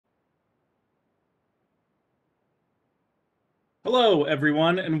Hello,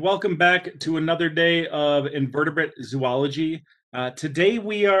 everyone, and welcome back to another day of invertebrate zoology. Today,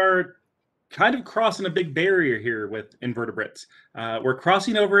 we are kind of crossing a big barrier here with invertebrates. We're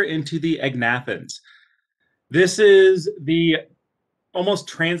crossing over into the agnathans. This is the almost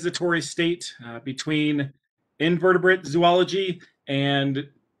transitory state between invertebrate zoology and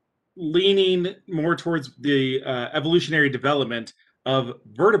leaning more towards the evolutionary development of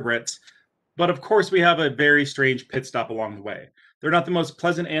vertebrates. But of course, we have a very strange pit stop along the way. They're not the most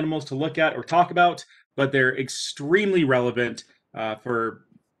pleasant animals to look at or talk about, but they're extremely relevant for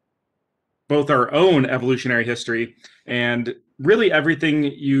both our own evolutionary history and really everything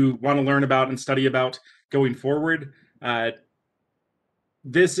you want to learn about and study about going forward. Uh,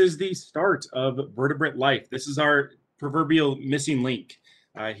 this is the start of vertebrate life. This is our proverbial missing link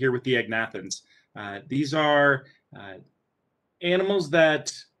here with the agnathans. These are animals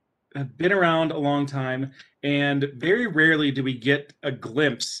that have been around a long time, and very rarely do we get a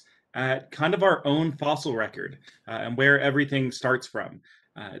glimpse at kind of our own fossil record and where everything starts from,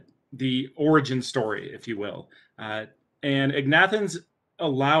 the origin story, if you will. And agnathans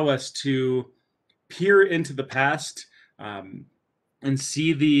allow us to peer into the past and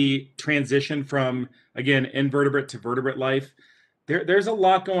see the transition from, again, invertebrate to vertebrate life. There's a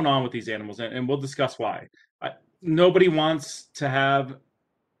lot going on with these animals, and we'll discuss why. Nobody wants to have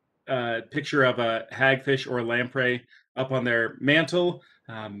a picture of a hagfish or a lamprey up on their mantle,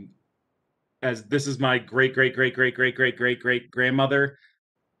 as this is my great great great great great great great great grandmother.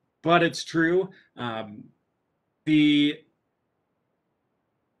 But it's true. The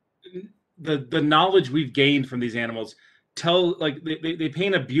the knowledge we've gained from these animals tell like they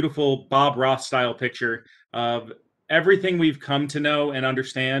paint a beautiful Bob Ross style picture of everything we've come to know and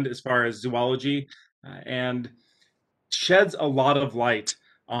understand as far as zoology, and sheds a lot of light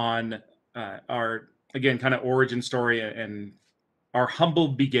on our, again, kind of origin story and our humble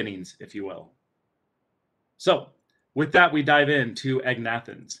beginnings, if you will. So, with that, we dive into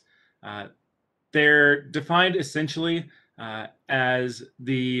agnathans. Uh, they're defined essentially as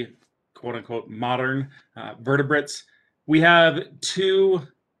the quote unquote modern vertebrates. We have two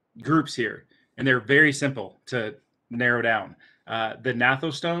groups here, and they're very simple to narrow down. The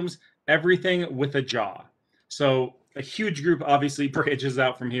gnathostomes, everything with a jaw. So a huge group obviously branches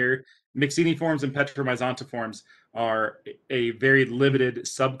out from here. Myxeniforms and Petromyzontiforms are a very limited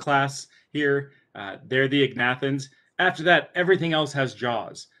subclass here. They're the agnathans. After that, everything else has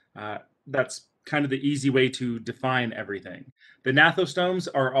jaws. That's kind of the easy way to define everything. The gnathostomes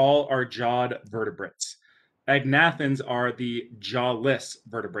are all our jawed vertebrates. Agnathans are the jawless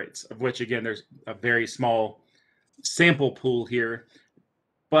vertebrates, of which, again, there's a very small sample pool here,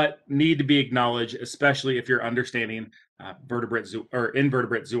 but need to be acknowledged, especially if you're understanding vertebrate or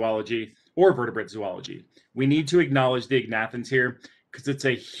invertebrate zoology or vertebrate zoology. We need to acknowledge the agnathans here because it's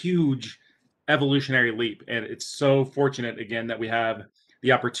a huge evolutionary leap, and it's so fortunate again that we have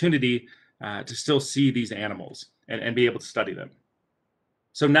the opportunity to still see these animals and be able to study them.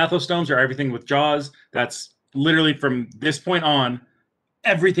 So gnathostomes are everything with jaws. That's literally from this point on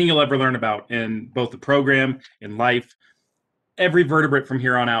everything you'll ever learn about in both the program, in life. Every vertebrate from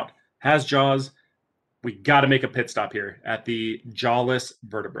here on out has jaws. We got to make a pit stop here at the jawless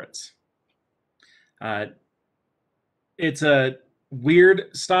vertebrates. It's a weird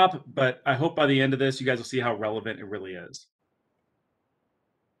stop, but I hope by the end of this, you guys will see how relevant it really is.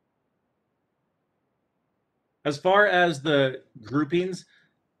 As far as the groupings,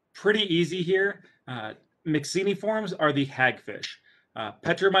 pretty easy here. Myxeniforms are the hagfish.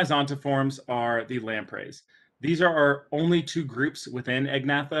 Petromyzontiforms are the lampreys. These are our only two groups within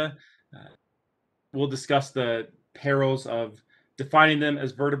Agnatha. We'll discuss the perils of defining them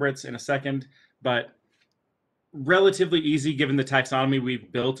as vertebrates in a second, but relatively easy given the taxonomy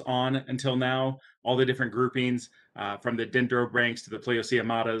we've built on until now, all the different groupings from the dendrobranchs to the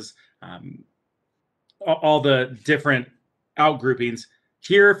plesiocyamatas, all the different outgroupings.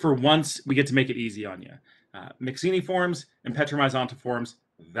 Here, for once, we get to make it easy on you. Myxeniforms and Petromyzontiforms,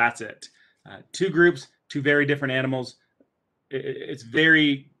 that's it. Two groups, two very different animals. It's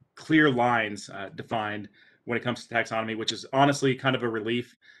very clear lines defined when it comes to taxonomy, which is honestly kind of a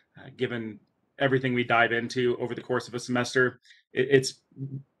relief given everything we dive into over the course of a semester. It's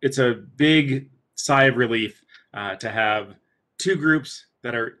a big sigh of relief to have two groups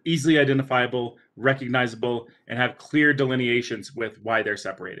that are easily identifiable, recognizable, and have clear delineations with why they're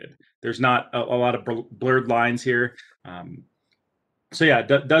separated. There's not a lot of blurred lines here. So yeah,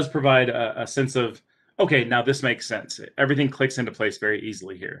 it does provide a sense of, okay, now this makes sense. Everything clicks into place very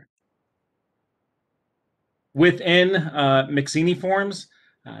easily here. Within Myxeniforms,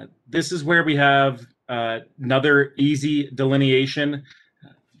 this is where we have another easy delineation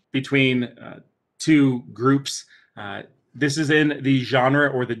between two groups. This is in the genre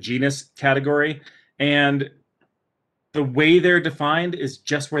or the genus category, and the way they're defined is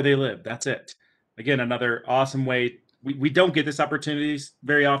just where they live. That's it. Again, another awesome way. We don't get this opportunities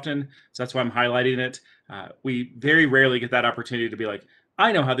very often, so that's why I'm highlighting it. We very rarely get that opportunity to be like,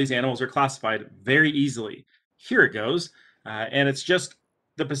 I know how these animals are classified very easily. Here it goes. And it's just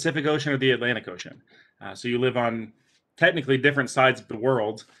the Pacific Ocean or the Atlantic Ocean. So you live on technically different sides of the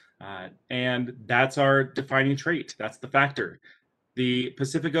world, and that's our defining trait. That's the factor. The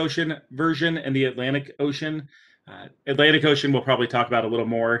Pacific Ocean version and the Atlantic Ocean. Atlantic Ocean we'll probably talk about a little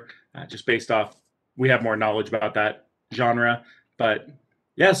more, just based off we have more knowledge about that genre. But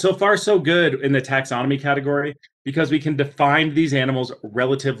yeah, so far so good in the taxonomy category because we can define these animals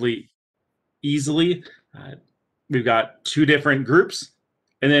relatively easily. Uh, we've got two different groups,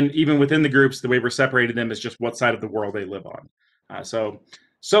 and then even within the groups, the way we're separating them is just what side of the world they live on.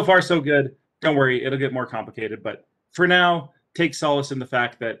 So far so good. Don't worry, it'll get more complicated, but for now, take solace in the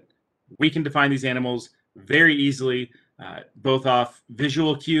fact that we can define these animals very easily, both off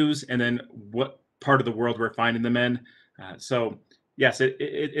visual cues and then what part of the world we're finding them in. So yes,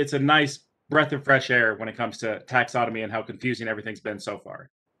 it's a nice breath of fresh air when it comes to taxonomy and how confusing everything's been so far.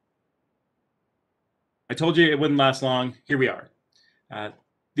 I told you it wouldn't last long. Here we are. Uh,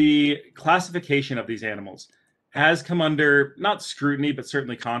 the classification of these animals has come under not scrutiny, but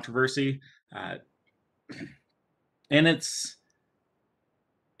certainly controversy. Uh, and it's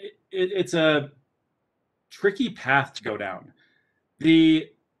a tricky path to go down. The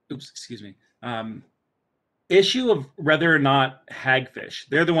excuse me, issue of whether or not hagfish,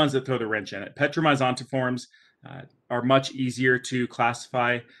 they're the ones that throw the wrench in it. Petromyzontiforms are much easier to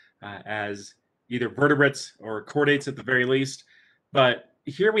classify as either vertebrates or chordates at the very least. But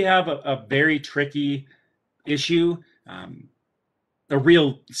here we have a very tricky issue, a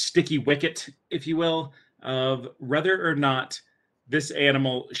real sticky wicket, if you will, of whether or not this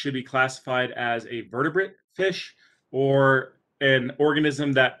animal should be classified as a vertebrate fish or an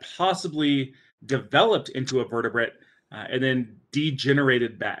organism that possibly developed into a vertebrate and then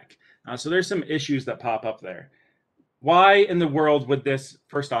degenerated back. So there's some issues that pop up there. Why in the world would this,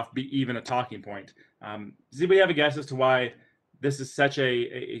 first off, be even a talking point? Does anybody have a guess as to why this is such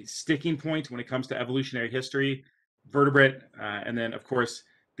a sticking point when it comes to evolutionary history, vertebrate, and then, of course,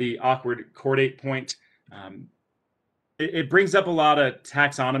 the awkward chordate point? It brings up a lot of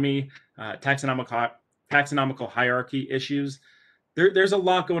taxonomy, taxonomical hierarchy issues. There's a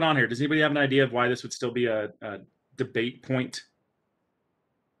lot going on here. Does anybody have an idea of why this would still be a debate point?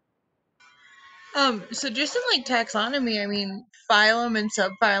 So just in like taxonomy, I mean, phylum and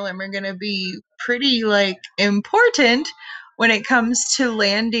subphylum are gonna be pretty like important when it comes to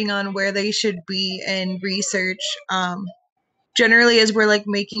landing on where they should be in research. Generally, as we're like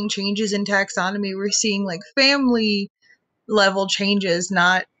making changes in taxonomy, we're seeing like family level changes,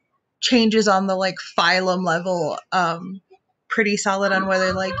 not changes on the like phylum level. Pretty solid on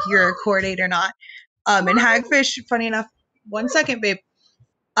whether like you're a chordate or not. And hagfish, funny enough, 1 second, babe,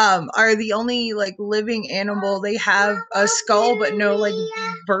 are the only like living animal. They have a skull but no like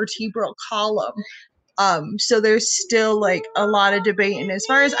vertebral column. So there's still like a lot of debate, and as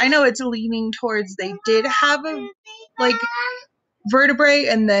far as I know, it's leaning towards they did have a like vertebrae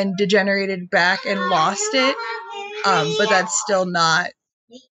and then degenerated back and lost it. But that's still not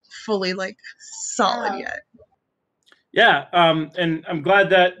fully like solid yet. Yeah, and I'm glad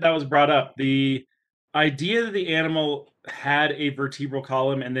that that was brought up. The idea that the animal had a vertebral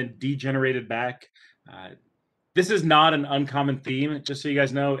column and then degenerated back. Uh, this is not an uncommon theme, just so you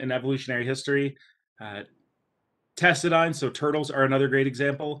guys know, in evolutionary history. Uh, Testodines, so turtles, are another great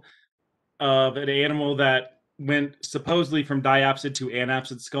example of an animal that went supposedly from diapsid to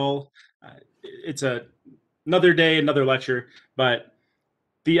anapsid skull. It's another day, another lecture, but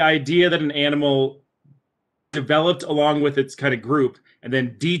the idea that an animal developed along with its kind of group and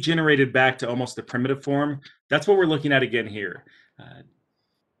then degenerated back to almost the primitive form, that's what we're looking at again here.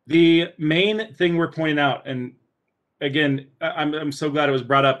 The main thing we're pointing out, and again, I'm so glad it was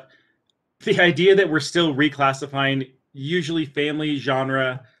brought up, the idea that we're still reclassifying usually family,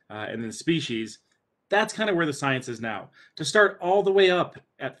 genre, and then species, that's kind of where the science is now. To start all the way up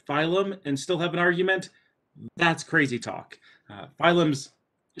at phylum and still have an argument, that's crazy talk. Phylums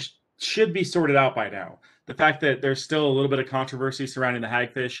should be sorted out by now. The fact that there's still a little bit of controversy surrounding the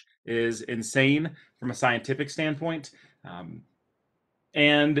hagfish is insane from a scientific standpoint.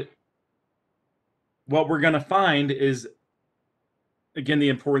 And what we're going to find is, again, the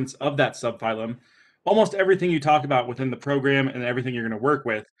importance of that subphylum. Almost everything you talk about within the program and everything you're going to work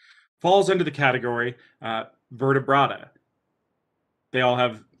with falls under the category vertebrata. They all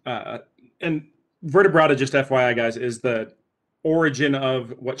have, and vertebrata, just FYI, guys, is the origin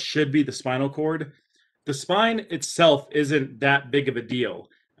of what should be the spinal cord. The spine itself isn't that big of a deal.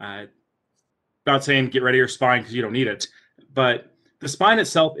 Not saying get rid of your spine because you don't need it, but the spine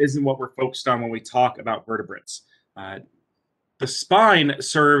itself isn't what we're focused on when we talk about vertebrates. Uh, the spine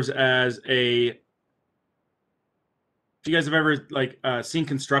serves as a, if you guys have ever seen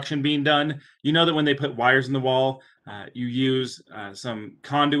construction being done, you know that when they put wires in the wall, you use some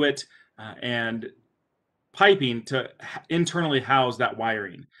conduit and piping to internally house that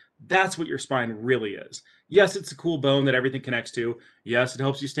wiring. That's what your spine really is. Yes, it's a cool bone that everything connects to. Yes, it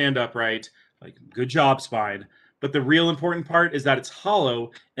helps you stand upright. Like, good job, spine. But the real important part is that it's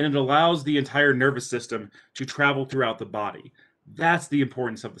hollow and it allows the entire nervous system to travel throughout the body. That's the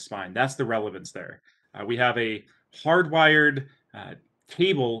importance of the spine. That's the relevance there. We have a hardwired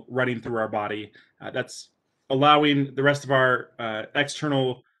cable running through our body that's allowing the rest of our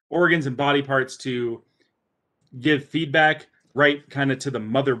external organs and body parts to give feedback right kind of to the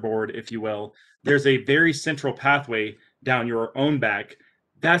motherboard, if you will. There's a very central pathway down your own back.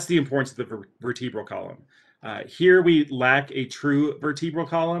 That's the importance of the vertebral column. Here we lack a true vertebral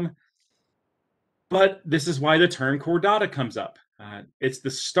column, but this is why the term chordata comes up. It's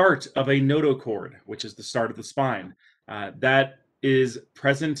the start of a notochord, which is the start of the spine. That is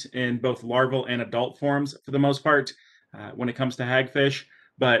present in both larval and adult forms for the most part when it comes to hagfish.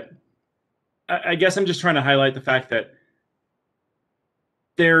 But I guess I'm just trying to highlight the fact that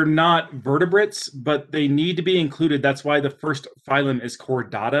they're not vertebrates, but they need to be included. That's why the first phylum is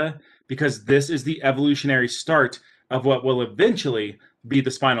Chordata, because this is the evolutionary start of what will eventually be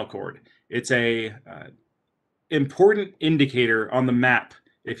the spinal cord. It's a important indicator on the map,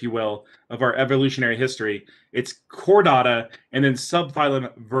 if you will, of our evolutionary history. It's Chordata and then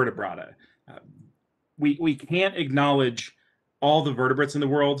subphylum Vertebrata. We can't acknowledge all the vertebrates in the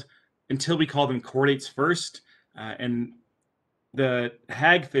world until we call them chordates first. And the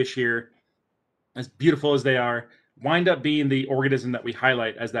hagfish here, as beautiful as they are, wind up being the organism that we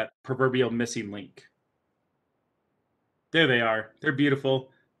highlight as that proverbial missing link. There they are. They're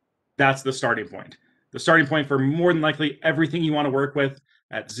beautiful. That's the starting point. The starting point for more than likely everything you want to work with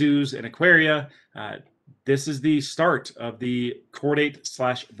at zoos and aquaria. This is the start of the chordate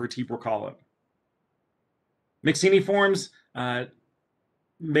 / vertebral column. Myxeniforms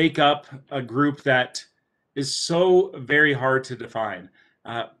make up a group that is so very hard to define.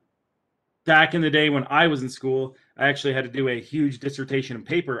 Back in the day when I was in school, I actually had to do a huge dissertation and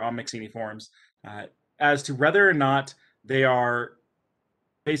paper on myxeniforms as to whether or not they are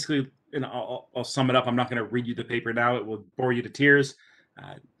basically, and I'll sum it up. I'm not going to read you the paper now. It will bore you to tears.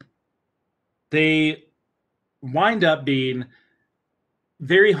 They wind up being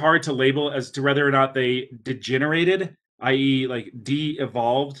very hard to label as to whether or not they degenerated, i.e., like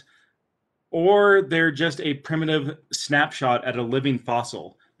de-evolved, or they're just a primitive snapshot at a living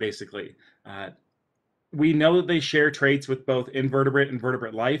fossil, basically. We know that they share traits with both invertebrate and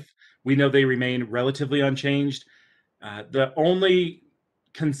vertebrate life. We know they remain relatively unchanged. The only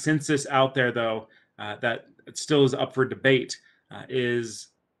consensus out there, though, that still is up for debate is,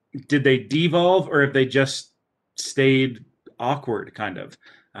 did they devolve or have they just stayed awkward, kind of?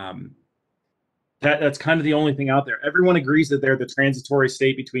 That's kind of the only thing out there. Everyone agrees that they're the transitory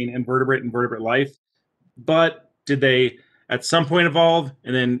state between invertebrate and vertebrate life, but did they at some point evolve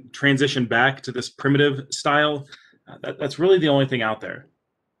and then transition back to this primitive style? That's really the only thing out there.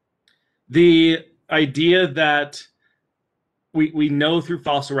 The idea that we know through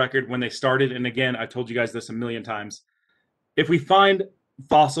fossil record when they started, and again, I told you guys this a million times, if we find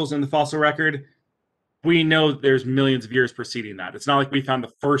fossils in the fossil record, we know there's millions of years preceding that. It's not like we found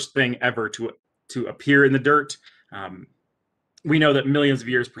the first thing ever to appear in the dirt. We know that millions of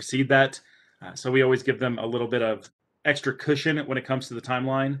years precede that. So we always give them a little bit of extra cushion when it comes to the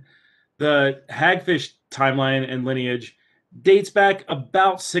timeline. The hagfish timeline and lineage dates back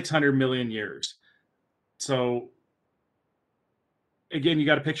about 600 million years. So again, you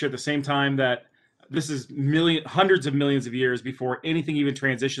got to picture at the same time that this is hundreds of millions of years before anything even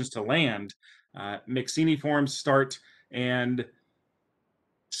transitions to land. Myxeniforms start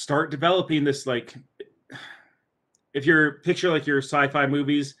developing this, like, if you're picture like your sci-fi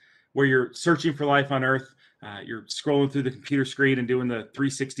movies where you're searching for life on Earth, you're scrolling through the computer screen and doing the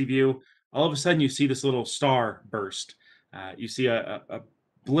 360 view, all of a sudden you see this little star burst. You see a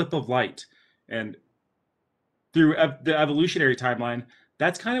blip of light, and through the evolutionary timeline,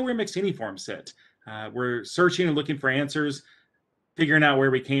 that's kind of where myxeniforms sit. We're searching and looking for answers, figuring out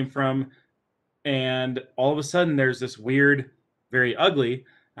where we came from, and all of a sudden there's this weird, very ugly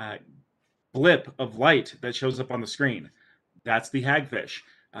blip of light that shows up on the screen. That's the hagfish.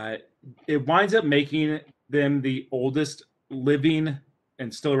 Uh, it winds up making them the oldest living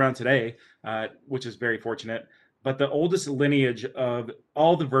and still around today, which is very fortunate, but the oldest lineage of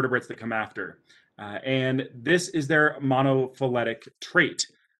all the vertebrates that come after. And this is their monophyletic trait.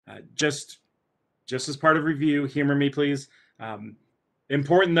 Just as part of review, humor me, please. Um,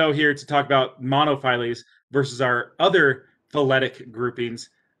 Important, though, here to talk about monophyles versus our other phyletic groupings.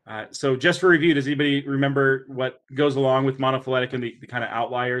 So just for review, does anybody remember what goes along with monophyletic and the kind of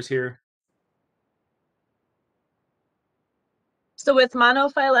outliers here? So with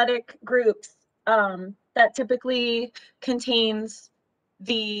monophyletic groups, that typically contains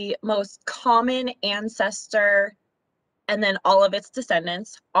the most common ancestor and then all of its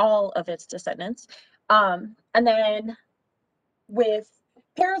descendants. And then with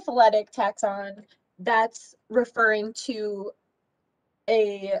paraphyletic taxon, that's referring to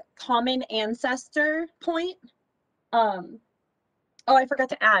a common ancestor point. Oh, I forgot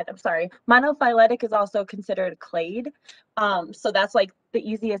to add, I'm sorry. Monophyletic is also considered clade. So that's like the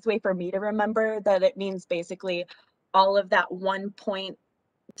easiest way for me to remember that it means basically all of that 1 point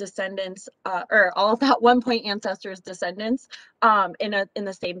descendants, or all of that 1 point ancestors descendants in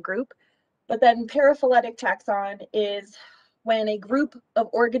the same group. But then paraphyletic taxon is when a group of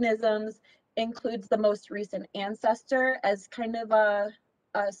organisms includes the most recent ancestor as kind of a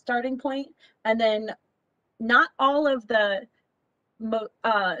starting point, and then not all of the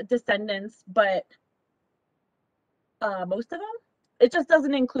descendants, but most of them. It just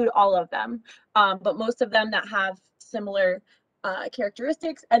doesn't include all of them, but most of them that have similar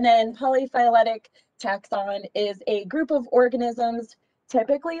characteristics. And then polyphyletic taxon is a group of organisms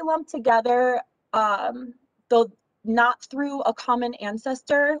typically lumped together, though not through a common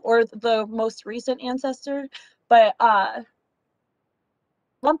ancestor or the most recent ancestor, but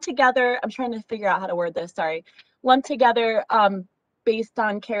lumped together. I'm trying to figure out how to word this. Sorry. Lumped together based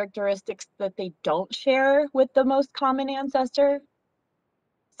on characteristics that they don't share with the most common ancestor.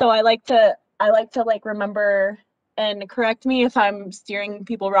 So I like to like remember, and correct me if I'm steering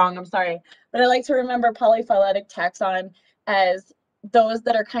people wrong, I'm sorry, but I like to remember polyphyletic taxon as those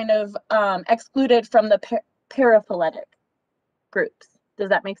that are kind of excluded from the paraphyletic groups. Does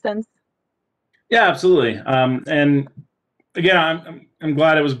that make sense? Yeah, absolutely. And again, I'm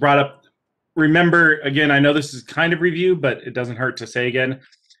glad it was brought up. Remember, again, I know this is kind of review, but it doesn't hurt to say again.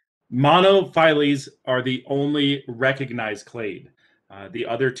 Monophyles are the only recognized clade. The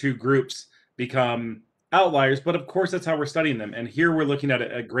other two groups become outliers, but of course that's how we're studying them. And here we're looking at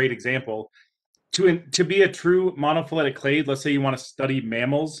a great example. To be a true monophyletic clade, let's say you want to study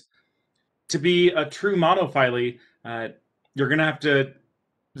mammals, to be a true monophyly, you're going to have to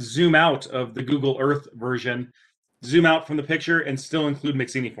zoom out of the Google Earth version, zoom out from the picture, and still include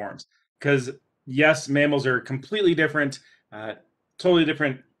myxiniforms. Because yes, mammals are completely different, totally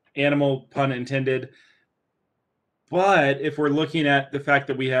different animal, pun intended. But if we're looking at the fact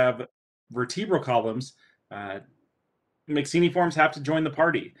that we have vertebral columns, myxiniforms have to join the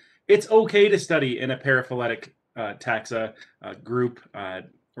party. It's okay to study in a paraphyletic taxa group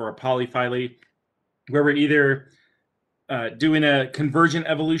or a polyphyly, where we're either doing a convergent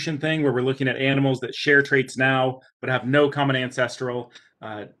evolution thing where we're looking at animals that share traits now but have no common ancestral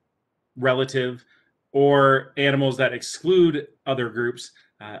relative, or animals that exclude other groups,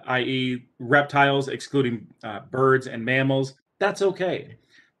 i.e., reptiles excluding birds and mammals. That's okay.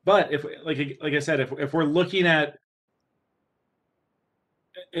 But if, like I said, if we're looking at,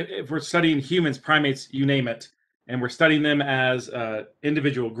 if we're studying humans, primates, you name it, and we're studying them as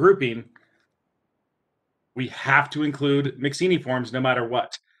individual grouping, we have to include myxiniforms no matter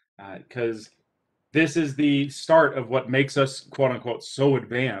what, because this is the start of what makes us, quote unquote, so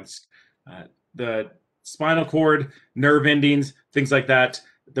advanced. The spinal cord, nerve endings, things like that,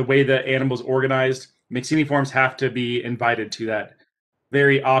 the way the animal's organized, myxiniforms have to be invited to that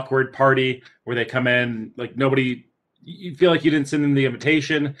very awkward party where they come in, like nobody, you feel like you didn't send them the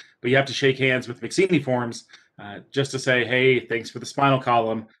invitation, but you have to shake hands with myxiniforms just to say, hey, thanks for the spinal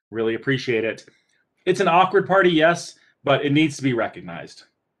column, really appreciate it. It's an awkward party, yes, but it needs to be recognized.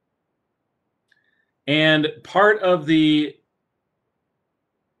 And part of the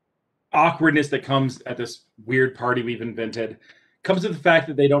awkwardness that comes at this weird party we've invented comes to the fact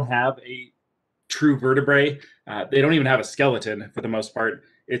that they don't have a true vertebrae. They don't even have a skeleton for the most part.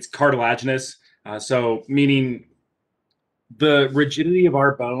 It's cartilaginous, so meaning the rigidity of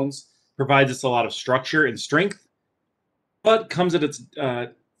our bones provides us a lot of structure and strength, but comes at its, I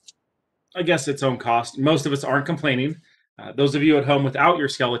guess, its own cost. Most of us aren't complaining. Those of you at home without your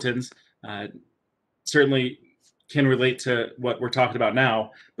skeletons, certainly can relate to what we're talking about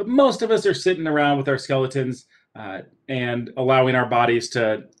now, but most of us are sitting around with our skeletons and allowing our bodies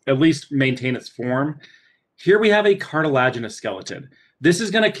to at least maintain its form. Here we have a cartilaginous skeleton. This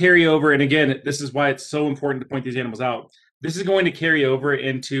is going to carry over, and again, this is why it's so important to point these animals out. This is going to carry over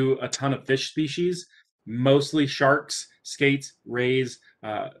into a ton of fish species, mostly sharks, skates, rays,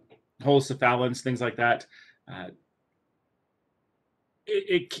 holocephalans, things like that.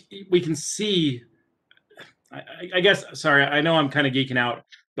 We can see. I guess. Sorry, I know I'm kind of geeking out,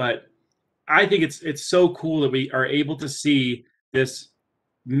 but I think it's so cool that we are able to see this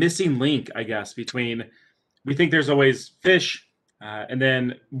missing link, I guess, between we think there's always fish and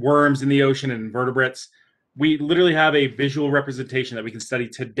then worms in the ocean and invertebrates. We literally have a visual representation that we can study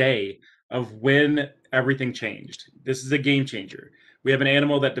today of when everything changed. This is a game changer. We have an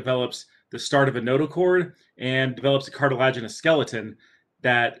animal that develops the start of a notochord and develops a cartilaginous skeleton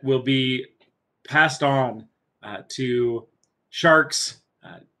that will be passed on to sharks.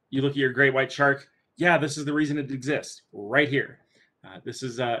 You look at your great white shark. Yeah, this is the reason it exists right here. This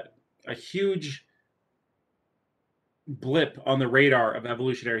is a huge blip on the radar of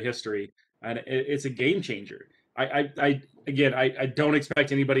evolutionary history, and it's a game changer. I don't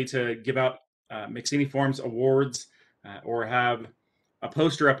expect anybody to give out McSinneyforms awards or have a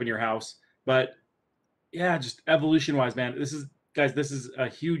poster up in your house, but yeah, just evolution wise, man, this is a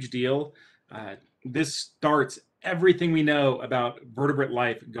huge deal. This starts everything we know about vertebrate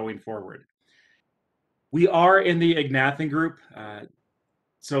life going forward. We are in the Agnathan group,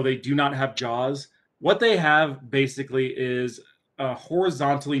 so they do not have jaws. What they have basically is a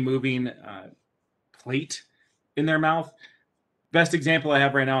horizontally moving plate in their mouth. Best example I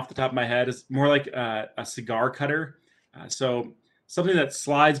have right now off the top of my head is more like a cigar cutter. So something that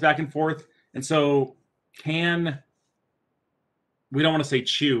slides back and forth. And so we don't want to say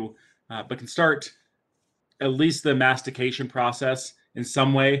chew, but can start at least the mastication process in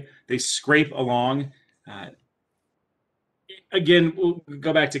some way. They scrape along. Again, we'll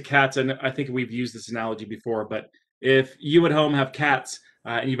go back to cats, and I think we've used this analogy before, but if you at home have cats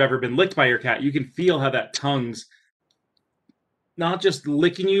and you've ever been licked by your cat, you can feel how that tongue's not just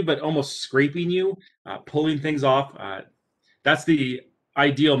licking you, but almost scraping you, pulling things off. That's the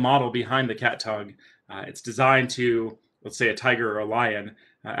ideal model behind the cat tongue. It's designed to, let's say, a tiger or a lion.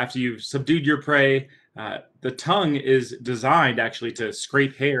 After you've subdued your prey, the tongue is designed actually to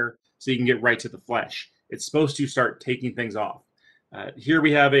scrape hair so you can get right to the flesh. It's supposed to start taking things off. Here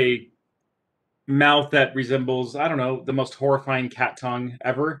we have a mouth that resembles, I don't know, the most horrifying cat tongue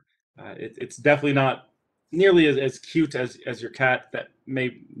ever. It's definitely not nearly as cute as your cat that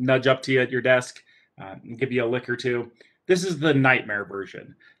may nudge up to you at your desk and give you a lick or two. This is the nightmare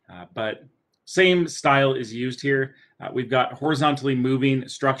version, but same style is used here. We've got horizontally moving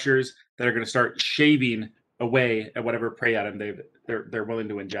structures that are going to start shaving away at whatever prey item they're willing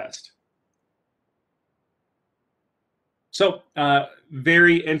to ingest. So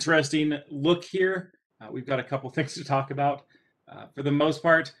very interesting look here. We've got a couple things to talk about. For the most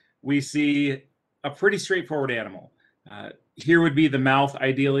part, we see a pretty straightforward animal. Here would be the mouth,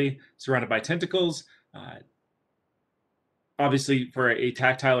 ideally surrounded by tentacles, obviously for a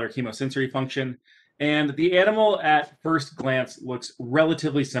tactile or chemosensory function. And the animal at first glance looks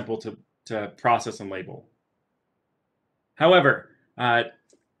relatively simple to process and label. However,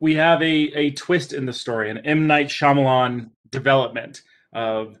 we have a twist in the story, an M. Night Shyamalan development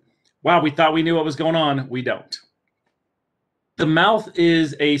of, wow, we thought we knew what was going on. We don't. The mouth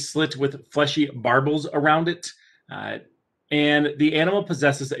is a slit with fleshy barbels around it, and the animal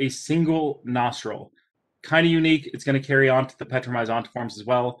possesses a single nostril. Kind of unique. It's going to carry on to the Petromyzontiforms as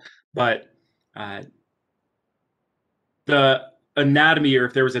well, but the anatomy, or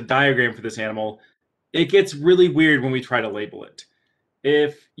if there was a diagram for this animal, it gets really weird when we try to label it.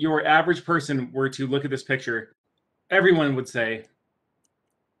 If your average person were to look at this picture, everyone would say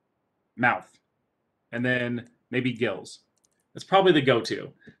mouth, and then maybe gills. That's probably the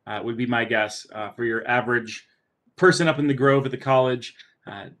go-to, would be my guess for your average person up in the Grove at the college.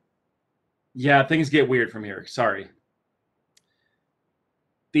 Yeah, things get weird from here. Sorry.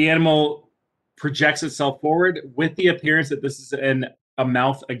 The animal projects itself forward with the appearance that this is a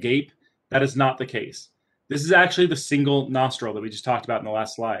mouth agape. That is not the case. This is actually the single nostril that we just talked about in the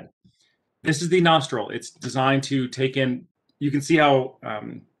last slide. This is the nostril. It's designed to take in, you can see how,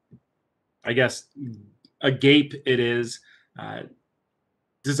 I guess, agape it is,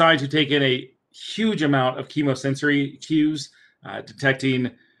 designed to take in a huge amount of chemosensory cues,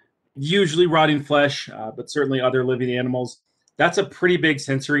 detecting usually rotting flesh, but certainly other living animals. That's a pretty big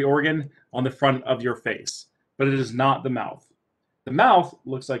sensory organ on the front of your face, but it is not the mouth. The mouth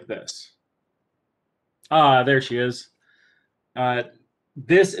looks like this. Ah, there she is. Uh,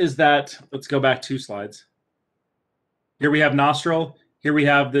 this is that. Let's go back 2 slides. Here we have nostril. Here we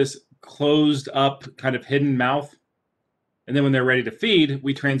have this closed up kind of hidden mouth. And then when they're ready to feed,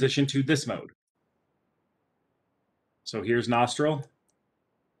 we transition to this mode. So here's nostril.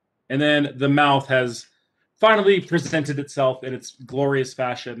 And then the mouth has finally presented itself in its glorious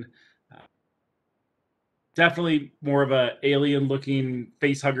fashion. Definitely more of a alien looking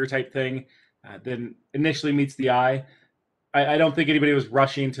face hugger type thing than initially meets the eye. I don't think anybody was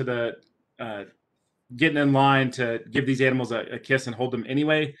rushing to the getting in line to give these animals a kiss and hold them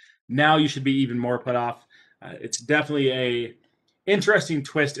anyway. Now you should be even more put off. It's definitely a interesting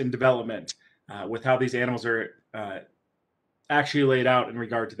twist in development with how these animals are actually laid out in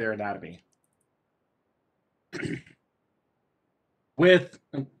regard to their anatomy. with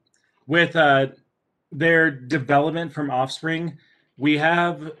their development from offspring,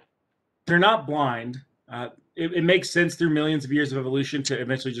 they're not blind. It makes sense through millions of years of evolution to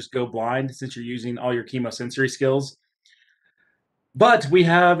eventually just go blind since you're using all your chemosensory skills. But we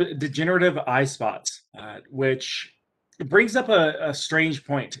have degenerative eye spots, which brings up a strange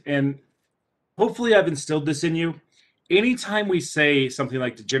point. And hopefully I've instilled this in you. Anytime we say something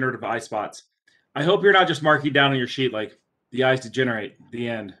like degenerative eye spots, I hope you're not just marking down on your sheet like the eyes degenerate, the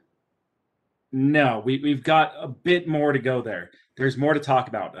end. No, we've got a bit more to go there. There's more to talk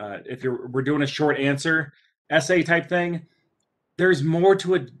about. If we're doing a short answer essay type thing, there's more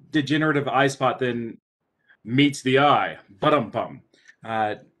to a degenerative eye spot than meets the eye. But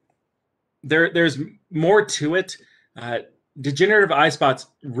there's more to it. Degenerative eye spots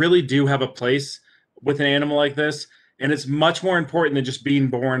really do have a place with an animal like this, and it's much more important than just being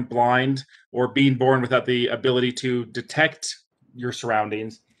born blind or being born without the ability to detect your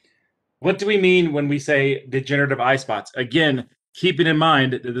surroundings. What do we mean when we say degenerative eye spots? Again, keeping in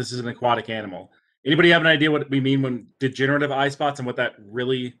mind that this is an aquatic animal. Anybody have an idea what we mean when degenerative eye spots and what that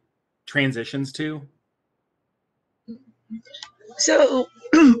really transitions to? So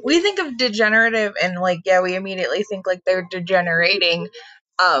we think of degenerative and like, yeah, we immediately think like they're degenerating.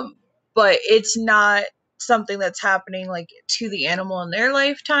 But it's not something that's happening like to the animal in their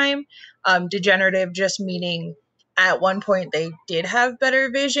lifetime. Degenerative just meaning at one point they did have better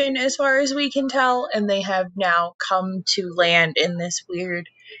vision as far as we can tell, and they have now come to land in this weird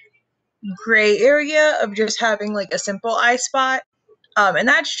gray area of just having like a simple eye spot. And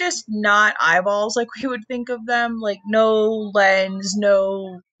that's just not eyeballs like we would think of them, like no lens,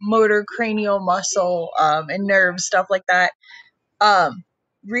 no motor cranial muscle, and nerves, stuff like that. Um,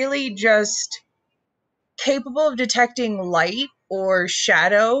 Really just capable of detecting light or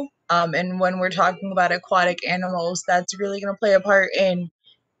shadow. And when we're talking about aquatic animals, that's really going to play a part in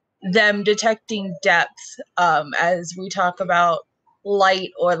them detecting depth, as we talk about light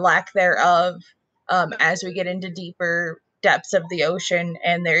or lack thereof, as we get into deeper depths of the ocean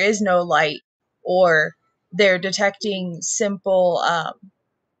and there is no light, or they're detecting simple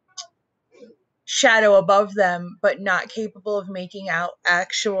shadow above them but not capable of making out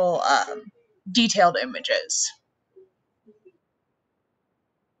actual detailed images.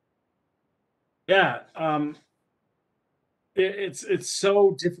 Yeah, it's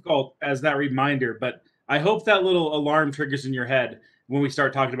so difficult as that reminder, but I hope that little alarm triggers in your head when we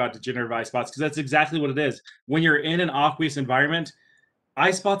start talking about degenerative eye spots, because that's exactly what it is. When you're in an aqueous environment,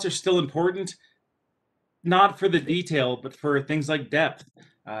 eye spots are still important, not for the detail, but for things like depth.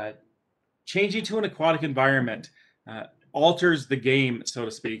 Uh, Changing to an aquatic environment alters the game, so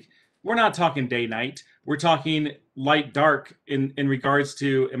to speak. We're not talking day night. We're talking light dark in regards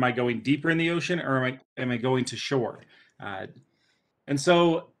to, am I going deeper in the ocean or am I going to shore? Uh, and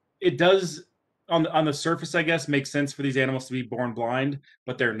so it does on the surface, I guess, make sense for these animals to be born blind,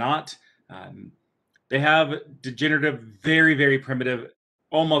 but they're not. Um, they have degenerative, very, very primitive,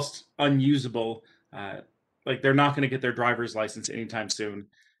 almost unusable. Like they're not going to get their driver's license anytime soon.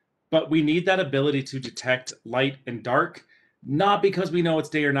 But we need that ability to detect light and dark, not because we know it's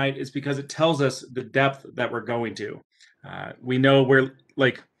day or night, it's because it tells us the depth that we're going to. We know we're,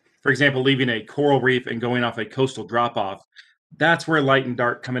 like, for example, leaving a coral reef and going off a coastal drop off. That's where light and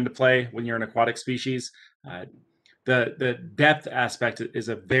dark come into play when you're an aquatic species. Uh, the depth aspect is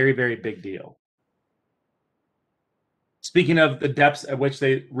a very, very big deal. Speaking of the depths at which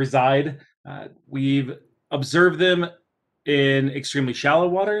they reside, we've observed them in extremely shallow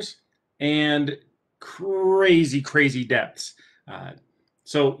waters and crazy, crazy depths.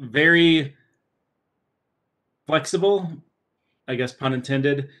 So very flexible, I guess, pun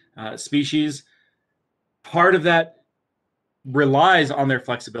intended, species. Part of that relies on their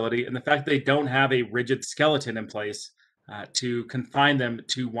flexibility and the fact they don't have a rigid skeleton in place to confine them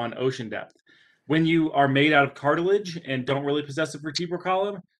to one ocean depth. when you are made out of cartilage and don't really possess a vertebral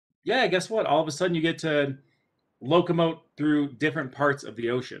column, yeah, guess what? All of a sudden you get to locomote through different parts of the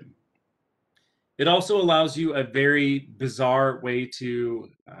ocean. It also allows you a very bizarre way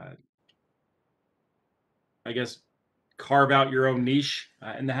to, I guess, carve out your own niche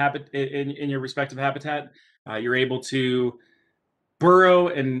in the in your respective habitat. You're able to burrow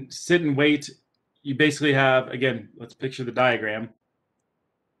and sit and wait. You basically have, again, let's picture the diagram.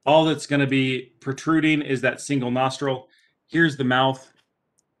 All that's going to be protruding is that single nostril. Here's the mouth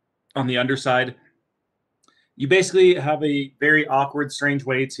on the underside. You basically have a very awkward, strange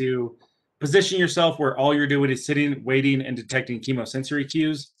way to position yourself where all you're doing is sitting, waiting, and detecting chemosensory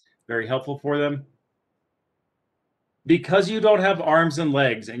cues. Very helpful for them. Because you don't have arms and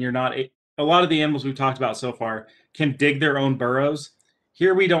legs, and you're not a lot of the animals we've talked about so far can dig their own burrows.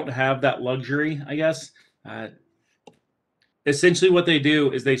 Here we don't have that luxury, I guess. Essentially, what they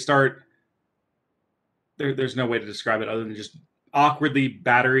do is they start. There's no way to describe it other than just awkwardly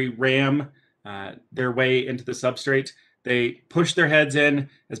battery ram their way into the substrate. They push their heads in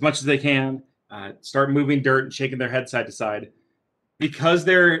as much as they can, start moving dirt and shaking their head side to side. Because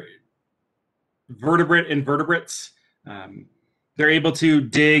they're vertebrate and vertebrates, they're able to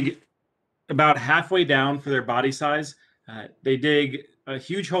dig about halfway down for their body size. They dig a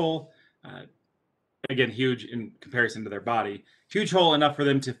huge hole, again, huge in comparison to their body, huge hole enough for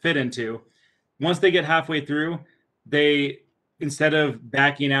them to fit into. Once they get halfway through, they, instead of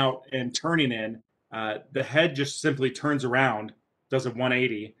backing out and turning in, the head just simply turns around, does a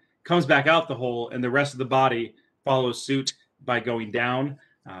 180, comes back out the hole, and the rest of the body follows suit by going down.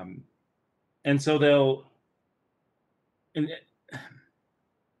 And so they'll,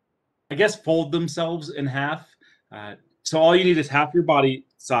 I guess, fold themselves in half. So all you need is half your body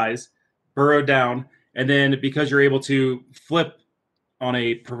size, burrow down, and then because you're able to flip on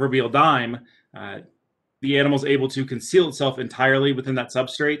a proverbial dime, the animal's able to conceal itself entirely within that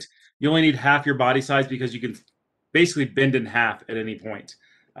substrate. You only need half your body size because you can basically bend in half at any point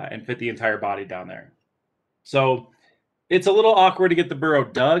and fit the entire body down there. So it's a little awkward to get the burrow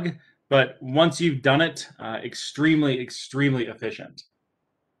dug, but once you've done it, extremely, extremely efficient.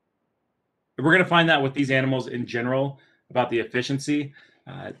 We're going to find that with these animals in general about the efficiency.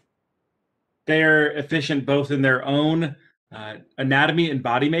 They're efficient both in their own anatomy and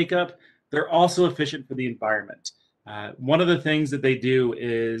body makeup. They're also efficient for the environment. One of the things that they do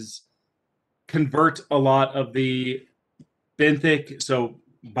is convert a lot of the benthic, so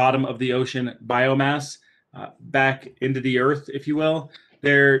bottom of the ocean biomass, back into the earth, if you will.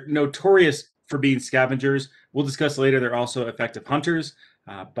 They're notorious for being scavengers. We'll discuss later, they're also effective hunters,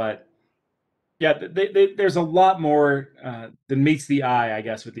 but yeah, there's a lot more than meets the eye, I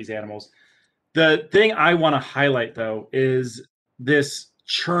guess, with these animals. The thing I want to highlight, though, is this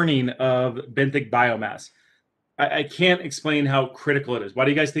churning of benthic biomass. I can't explain how critical it is. Why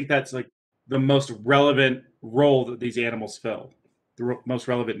do you guys think that's like the most relevant role that these animals fill, the most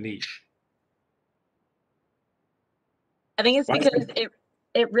relevant niche? I think it's Why because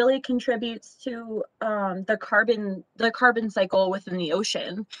it really contributes to the carbon cycle within the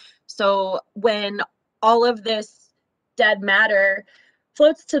ocean. So when all of this dead matter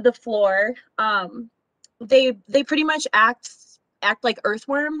floats to the floor, they pretty much act like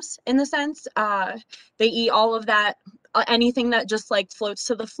earthworms in the sense. They eat all of that, anything that just like floats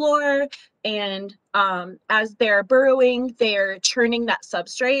to the floor, and as they're burrowing, they're churning that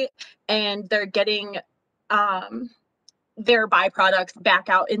substrate, and they're getting their byproducts back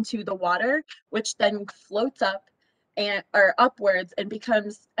out into the water, which then floats up and or upwards and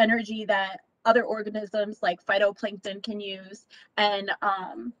becomes energy that other organisms like phytoplankton can use. And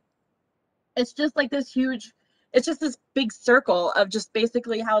it's just like this huge, it's just this big circle of just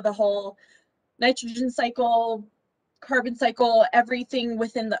basically how the whole nitrogen cycle, carbon cycle, everything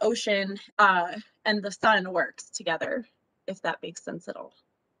within the ocean and the sun works together, if that makes sense at all.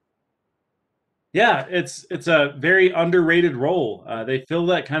 Yeah, it's a very underrated role. They fill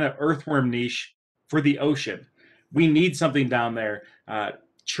that kind of earthworm niche for the ocean. We need something down there,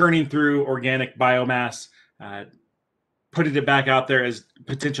 churning through organic biomass, putting it back out there as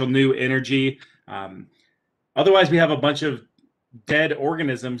potential new energy. Otherwise, we have a bunch of dead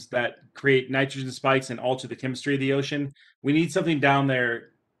organisms that create nitrogen spikes and alter the chemistry of the ocean. We need something down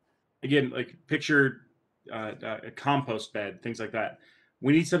there. Again, like picture a compost bed, things like that.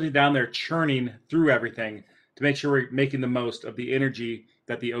 We need something down there churning through everything to make sure we're making the most of the energy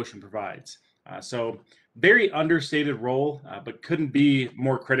that the ocean provides. So very understated role, but couldn't be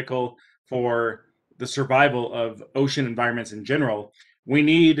more critical for the survival of ocean environments in general. We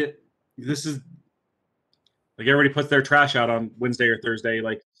need, this is like everybody puts their trash out on Wednesday or Thursday.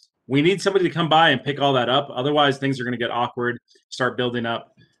 Like we need somebody to come by and pick all that up. Otherwise, things are going to get awkward, start building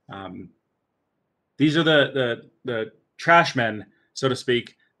up. These are the trash men, so to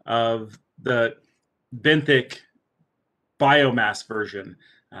speak, of the benthic biomass version.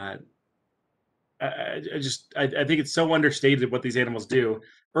 I think it's so understated what these animals do.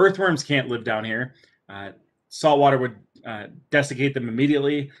 Earthworms can't live down here. Salt water would desiccate them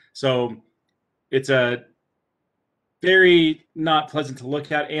immediately. So it's a very not pleasant to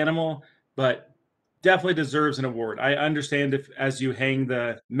look at animal, but definitely deserves an award. I understand if as you hang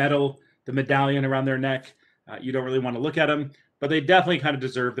the medallion around their neck, you don't really want to look at them, but they definitely kind of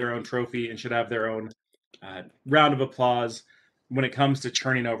deserve their own trophy and should have their own round of applause when it comes to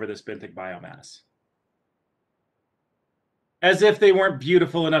churning over this benthic biomass. As if they weren't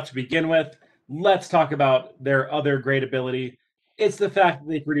beautiful enough to begin with, let's talk about their other great ability. It's the fact that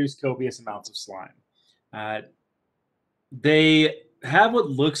they produce copious amounts of slime. They have what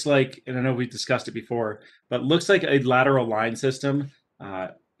looks like, and I know we've discussed it before, but looks like a lateral line system.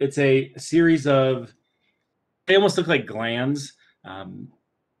 It's a series of, they almost look like glands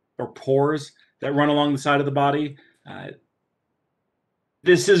or pores that run along the side of the body.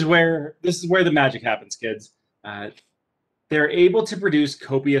 This is where the magic happens, kids. They're able to produce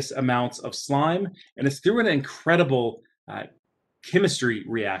copious amounts of slime, and it's through an incredible chemistry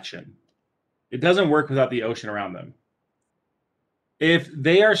reaction. It doesn't work without the ocean around them. If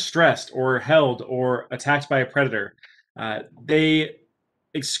they are stressed or held or attacked by a predator, they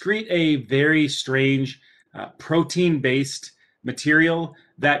excrete a very strange protein-based material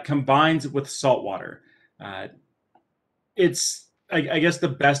that combines with salt water. It's, I guess, the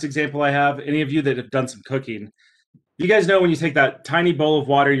best example I have. Any of you that have done some cooking, you guys know when you take that tiny bowl of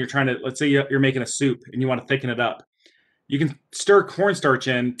water and you're trying to, let's say you're making a soup and you want to thicken it up. You can stir cornstarch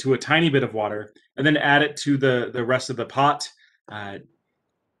into a tiny bit of water and then add it to the rest of the pot.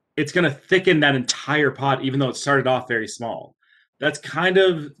 It's going to thicken that entire pot, even though it started off very small. That's kind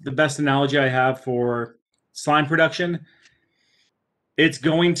of the best analogy I have for slime production. It's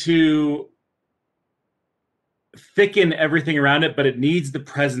going to thicken everything around it, but it needs the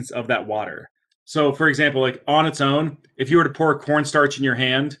presence of that water. So, for example, like on its own, if you were to pour cornstarch in your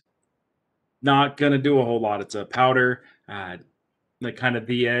hand, not going to do a whole lot. It's a powder, like kind of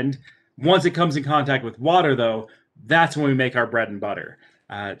the end. Once it comes in contact with water, though, that's when we make our bread and butter.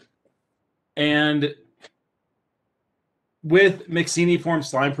 And with myxeniform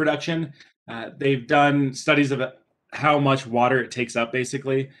slime production, they've done studies of how much water it takes up,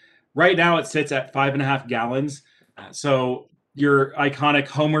 basically. Right now, it sits at 5.5 gallons. So your iconic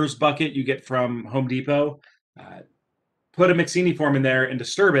Homer's bucket you get from Home Depot, put a myxeniform in there and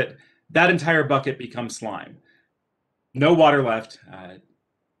disturb it, that entire bucket becomes slime. No water left.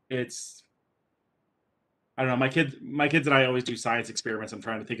 It's, I don't know, my kids and I always do science experiments. I'm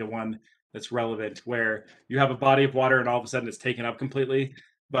trying to think of one that's relevant where you have a body of water and all of a sudden it's taken up completely.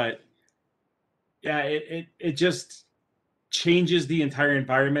 But yeah, it just changes the entire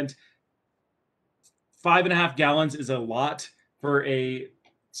environment. 5.5 gallons is a lot for a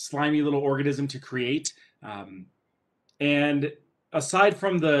slimy little organism to create. And aside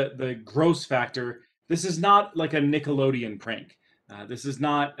from the gross factor, this is not like a Nickelodeon prank. This is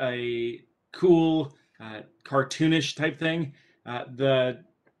not a cool, cartoonish type thing. The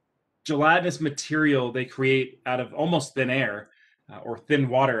gelatinous material they create out of almost thin air, or thin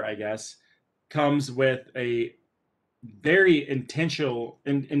water, I guess, comes with a very intentional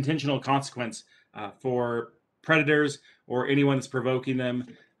consequence for predators or anyone that's provoking them.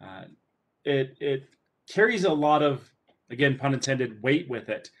 It carries a lot of, again, pun intended, weight with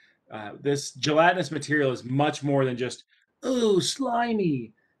it. This gelatinous material is much more than just, ooh,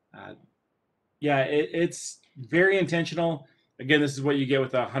 slimy. Yeah, it's very intentional. Again, this is what you get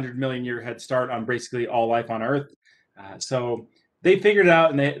with a 100 million year head start on basically all life on Earth. So they figured it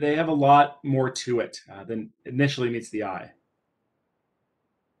out, and they have a lot more to it than initially meets the eye.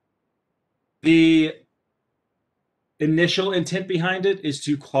 The initial intent behind it is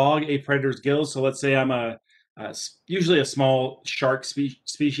to clog a predator's gills. So let's say I'm usually a small shark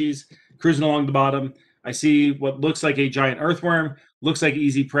species cruising along the bottom. I see what looks like a giant earthworm, looks like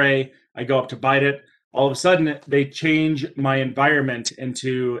easy prey. I go up to bite it. All of a sudden, they change my environment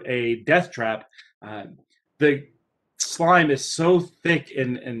into a death trap. The slime is so thick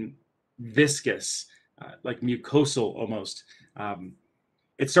and viscous, like mucosal almost.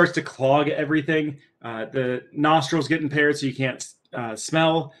 It starts to clog everything. The nostrils get impaired, so you can't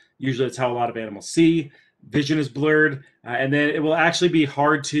smell. Usually, it's how a lot of animals see. Vision is blurred, and then it will actually be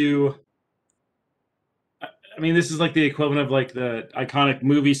hard to. I mean, this is like the equivalent of like the iconic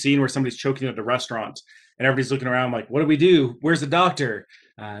movie scene where somebody's choking at a restaurant, and everybody's looking around like, "What do we do? Where's the doctor?"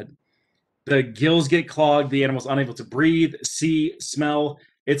 The gills get clogged, the animal's unable to breathe, see, smell.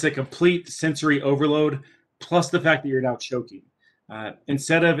 It's a complete sensory overload, plus the fact that you're now choking.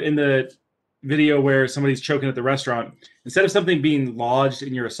 Instead of in the video where somebody's choking at the restaurant, instead of something being lodged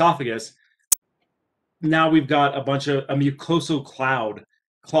in your esophagus, now we've got a mucosal cloud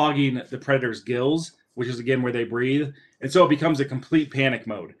clogging the predator's gills, which is again where they breathe. And so it becomes a complete panic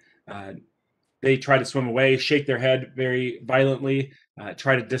mode. Uh, they try to swim away, shake their head very violently,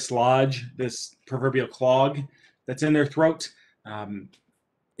 try to dislodge this proverbial clog that's in their throat. Um,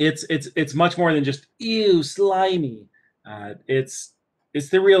 it's much more than just ew slimy. It's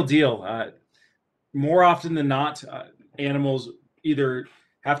the real deal. More often than not, animals either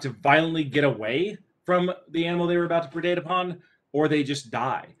have to violently get away from the animal they were about to predate upon, or they just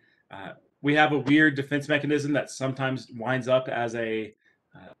die. Uh, we have a weird defense mechanism that sometimes winds up as a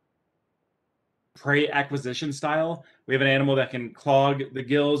prey acquisition style. We have an animal that can clog the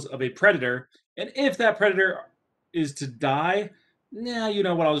gills of a predator, and if that predator is to die, nah, you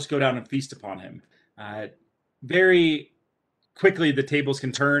know what? I'll just go down and feast upon him. Very quickly, the tables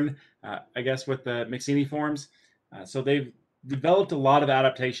can turn. I guess with the Mixini forms, so they've developed a lot of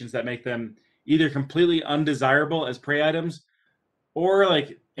adaptations that make them either completely undesirable as prey items, or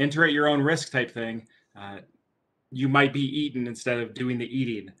like enter at your own risk type thing. You might be eaten instead of doing the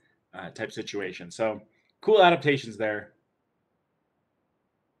eating type situation. So cool adaptations there.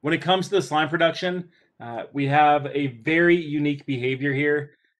 When it comes to the slime production, we have a very unique behavior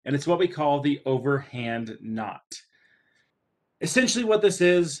here, and it's what we call the overhand knot. Essentially, what this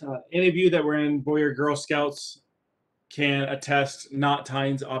is, any of you that were in Boy or Girl Scouts can attest. Knot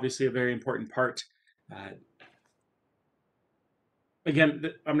tying's obviously a very important part. Uh,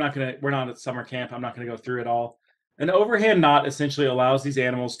 Again, we're not at summer camp. I'm not gonna go through it all. An overhand knot essentially allows these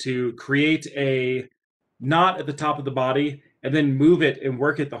animals to create a knot at the top of the body and then move it and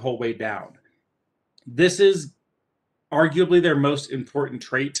work it the whole way down. This is arguably their most important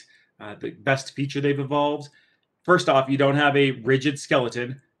trait, the best feature they've evolved. First off, you don't have a rigid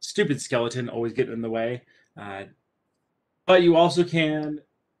skeleton. Stupid skeleton always getting in the way. Uh, but you also can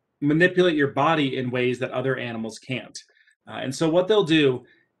manipulate your body in ways that other animals can't. And so what they'll do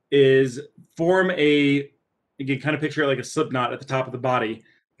is form you can kind of picture it like a slip knot at the top of the body.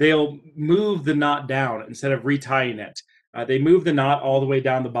 They'll move the knot down instead of retying it. They move the knot all the way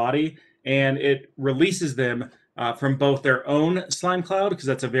down the body, and it releases them from both their own slime cloud, because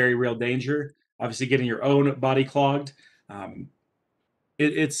that's a very real danger. Obviously, getting your own body clogged. Um,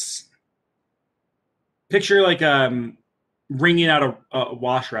 it's picture like wringing out a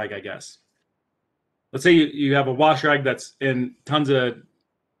wash rag, I guess. Let's say you have a wash rag that's in tons of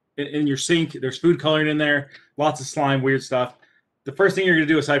in your sink. There's food coloring in there, lots of slime, weird stuff. The first thing you're going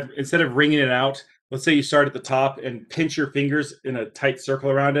to do is instead of wringing it out, let's say you start at the top and pinch your fingers in a tight circle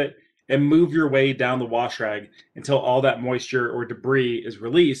around it and move your way down the wash rag until all that moisture or debris is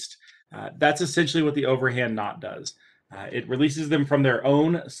released. That's essentially what the overhand knot does. It releases them from their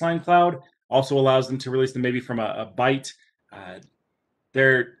own slime cloud, also allows them to release them maybe from a bite.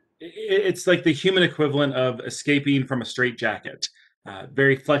 It's like the human equivalent of escaping from a straitjacket.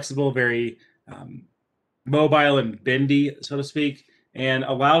 Very flexible, very mobile and bendy, so to speak, and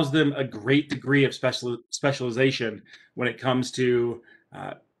allows them a great degree of specialization when it comes to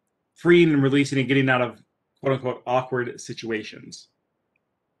freeing and releasing and getting out of quote unquote awkward situations.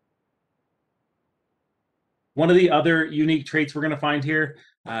 One of the other unique traits we're going to find here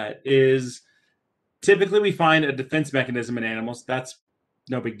is typically we find a defense mechanism in animals. That's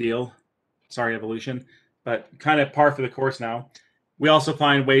no big deal. Sorry, evolution, but kind of par for the course now. We also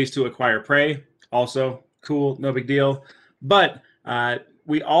find ways to acquire prey. Also, cool, no big deal. But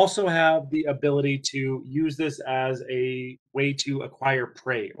we also have the ability to use this as a way to acquire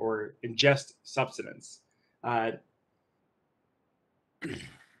prey or ingest substance. Uh,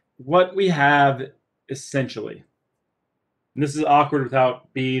 what we have essentially, and this is awkward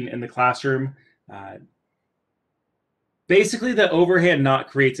without being in the classroom, uh, basically the overhand knot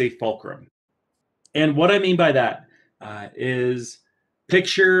creates a fulcrum. And what I mean by that is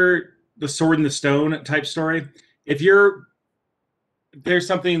picture the sword and the stone type story. If there's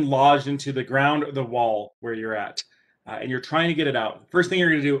something lodged into the ground or the wall where you're at, and you're trying to get it out, first thing you're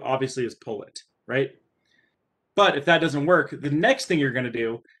going to do obviously is pull it, right? But if that doesn't work, the next thing you're going to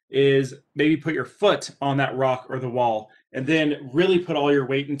do is maybe put your foot on that rock or the wall and then really put all your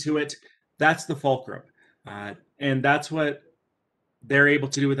weight into it. That's the fulcrum. And that's what they're able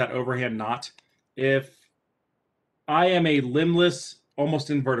to do with that overhand knot. If I am a limbless, almost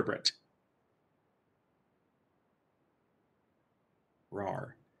invertebrate,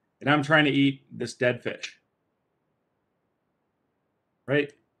 rawr, and I'm trying to eat this dead fish,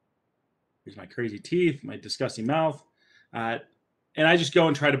 right? Here's my crazy teeth, my disgusting mouth. And I just go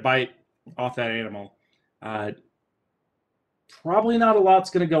and try to bite off that animal. Uh, Probably not a lot's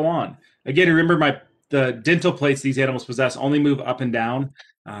going to go on. Again, remember the dental plates these animals possess only move up and down.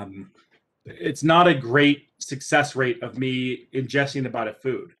 Um, it's not a great success rate of me ingesting the bite of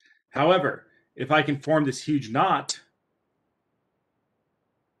food. However, if I can form this huge knot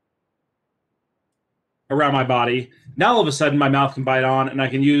around my body, now all of a sudden my mouth can bite on, and I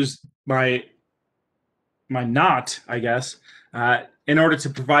can use my knot, I guess, in order to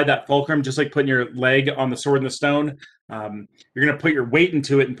provide that fulcrum, just like putting your leg on the sword and the stone. You're going to put your weight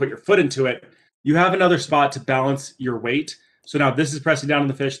into it and put your foot into it. You have another spot to balance your weight. So now this is pressing down on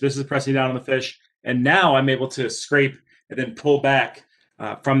the fish, this is pressing down on the fish, and now I'm able to scrape and then pull back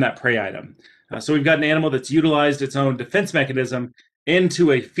from that prey item. So we've got an animal that's utilized its own defense mechanism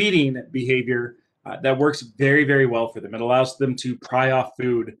into a feeding behavior that works very, very well for them. It allows them to pry off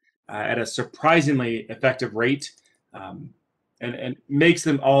food at a surprisingly effective rate, and makes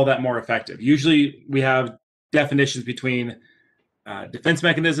them all that more effective. Usually we have definitions between defense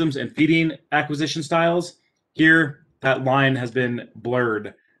mechanisms and feeding acquisition styles. Here, that line has been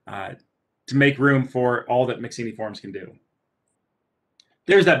blurred to make room for all that Myxeniforms can do.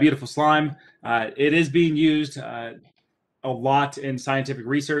 There's that beautiful slime. It is being used a lot in scientific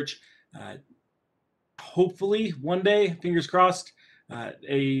research. Hopefully, one day, fingers crossed,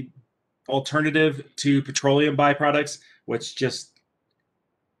 a alternative to petroleum byproducts, which just,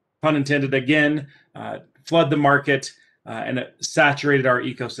 pun intended again, flood the market and it saturated our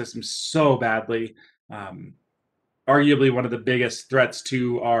ecosystem so badly. Arguably one of the biggest threats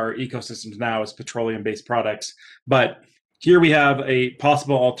to our ecosystems now is petroleum-based products. But here we have a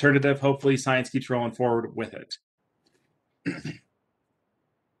possible alternative. Hopefully science keeps rolling forward with it.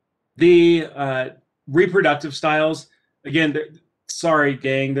 The reproductive styles, again, sorry,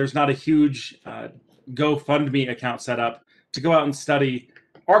 gang, there's not a huge GoFundMe account set up to go out and study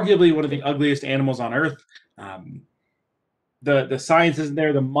arguably one of the ugliest animals on Earth. The science isn't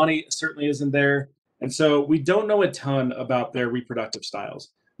there, the money certainly isn't there, and so we don't know a ton about their reproductive styles.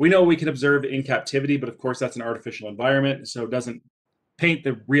 We know we can observe in captivity, but of course that's an artificial environment, so it doesn't paint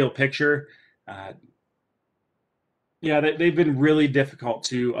the real picture. Yeah, they've been really difficult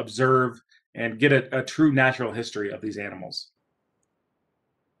to observe and get a true natural history of these animals.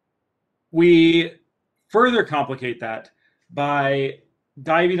 We further complicate that by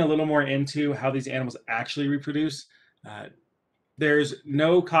diving a little more into how these animals actually reproduce. There's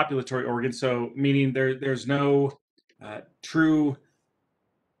no copulatory organ, so meaning there's no true,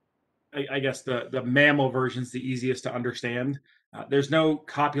 I guess the mammal version's the easiest to understand. There's no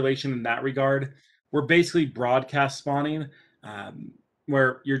copulation in that regard. We're basically broadcast spawning,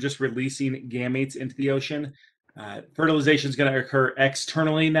 where you're just releasing gametes into the ocean. Fertilization is going to occur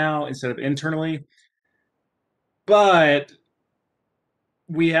externally now instead of internally. But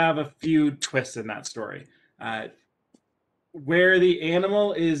we have a few twists in that story. Where the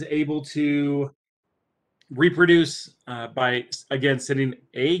animal is able to reproduce by, again, sending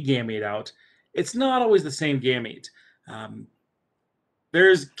a gamete out, it's not always the same gamete.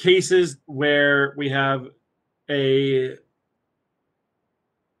 There's cases where we have a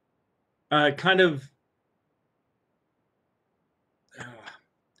kind of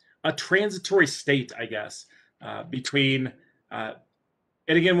a transitory state, I guess, between, and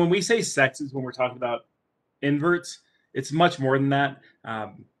again, when we say sexes, when we're talking about inverts, it's much more than that.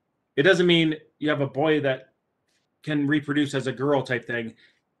 It doesn't mean you have a boy that can reproduce as a girl type thing.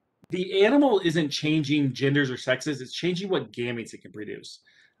 The animal isn't changing genders or sexes, it's changing what gametes it can produce.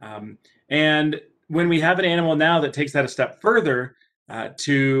 And when we have an animal now that takes that a step further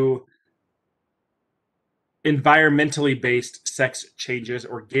to environmentally based sex changes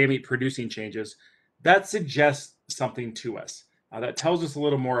or gamete producing changes, that suggests something to us. That tells us a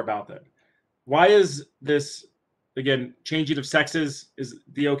little more about that. Why is this, again, changing of sexes is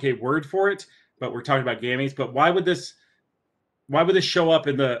the okay word for it, but we're talking about gametes, but why would this show up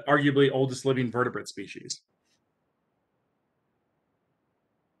in the arguably oldest living vertebrate species?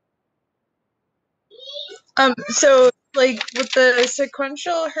 So like with the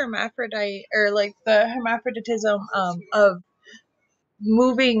sequential hermaphrodite or like the hermaphroditism of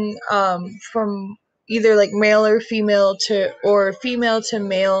moving from either like male or female to or female to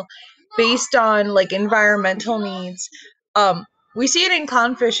male based on like environmental needs. We see it in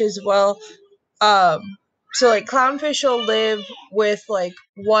clownfish as well. Um, so like clownfish will live with like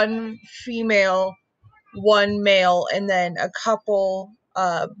one female, one male, and then a couple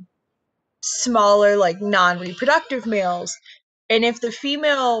smaller like non-reproductive males. And if the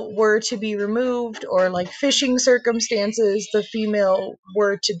female were to be removed, or like fishing circumstances, the female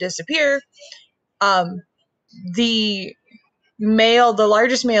were to disappear, um, the the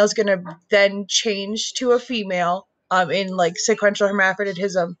largest male is going to then change to a female in like sequential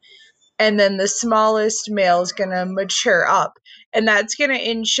hermaphroditism, and then the smallest male is going to mature up, and that's going to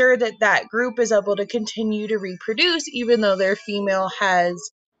ensure that that group is able to continue to reproduce even though their female has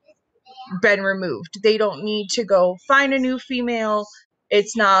been removed. They don't need to go find a new female.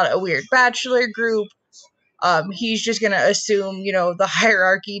 It's not a weird bachelor group. He's just going to assume, the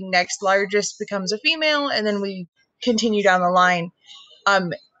hierarchy, next largest becomes a female, and then we continue down the line.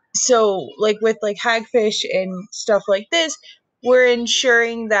 So like with like hagfish and stuff like this, we're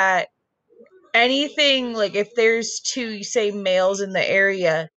ensuring that anything, like if there's two, say, males in the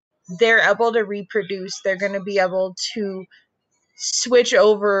area, they're able to reproduce. They're going to be able to switch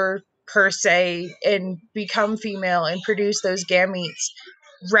over per se and become female and produce those gametes,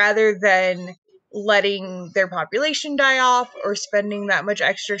 rather than letting their population die off or spending that much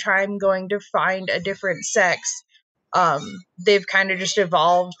extra time going to find a different sex. They've kind of just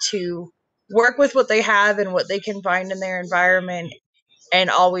evolved to work with what they have and what they can find in their environment, and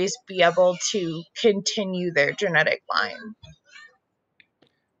always be able to continue their genetic line.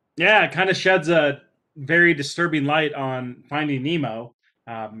 Yeah, it kind of sheds a very disturbing light on Finding Nemo.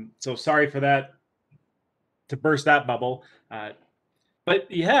 So sorry for that, to burst that bubble. But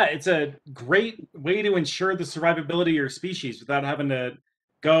yeah, it's a great way to ensure the survivability of your species without having to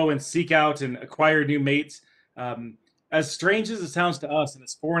go and seek out and acquire new mates. As strange as it sounds to us, and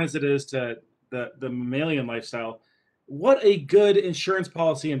as foreign as it is to the mammalian lifestyle, what a good insurance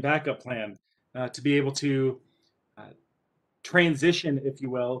policy and backup plan to be able to transition, if you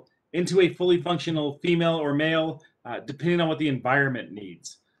will, into a fully functional female or male, depending on what the environment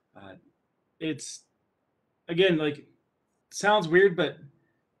needs. It's, again, like, sounds weird, but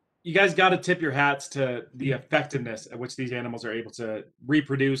you guys got to tip your hats to the effectiveness at which these animals are able to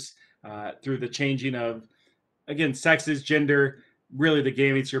reproduce through the changing of, again, sexes, gender, really the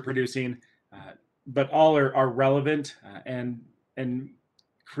gametes you're producing, but all are relevant and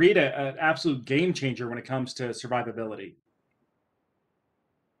create an absolute game changer when it comes to survivability.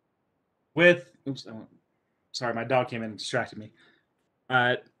 Sorry, my dog came in and distracted me.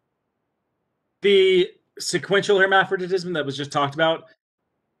 The sequential hermaphroditism that was just talked about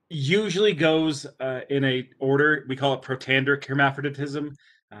usually goes in a order. We call it protandric hermaphroditism.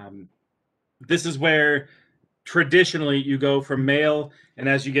 This is where traditionally you go from male, and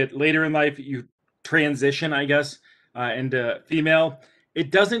as you get later in life, you transition, I guess, into female.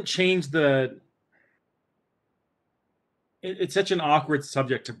 It doesn't change it's such an awkward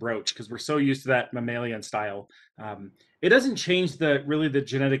subject to broach because we're so used to that mammalian style. It doesn't change the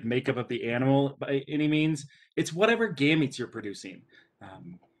genetic makeup of the animal by any means. It's whatever gametes you're producing.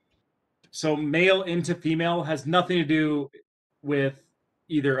 So male into female has nothing to do with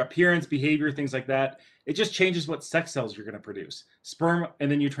either appearance, behavior, things like that. It just changes what sex cells you're going to produce. Sperm, and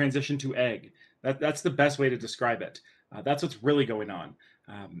then you transition to egg. That's the best way to describe it. That's what's really going on.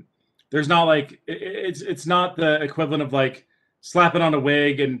 There's not like it's not the equivalent of like slapping on a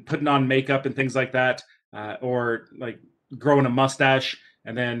wig and putting on makeup and things like that, or like growing a mustache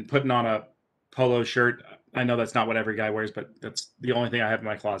and then putting on a polo shirt. I know that's not what every guy wears, but that's the only thing I have in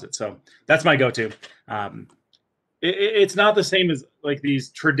my closet. So that's my go-to. It's not the same as like these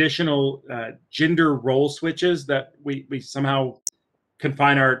traditional gender role switches that we somehow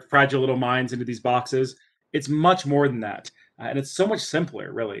confine our fragile little minds into these boxes. It's much more than that. And it's so much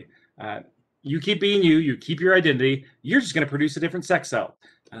simpler, really. You keep being you keep your identity, you're just going to produce a different sex cell.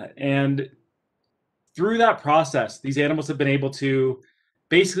 And through that process, these animals have been able to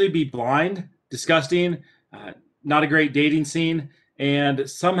basically be blind, disgusting, not a great dating scene, and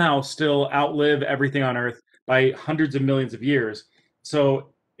somehow still outlive everything on Earth by hundreds of millions of years.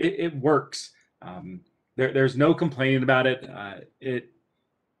 So it works. There's no complaining about it. It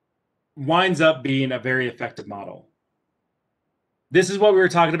winds up being a very effective model. This is what we were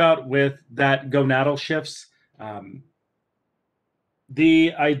talking about with that gonadal shifts.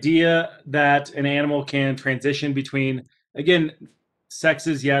 The idea that an animal can transition between, again,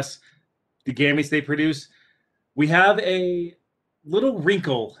 sexes, yes, the gametes they produce. We have a little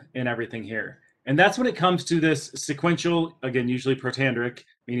wrinkle in everything here. And that's when it comes to this sequential, again, usually protandric,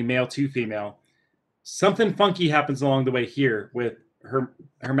 meaning male to female. Something funky happens along the way here with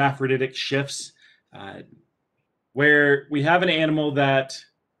hermaphroditic shifts, where we have an animal that,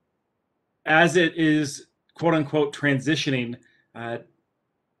 as it is quote unquote transitioning, an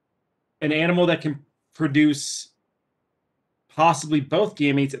animal that can produce possibly both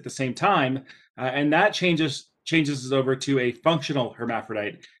gametes at the same time, and that changes changes us over to a functional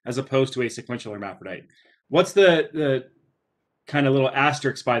hermaphrodite as opposed to a sequential hermaphrodite. What's the kind of little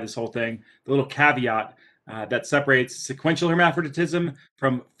asterisk by this whole thing, the little caveat that separates sequential hermaphroditism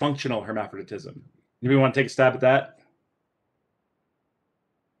from functional hermaphroditism? Anybody want to take a stab at that?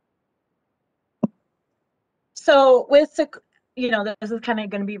 So with this is kind of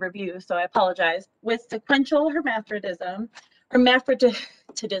going to be review, so I apologize. With sequential hermaphroditism,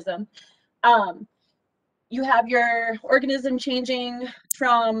 you have your organism changing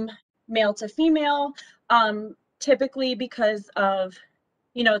from male to female, typically because of,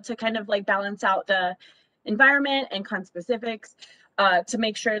 to kind of like balance out the environment and conspecifics, to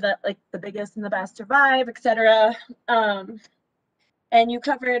make sure that like the biggest and the best survive, etc. And you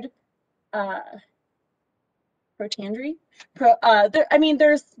covered protandry.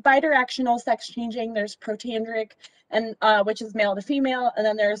 There's bidirectional sex changing. There's protandric, and which is male to female, and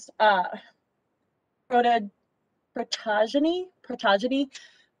then there's protogeny,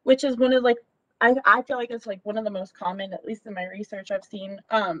 which is one of like I feel like it's like one of the most common, at least in my research I've seen.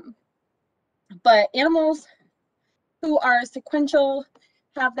 But animals who are sequential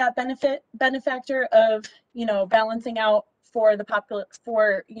have that benefactor of balancing out for the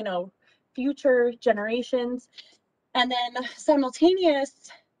for future generations. And then simultaneous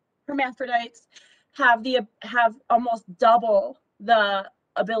hermaphrodites have almost double the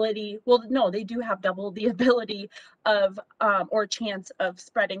ability. Well, no, they do have double the ability of or chance of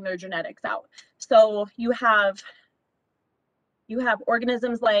spreading their genetics out. So you have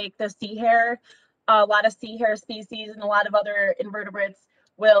organisms like the sea hare. A lot of sea hare species and a lot of other invertebrates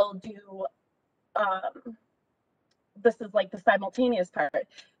will do this is like the simultaneous part.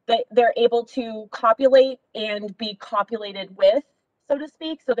 They're able to copulate and be copulated with, so to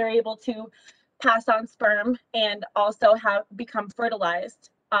speak. So they're able to pass on sperm and also become fertilized,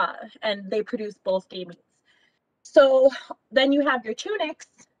 and they produce both gametes. So then you have your tunics,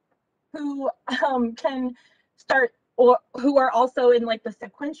 who can start, or who are also in like the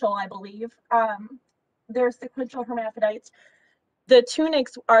sequential, I believe. They're sequential hermaphrodites. The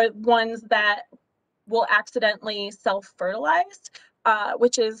tunics are ones that will accidentally self-fertilize,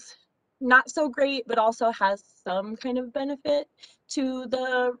 which is not so great, but also has some kind of benefit to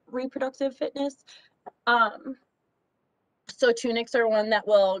the reproductive fitness. So tunics are one that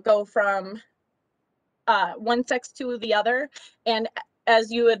will go from one sex to the other, and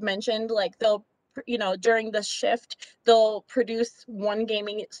as you had mentioned, like they'll during the shift they'll produce one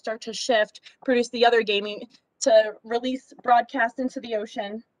gaming, start to shift, produce the other gaming to release, broadcast into the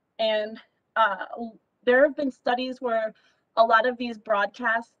ocean. And there have been studies where a lot of these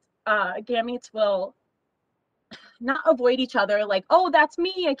broadcast gametes will not avoid each other, like, oh, that's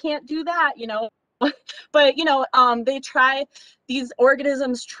me, I can't do that, but these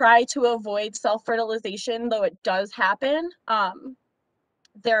organisms try to avoid self-fertilization, though it does happen.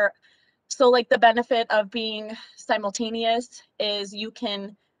 So like the benefit of being simultaneous is you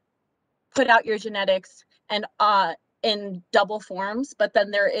can put out your genetics and in double forms, but then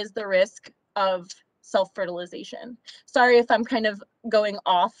there is the risk of self-fertilization. Sorry if I'm kind of going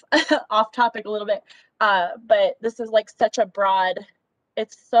off topic a little bit, but this is like such a broad,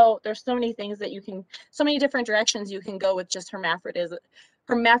 there's so many things that so many different directions you can go with just hermaphroditism.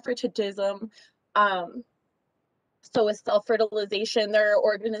 So with self-fertilization, there are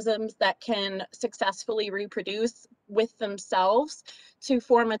organisms that can successfully reproduce with themselves to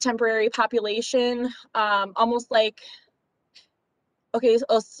form a temporary population, almost like, okay,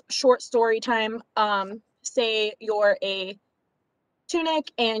 a short story time. Say you're a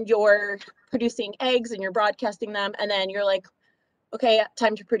tunic and you're producing eggs and you're broadcasting them, and then you're like, okay,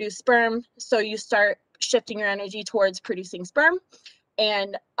 time to produce sperm. So you start shifting your energy towards producing sperm,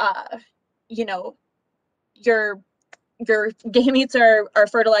 and your gametes are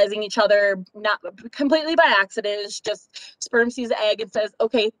fertilizing each other, not completely by accident. It's just sperm sees the egg and says,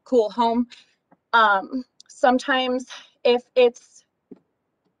 okay, cool, home. Sometimes if it's,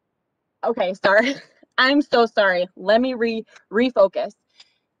 okay, sorry, I'm so sorry. Let me refocus.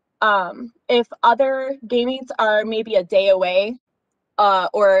 If other gametes are maybe a day away,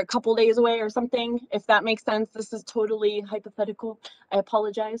 or a couple days away or something, if that makes sense, this is totally hypothetical, I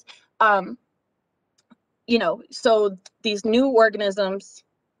apologize. So these new organisms,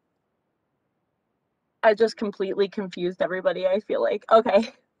 I just completely confused everybody, I feel like.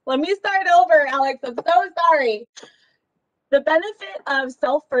 Okay, let me start over, Alex. I'm so sorry. The benefit of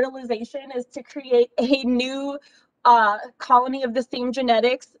self-fertilization is to create a new colony of the same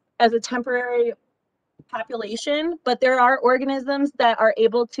genetics as a temporary population, but there are organisms that are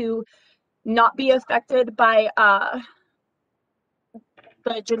able to not be affected by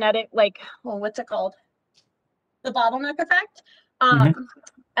the genetic, like, well, what's it called? the bottleneck effect. Mhm.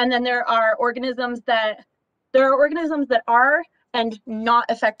 And then there are organisms that are and not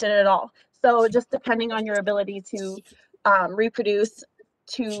affected at all. So just depending on your ability to reproduce,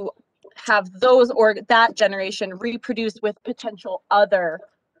 to have those or that generation reproduce with potential other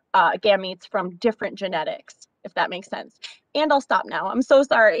gametes from different genetics, if that makes sense. And I'll stop now. I'm so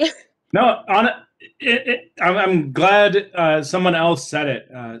sorry. No, I'm glad someone else said it,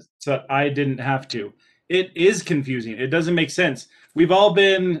 so I didn't have to. It is confusing. It doesn't make sense. We've all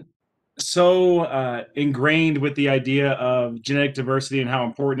been so ingrained with the idea of genetic diversity and how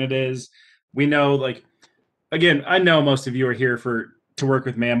important it is. We know, like, again, I know most of you are here to work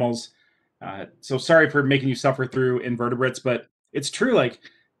with mammals, so sorry for making you suffer through invertebrates, but it's true. Like,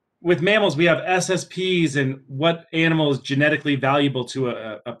 with mammals, we have SSPs and what animal is genetically valuable to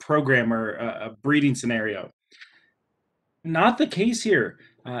a program or a breeding scenario. Not the case here.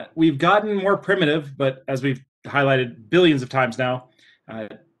 We've gotten more primitive, but as we've highlighted billions of times now, uh,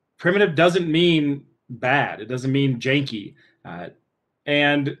 primitive doesn't mean bad. It doesn't mean janky.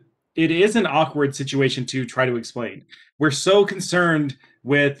 And it is an awkward situation to try to explain. We're so concerned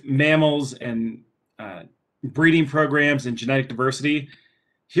with mammals and breeding programs and genetic diversity.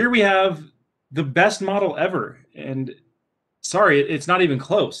 Here we have the best model ever. And sorry, it's not even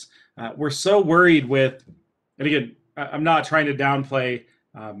close. We're so worried with, and again, I'm not trying to downplay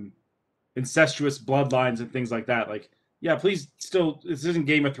um, incestuous bloodlines and things like that. Like, yeah, please still, this isn't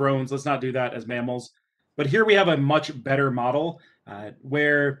Game of Thrones. Let's not do that as mammals. But here we have a much better model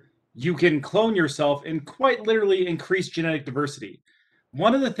where you can clone yourself and quite literally increase genetic diversity.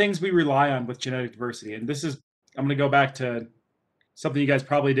 One of the things we rely on with genetic diversity, and this is, I'm going to go back to something you guys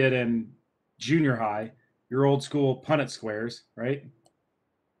probably did in junior high, your old school Punnett squares, right?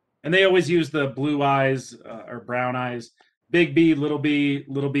 And they always use the blue eyes or brown eyes, big B, little b,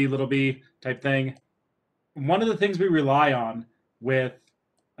 little b, little b type thing. One of the things we rely on with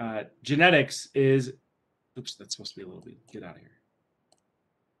genetics is, oops, that's supposed to be a little b. Get out of here.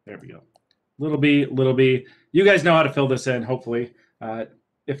 There we go. Little b, little b. You guys know how to fill this in, hopefully.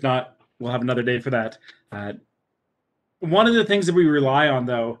 If not, we'll have another day for that. One of the things that we rely on,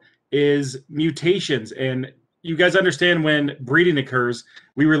 though, is mutations. And you guys understand when breeding occurs,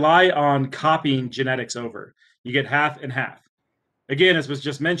 we rely on copying genetics over. You get half and half. Again, as was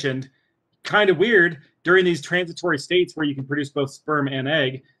just mentioned, kind of weird during these transitory states where you can produce both sperm and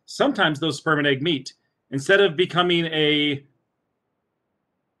egg. Sometimes those sperm and egg meet. Instead of becoming a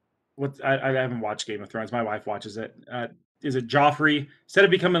what I haven't watched Game of Thrones. My wife watches it. Is it Joffrey? Instead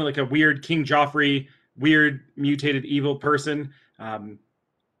of becoming like a weird King Joffrey, weird mutated evil person,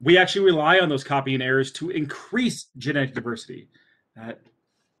 we actually rely on those copying errors to increase genetic diversity. Uh,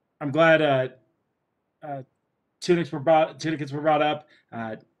 I'm glad tunicates were brought up.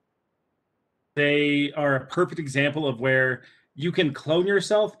 They are a perfect example of where you can clone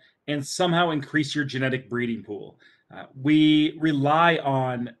yourself and somehow increase your genetic breeding pool. We rely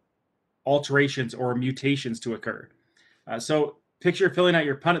on alterations or mutations to occur. So picture filling out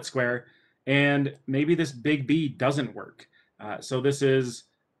your Punnett square, and maybe this big B doesn't work. So this is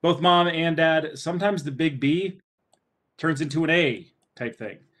both mom and dad. Sometimes the big B turns into an A type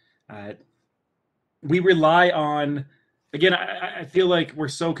thing. We rely on, again, I feel like we're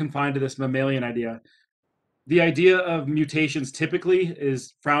so confined to this mammalian idea. The idea of mutations typically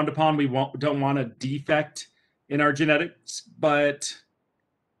is frowned upon. We don't want a defect in our genetics, but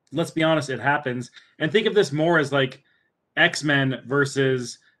let's be honest, it happens. And think of this more as like X-Men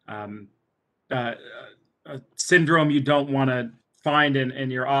versus uh, a syndrome you don't want to find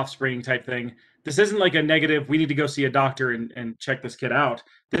in your offspring type thing. This isn't like a negative, we need to go see a doctor and check this kid out.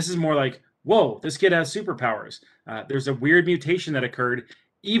 This is more like, whoa, this kid has superpowers. There's a weird mutation that occurred,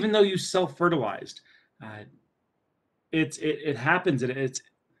 even though you self-fertilized. Uh, it happens, and it's,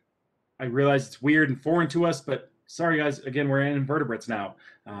 I realize it's weird and foreign to us, but sorry guys, again, we're in invertebrates now.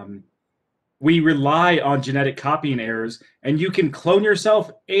 We rely on genetic copying errors, and you can clone yourself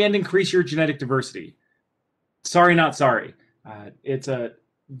and increase your genetic diversity. Sorry, not sorry. It's a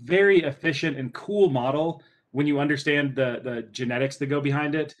very efficient and cool model when you understand the genetics that go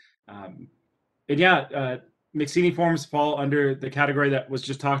behind it. And yeah, Mixini forms fall under the category that was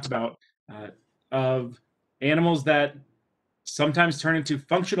just talked about of animals that sometimes turn into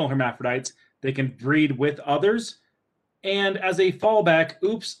functional hermaphrodites. They can breed with others, and as a fallback,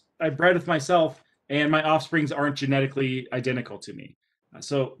 oops, I bred with myself, and my offsprings aren't genetically identical to me.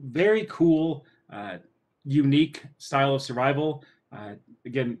 So very cool, unique style of survival.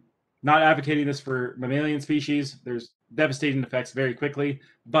 Again, not advocating this for mammalian species. There's devastating effects very quickly,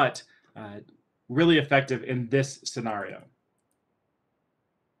 but really effective in this scenario.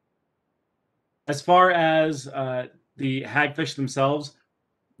 As far as the hagfish themselves,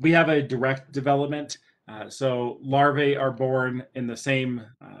 we have a direct development. So larvae are born in the same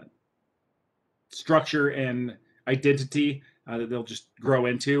structure and identity that they'll just grow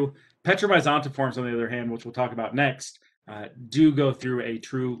into. Petromyzontiforms, on the other hand, which we'll talk about next, do go through a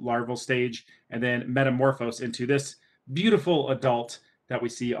true larval stage and then metamorphose into this beautiful adult that we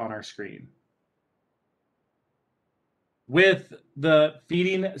see on our screen. With the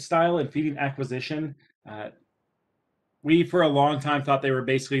feeding style and feeding acquisition, we for a long time thought they were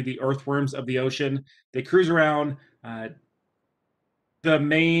basically the earthworms of the ocean. They cruise around. The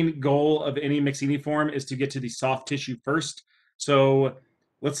main goal of any myxeniform is to get to the soft tissue first. So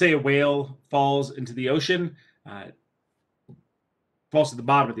let's say a whale falls into the ocean, falls to the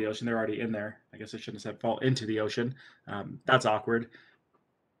bottom of the ocean. They're already in there. I guess I shouldn't have said fall into the ocean. That's awkward.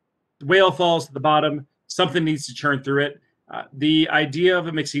 The whale falls to the bottom. Something needs to churn through it. The idea of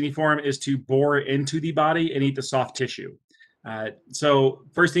a myxeniform is to bore into the body and eat the soft tissue. So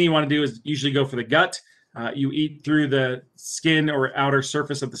first thing you want to do is usually go for the gut. You eat through the skin or outer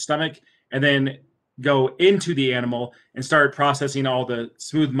surface of the stomach, and then go into the animal and start processing all the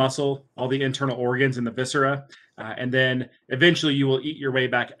smooth muscle, all the internal organs and the viscera. And then eventually you will eat your way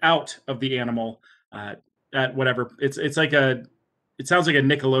back out of the animal at whatever. It's like it sounds like a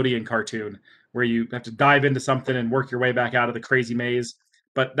Nickelodeon cartoon where you have to dive into something and work your way back out of the crazy maze.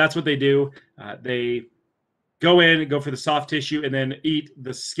 But that's what they do. They go in, go for the soft tissue, and then eat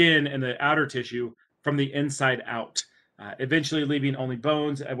the skin and the outer tissue from the inside out, eventually leaving only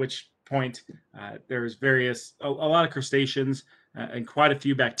bones, at which point there's a lot of crustaceans and quite a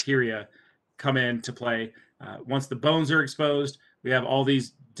few bacteria come into play. Once the bones are exposed, we have all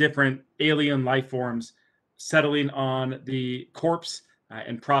these different alien life forms settling on the corpse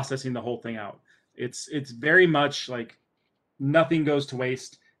and processing the whole thing out. It's very much like nothing goes to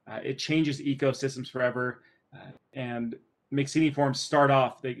waste. It changes ecosystems forever. And myxeniforms start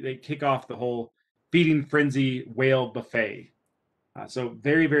off, they kick off the whole feeding frenzy whale buffet. So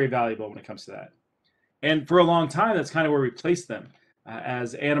very, very valuable when it comes to that. And for a long time, that's kind of where we placed them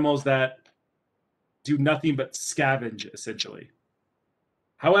as animals that do nothing but scavenge, essentially.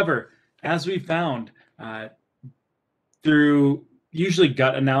 However, as we found through usually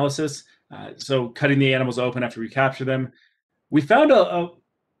gut analysis, so cutting the animals open after we capture them, we found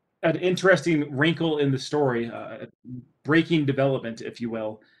an interesting wrinkle in the story, breaking development, if you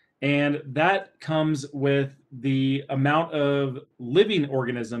will. And that comes with the amount of living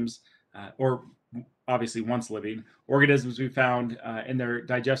organisms, or obviously once living organisms we found in their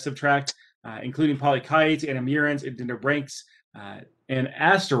digestive tract, including polychaetes, anamurans, dendrobranchs, and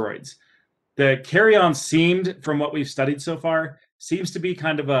asteroids. The carrion seemed, from what we've studied so far, seems to be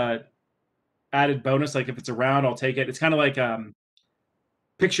kind of a added bonus. Like if it's around, I'll take it. It's kind of like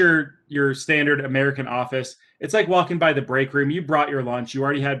picture your standard American office. It's like walking by the break room. You brought your lunch. You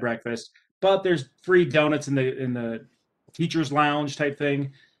already had breakfast, but there's free donuts in the teacher's lounge type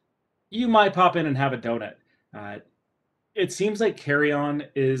thing. You might pop in and have a donut. It seems like carrion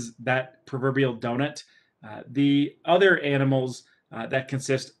is that proverbial donut. The other animals that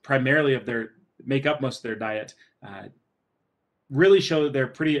consist primarily of make up most of their diet really show that they're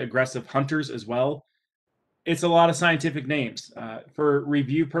pretty aggressive hunters as well. It's a lot of scientific names. For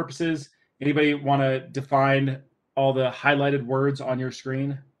review purposes, anybody want to define all the highlighted words on your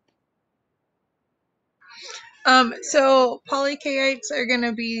screen? So polychaetes are going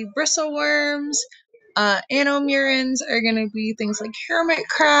to be bristleworms. Anomurans are going to be things like hermit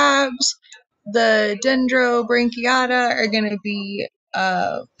crabs. The dendrobranchiata are going to be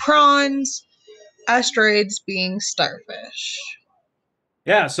prawns. Asteroids being starfish.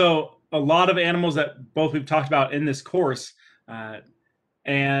 Yeah, so a lot of animals that both we've talked about in this course,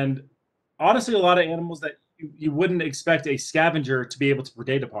 and honestly, a lot of animals that you wouldn't expect a scavenger to be able to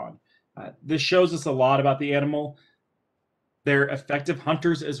predate upon. This shows us a lot about the animal. They're effective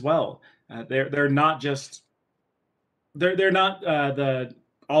hunters as well. They're not just they're not the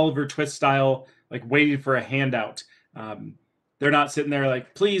Oliver Twist style, like waiting for a handout. They're not sitting there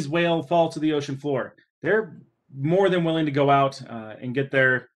like, please whale fall to the ocean floor. They're more than willing to go out and get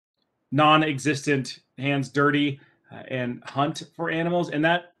their non-existent hands dirty and hunt for animals. And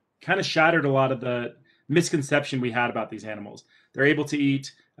that kind of shattered a lot of the misconception we had about these animals. They're able to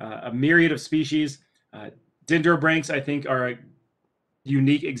eat a myriad of species. Dendrobranchs, I think, are a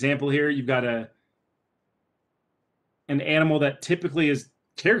unique example here. You've got an animal that typically is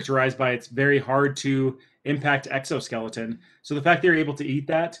characterized by its very hard to impact exoskeleton. So the fact they're able to eat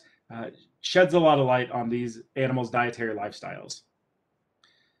that sheds a lot of light on these animals' dietary lifestyles.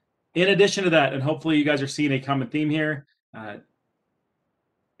 In addition to that, and hopefully you guys are seeing a common theme here,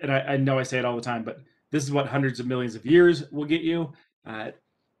 and I know I say it all the time, but this is what hundreds of millions of years will get you. Uh,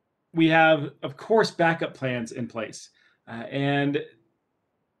 we have, of course, backup plans in place. And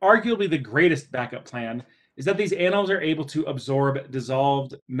arguably the greatest backup plan is that these animals are able to absorb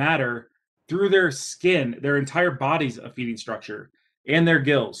dissolved matter through their skin, their entire body's a feeding structure, and their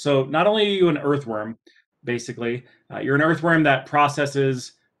gills. So not only are you an earthworm, basically, you're an earthworm that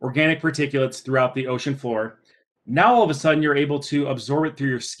processes organic particulates throughout the ocean floor. Now all of a sudden you're able to absorb it through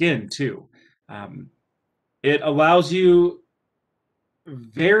your skin too. Um, it allows you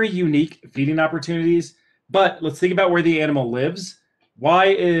very unique feeding opportunities. But let's think about where the animal lives. Why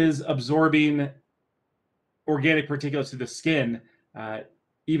is absorbing organic particulates through the skin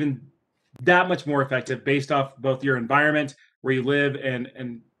even that much more effective based off both your environment, where you live,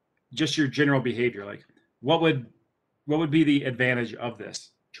 and just your general behavior? Like, what would be the advantage of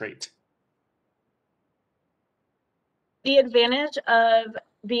this trait? The advantage of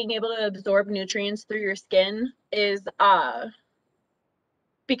being able to absorb nutrients through your skin is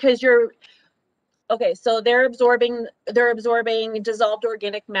because you're okay, so they're absorbing dissolved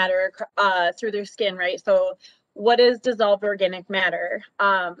organic matter through their skin, right? So what is dissolved organic matter?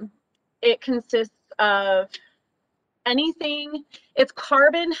 It consists of anything, it's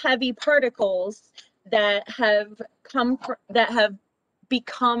carbon heavy particles that have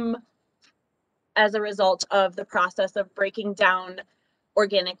become as a result of the process of breaking down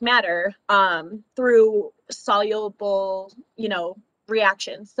organic matter through soluble,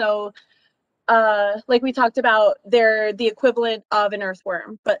 reactions. So like we talked about, they're the equivalent of an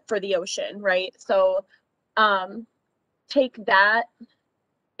earthworm, but for the ocean, right? So take that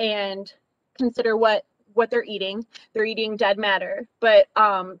and consider what they're eating. They're eating dead matter, but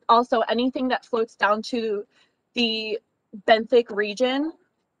also anything that floats down to the benthic region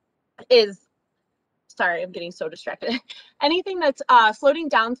is, sorry, I'm getting so distracted. Anything that's floating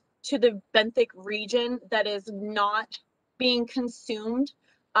down to the benthic region that is not being consumed,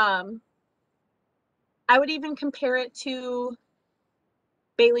 I would even compare it to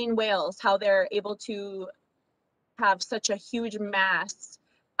baleen whales, how they're able to have such a huge mass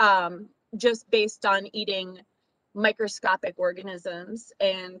just based on eating microscopic organisms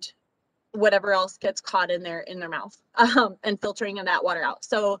and whatever else gets caught in their mouth and filtering that water out.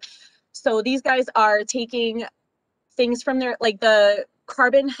 So these guys are taking things from their, like the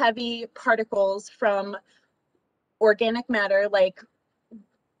carbon heavy particles from organic matter, like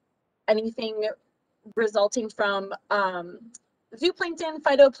anything resulting from zooplankton,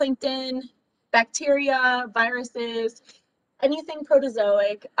 phytoplankton, bacteria, viruses, anything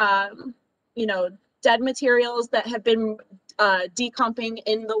protozoic, dead materials that have been decomping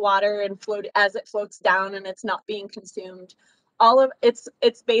in the water and float as it floats down and it's not being consumed. All of it's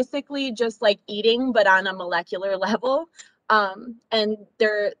basically just like eating, but on a molecular level. And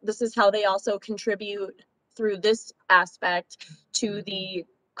this is how they also contribute through this aspect to the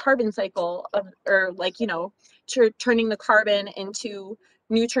carbon cycle of, or like, turning the carbon into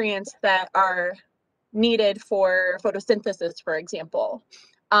nutrients that are needed for photosynthesis, for example.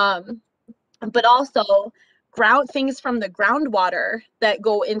 But also things from the groundwater that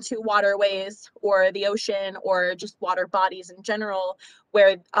go into waterways or the ocean or just water bodies in general,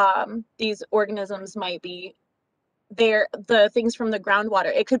 where these organisms might be there. The things from the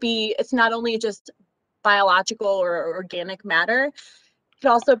groundwater, it's not only just biological or organic matter, it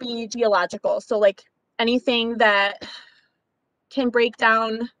could also be geological. So like anything that can break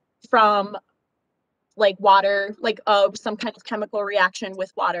down from like water, like some kind of chemical reaction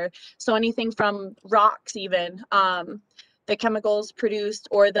with water. So anything from rocks, even the chemicals produced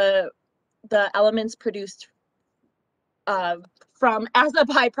or the elements produced from as a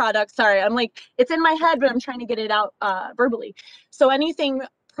byproduct. Sorry, I'm like, it's in my head, but I'm trying to get it out verbally. So anything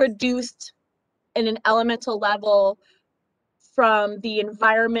produced in an elemental level from the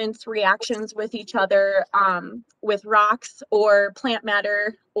environment's reactions with each other, with rocks or plant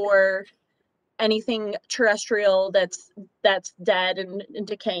matter or anything terrestrial that's dead and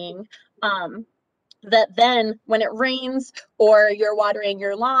decaying, that then when it rains or you're watering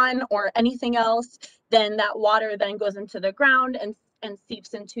your lawn or anything else, then that water then goes into the ground and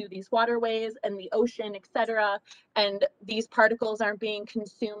seeps into these waterways and the ocean, etc. And these particles aren't being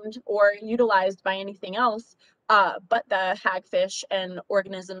consumed or utilized by anything else but the hagfish and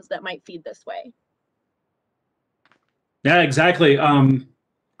organisms that might feed this way. Yeah, exactly.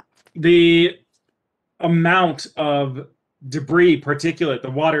 The amount of debris, particulate, the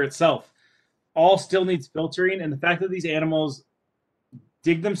water itself, all still needs filtering. And the fact that these animals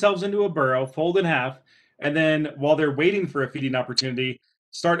dig themselves into a burrow, fold in half, and then while they're waiting for a feeding opportunity,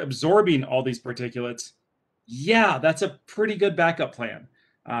 start absorbing all these particulates. Yeah, that's a pretty good backup plan.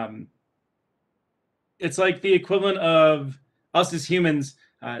 Um, it's like the equivalent of us as humans.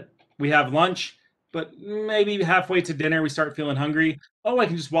 We have lunch, but maybe halfway to dinner we start feeling hungry. Oh, I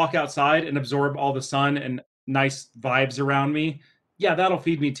can just walk outside and absorb all the sun and nice vibes around me. Yeah, that'll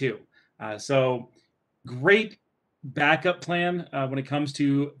feed me too. So great backup plan when it comes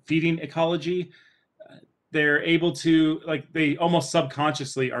to feeding ecology. They're able to, like, they almost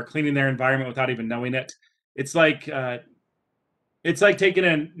subconsciously are cleaning their environment without even knowing it. It's like it's like taking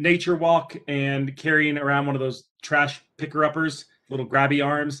a nature walk and carrying around one of those trash picker uppers, little grabby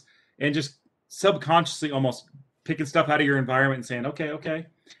arms, and just subconsciously almost picking stuff out of your environment and saying, okay, okay.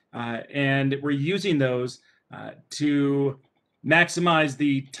 And we're using those to maximize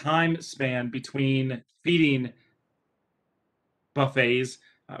the time span between feeding buffets.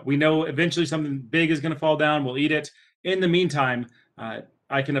 We know eventually something big is going to fall down. We'll eat it. In the meantime,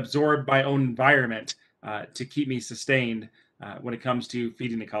 I can absorb my own environment to keep me sustained when it comes to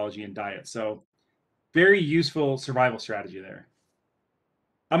feeding ecology and diet. So, very useful survival strategy there.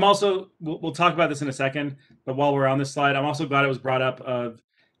 I'm also, we'll talk about this in a second, but while we're on this slide, I'm also glad it was brought up of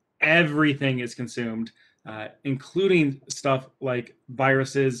everything is consumed, including stuff like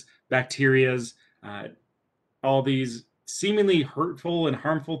viruses, bacterias, all these seemingly hurtful and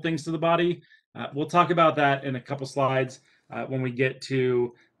harmful things to the body. We'll talk about that in a couple slides when we get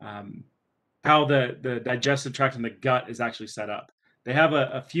to how the digestive tract and the gut is actually set up. They have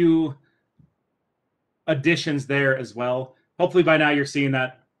a few additions there as well. Hopefully by now you're seeing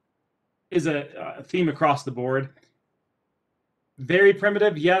that is a theme across the board. Very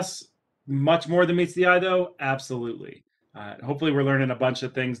primitive, yes. Much more than meets the eye, though, absolutely. Hopefully we're learning a bunch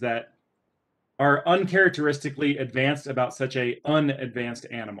of things that are uncharacteristically advanced about such a unadvanced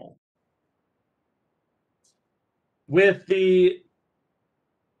animal. With the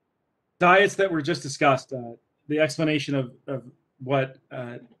diets that were just discussed, the explanation of what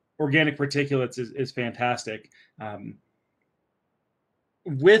organic particulates is fantastic.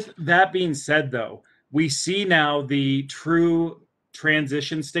 With that being said, though, we see now the true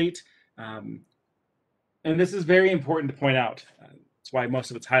transition state. And this is very important to point out. That's why most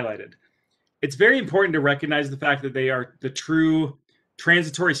of it's highlighted. It's very important to recognize the fact that they are the true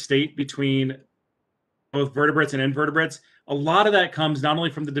transitory state between both vertebrates and invertebrates. A lot of that comes not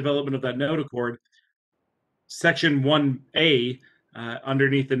only from the development of that notochord, section 1A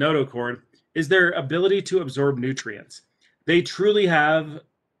underneath the notochord, is their ability to absorb nutrients. They truly have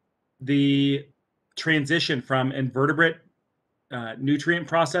the transition from invertebrate nutrient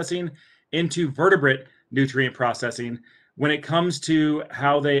processing into vertebrate nutrient processing when it comes to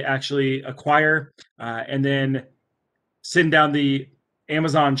how they actually acquire and then send down the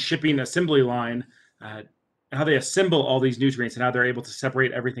Amazon shipping assembly line, how they assemble all these nutrients and how they're able to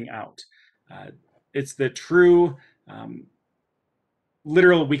separate everything out. It's the true,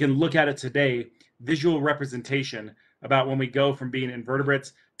 literal, we can look at it today, visual representation about when we go from being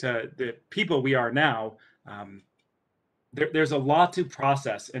invertebrates to the people we are now. There's a lot to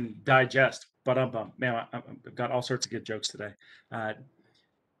process and digest. But man, I've got all sorts of good jokes today.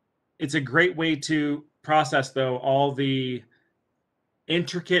 It's a great way to process, though, all the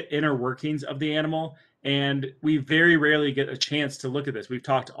intricate inner workings of the animal. And we very rarely get a chance to look at this. We've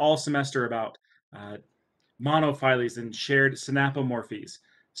talked all semester about monophylies and shared synapomorphies.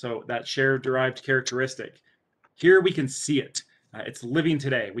 So that shared derived characteristic. Here we can see it. It's living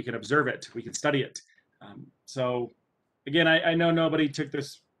today. We can observe it. We can study it. So again, I know nobody took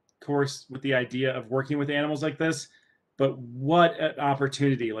this course with the idea of working with animals like this, but what an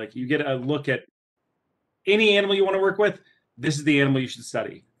opportunity. Like, you get a look at any animal you want to work with. This is the animal you should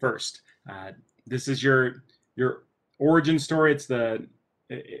study first. This is your origin story.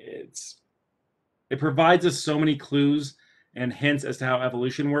 It provides us so many clues and hints as to how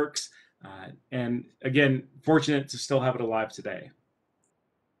evolution works. And again, fortunate to still have it alive today.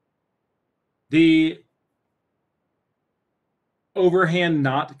 The overhand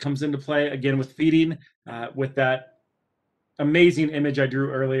knot comes into play again with feeding, with that amazing image I drew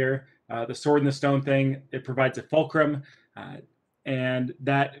earlier, the sword and the stone thing. It provides a fulcrum, and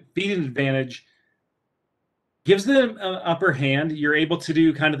that feeding advantage gives them an upper hand. You're able to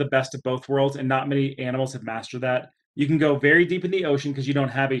do kind of the best of both worlds, and not many animals have mastered that. You can go very deep in the ocean because you don't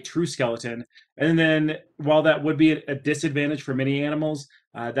have a true skeleton. And then, while that would be a disadvantage for many animals,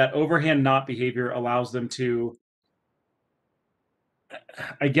 that overhand knot behavior allows them to,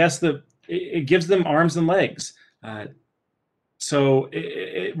 I guess, it gives them arms and legs. So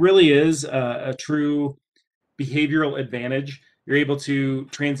it really is a true behavioral advantage. You're able to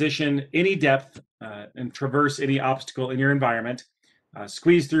transition any depth and traverse any obstacle in your environment,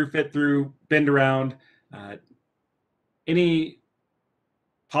 squeeze through, fit through, bend around, any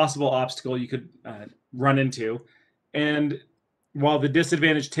possible obstacle you could run into. And while the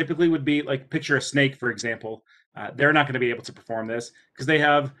disadvantage typically would be, like, picture a snake, for example, they're not going to be able to perform this because they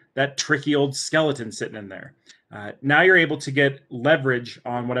have that tricky old skeleton sitting in there. Now you're able to get leverage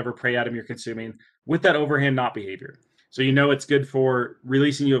on whatever prey item you're consuming with that overhand knot behavior. So you know it's good for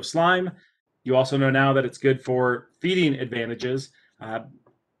releasing you of slime. You also know now that it's good for feeding advantages.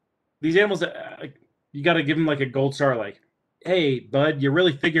 These animals, you got to give them like a gold star, like, hey, bud, you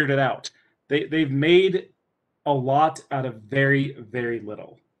really figured it out. They've made a lot out of very, very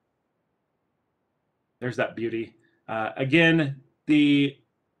little. There's that beauty. Again, the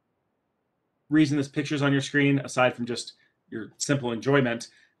reason this picture's on your screen, aside from just your simple enjoyment,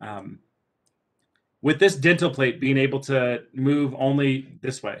 with this dental plate being able to move only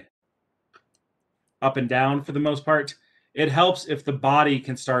this way, up and down for the most part, it helps if the body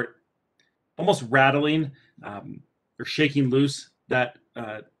can start almost rattling or shaking loose that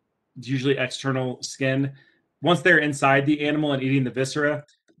usually external skin. Once they're inside the animal and eating the viscera,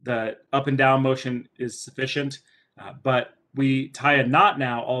 the up and down motion is sufficient. But we tie a knot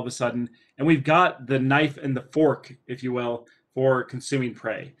now all of a sudden, and we've got the knife and the fork, if you will, for consuming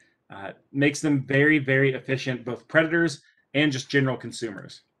prey. Makes them very, very efficient, both predators and just general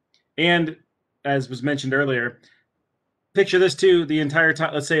consumers. And as was mentioned earlier, picture this too, the entire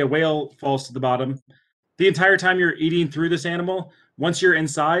time, let's say a whale falls to the bottom, the entire time you're eating through this animal, once you're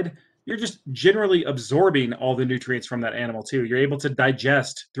inside, you're just generally absorbing all the nutrients from that animal too. You're able to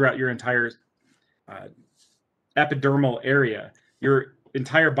digest throughout your entire epidermal area. Your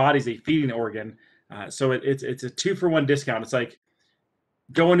entire body's a feeding organ. So it's a 2-for-1 discount. It's like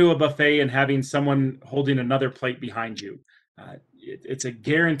going to a buffet and having someone holding another plate behind you. It's a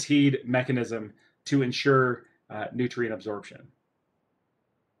guaranteed mechanism to ensure nutrient absorption.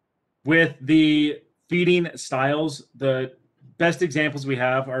 With the feeding styles, the best examples we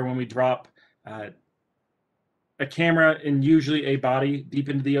have are when we drop a camera and usually a body deep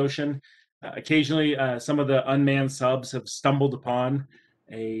into the ocean. Occasionally, some of the unmanned subs have stumbled upon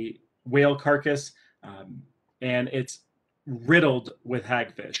a whale carcass, and it's riddled with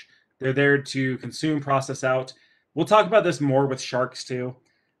hagfish. They're there to consume, process out. We'll talk about this more with sharks too.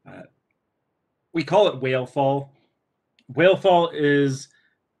 We call it whale fall. Whale fall is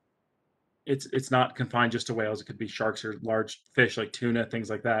it's not confined just to whales. It could be sharks or large fish like tuna, things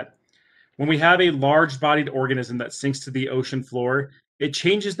like that. When we have a large-bodied organism that sinks to the ocean floor, it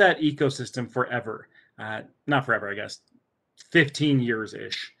changes that ecosystem forever. Not forever, I guess. 15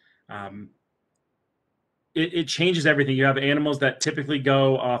 years-ish. It changes everything. You have animals that typically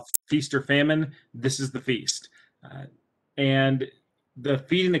go off feast or famine. This is the feast. And the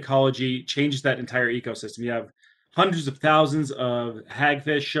feeding ecology changes that entire ecosystem. You have hundreds of thousands of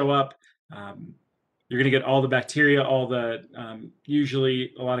hagfish show up. You're going to get all the bacteria, all the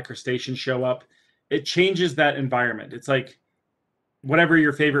usually a lot of crustaceans show up. It changes that environment. It's like whatever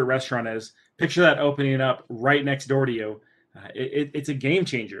your favorite restaurant is, picture that opening up right next door to you. It's a game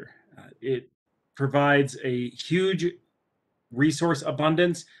changer. It provides a huge resource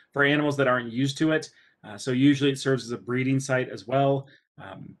abundance for animals that aren't used to it. So usually it serves as a breeding site as well.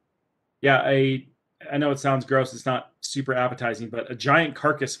 Yeah, I know it sounds gross. It's not super appetizing, but a giant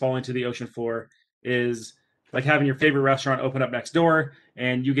carcass falling to the ocean floor is like having your favorite restaurant open up next door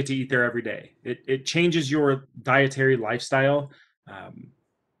and you get to eat there every day. It changes your dietary lifestyle.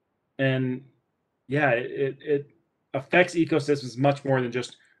 And yeah, it affects ecosystems much more than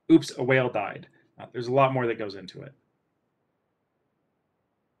just, oops, a whale died. There's a lot more that goes into it.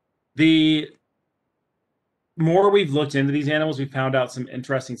 The more we've looked into these animals, we've found out some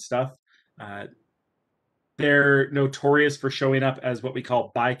interesting stuff. They're notorious for showing up as what we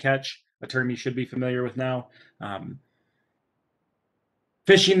call bycatch, a term you should be familiar with now.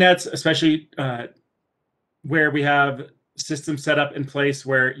 Fishing nets, especially where we have systems set up in place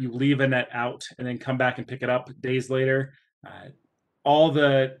where you leave a net out and then come back and pick it up days later. All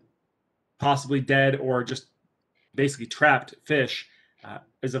the possibly dead or just basically trapped fish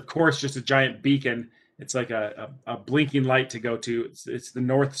is, of course, just a giant beacon. It's like a blinking light to go to. It's the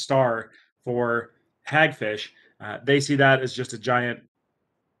North Star for hagfish. They see that as just a giant,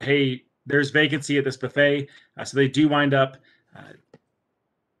 hey, there's vacancy at this buffet. So they do wind up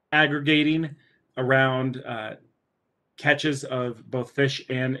aggregating around catches of both fish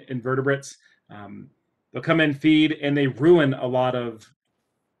and invertebrates. They'll come in, feed, and they ruin a lot of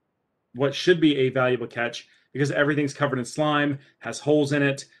what should be a valuable catch because everything's covered in slime, has holes in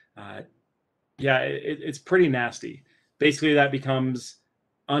it. Yeah, it's pretty nasty. Basically, that becomes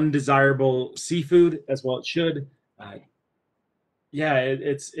undesirable seafood, as well it should. Yeah,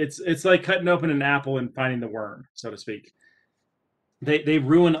 it's like cutting open an apple and finding the worm, so to speak. they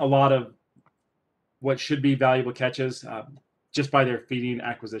ruin a lot of what should be valuable catches just by their feeding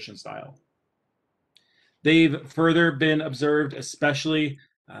acquisition style. They've further been observed, especially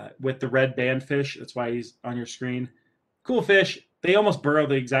with the red bandfish. That's why he's on your screen. Cool fish. They almost burrow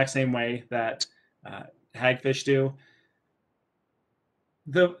the exact same way that hagfish do.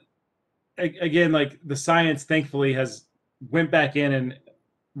 Again, like the science, thankfully, has went back in and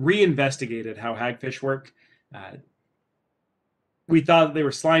reinvestigated how hagfish work. We thought that they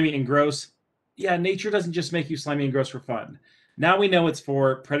were slimy and gross. Yeah, nature doesn't just make you slimy and gross for fun. Now we know it's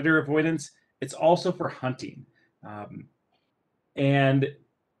for predator avoidance. It's also for hunting. And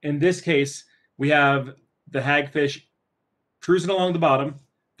in this case, we have the hagfish cruising along the bottom,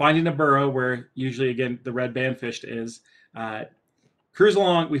 finding a burrow where usually, again, the red bandfish is. Cruise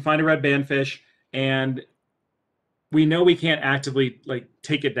along, we find a red bandfish, and we know we can't actively like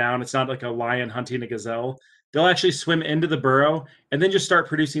take it down. It's not like a lion hunting a gazelle. They'll actually swim into the burrow and then just start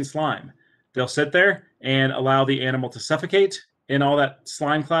producing slime. They'll sit there and allow the animal to suffocate in all that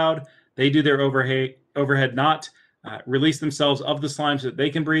slime cloud. They do their overhead knot, release themselves of the slime so that they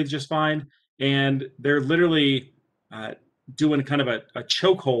can breathe just fine. And they're literally doing kind of a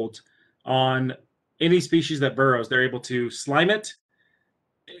chokehold on any species that burrows. They're able to slime it.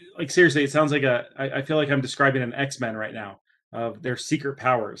 Like seriously, it sounds like I feel like I'm describing an X-Men right now of their secret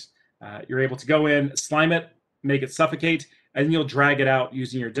powers. You're able to go in, slime it, make it suffocate, and then you'll drag it out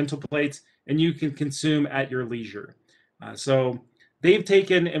using your dental plates, and you can consume at your leisure. So they've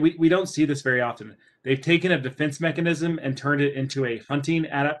taken, and we don't see this very often, they've taken a defense mechanism and turned it into a hunting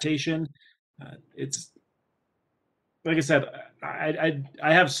adaptation. It's, like I said, I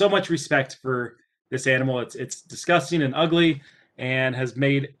have so much respect for this animal. It's disgusting and ugly and has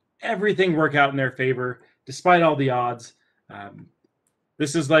made everything work out in their favor despite all the odds.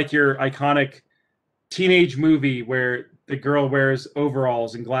 This is like your iconic teenage movie where the girl wears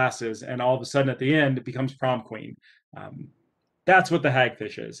overalls and glasses, and all of a sudden at the end it becomes prom queen. That's what the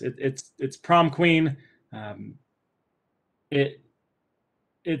hagfish is. It's prom queen.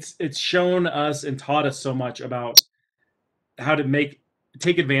 It's shown us and taught us so much about how to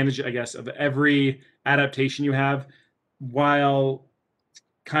take advantage, I guess, of every adaptation you have while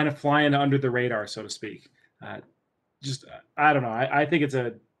kind of flying under the radar, so to speak. I don't know. I think it's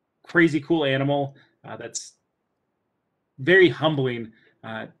a crazy cool animal that's very humbling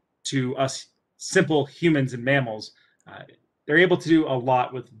to us simple humans and mammals. They're able to do a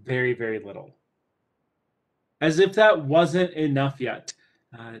lot with very, very little. As if that wasn't enough yet,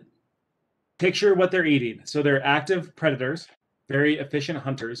 picture what they're eating. So they're active predators, very efficient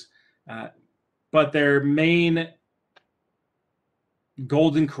hunters, but their main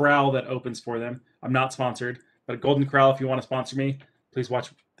Golden Corral that opens for them. I'm not sponsored, but Golden Corral, if you want to sponsor me, please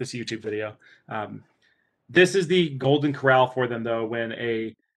watch this YouTube video. This is the Golden Corral for them, though, when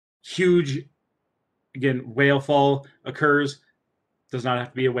a huge, again, whale fall occurs. Does not have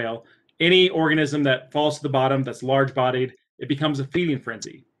to be a whale. Any organism that falls to the bottom that's large-bodied, it becomes a feeding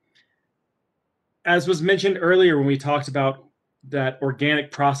frenzy. As was mentioned earlier when we talked about that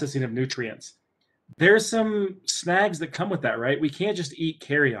organic processing of nutrients, there's some snags that come with that, right? We can't just eat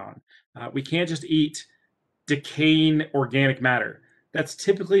carrion. We can't just eat decaying organic matter. That's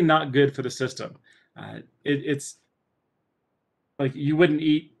typically not good for the system. It's like you wouldn't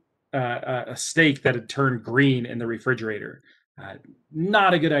eat a steak that had turned green in the refrigerator.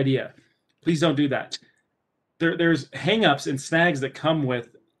 Not a good idea. Please don't do that. There's hangups and snags that come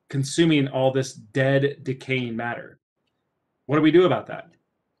with consuming all this dead, decaying matter. What do we do about that?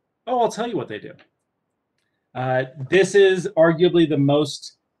 Oh, I'll tell you what they do. This is arguably the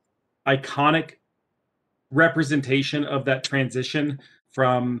most iconic representation of that transition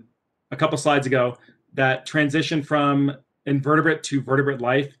from a couple slides ago, that transition from invertebrate to vertebrate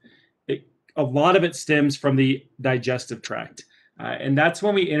life. A lot of it stems from the digestive tract. And that's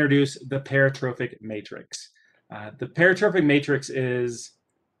when we introduce the paratrophic matrix. The paratrophic matrix is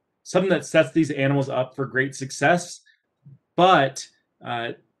something that sets these animals up for great success, but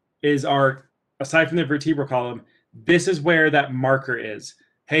is our, aside from the vertebral column, this is where that marker is.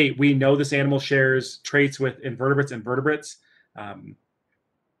 Hey, we know this animal shares traits with invertebrates and vertebrates. And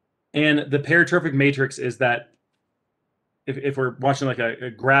the paratrophic matrix is that, if we're watching like a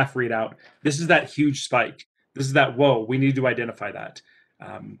graph readout, this is that huge spike. This is that, whoa, we need to identify that.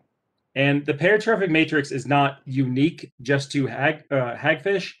 And the paratrophic matrix is not unique just to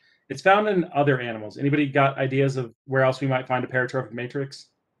hagfish. It's found in other animals. Anybody got ideas of where else we might find a paratrophic matrix?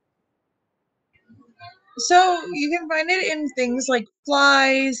 So you can find it in things like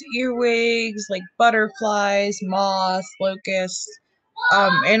flies, earwigs, like butterflies, moths, locusts,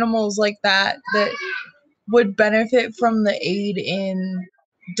 animals like that would benefit from the aid in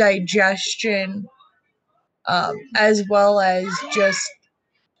digestion, as well as just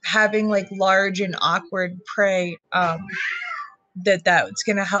having like large and awkward prey, that's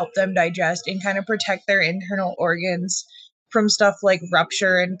going to help them digest and kind of protect their internal organs from stuff like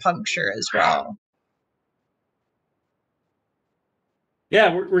rupture and puncture as well.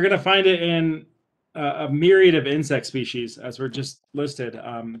 Yeah, we're going to find it in a myriad of insect species, as we're just listed.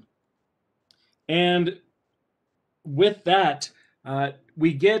 And with that,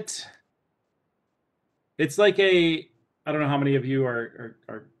 we get, it's like I don't know how many of you are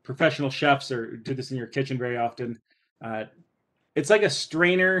professional chefs or do this in your kitchen very often. It's like a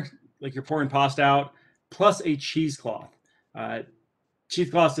strainer, like you're pouring pasta out, plus a cheesecloth.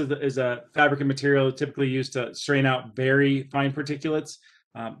 Cheesecloth is a fabric and material typically used to strain out very fine particulates.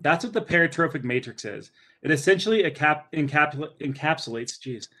 That's what the peristrophic matrix is. It essentially encapsulates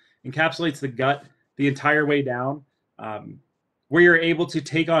the gut the entire way down, where you're able to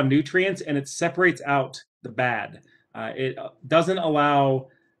take on nutrients, and it separates out the bad. It doesn't allow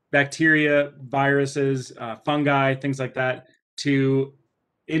bacteria, viruses, fungi, things like that to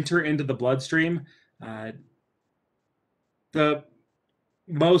enter into the bloodstream. The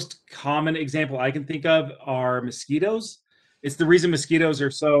most common example I can think of are mosquitoes. It's the reason mosquitoes are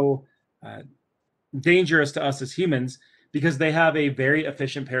so dangerous to us as humans, because they have a very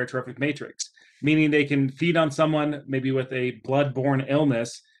efficient peristrophic matrix, meaning they can feed on someone maybe with a blood-borne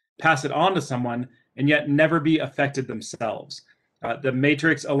illness, pass it on to someone, and yet never be affected themselves. The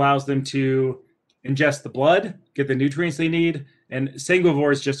matrix allows them to ingest the blood, get the nutrients they need, and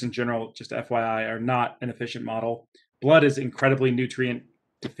sanguivores just in general, just FYI, are not an efficient model. Blood is incredibly nutrient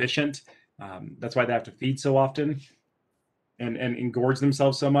deficient. That's why they have to feed so often and engorge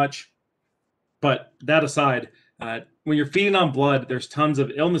themselves so much. But that aside, when you're feeding on blood, there's tons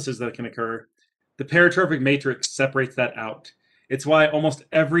of illnesses that can occur. The peristrophic matrix separates that out. It's why almost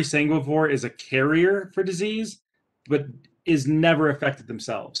every sanguivore is a carrier for disease, but is never affected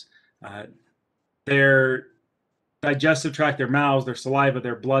themselves. Their digestive tract, their mouths, their saliva,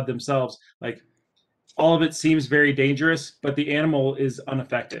 their blood themselves, like all of it seems very dangerous, but the animal is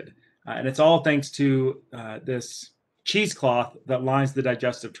unaffected. And it's all thanks to this cheesecloth that lines the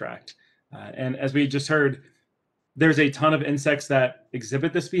digestive tract. And as we just heard, there's a ton of insects that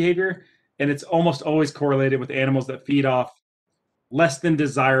exhibit this behavior, and it's almost always correlated with animals that feed off less than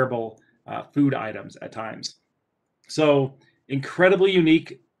desirable food items at times. So incredibly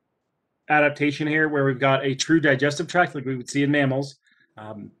unique adaptation here, where we've got a true digestive tract like we would see in mammals,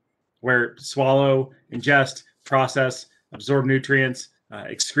 where swallow, ingest, process, absorb nutrients,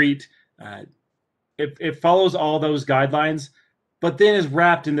 excrete. It follows all those guidelines, but then is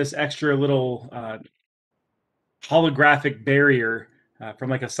wrapped in this extra little holographic barrier from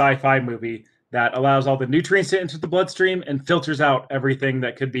like a sci-fi movie that allows all the nutrients to enter the bloodstream and filters out everything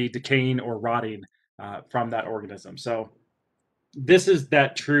that could be decaying or rotting from that organism. So this is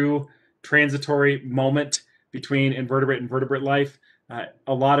that true transitory moment between invertebrate and vertebrate life.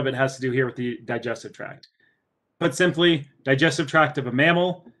 A lot of it has to do here with the digestive tract. Put simply, digestive tract of a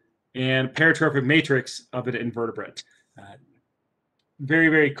mammal and peristrophic matrix of an invertebrate. Very,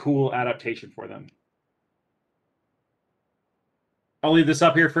 very cool adaptation for them. I'll leave this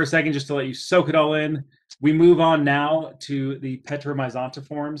up here for a second just to let you soak it all in. We move on now to the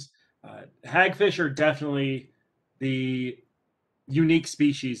petromyzontiforms. Hagfish are definitely the unique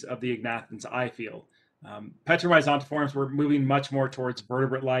species of the agnathans, I feel. Petromyzontiforms were moving much more towards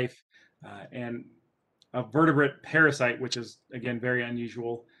vertebrate life and a vertebrate parasite, which is, again, very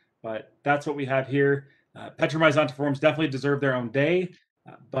unusual. But that's what we have here. Petromyzontiforms definitely deserve their own day,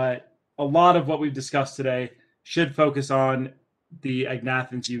 but a lot of what we've discussed today should focus on the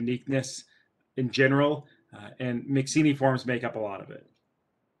agnathans' uniqueness in general, and myxeniforms make up a lot of it.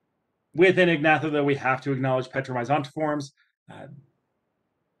 Within Agnatha, though, we have to acknowledge petromyzontiforms.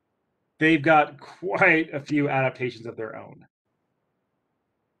 They've got quite a few adaptations of their own.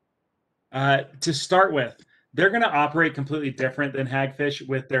 To start with, they're going to operate completely different than hagfish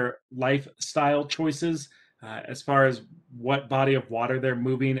with their lifestyle choices as far as what body of water they're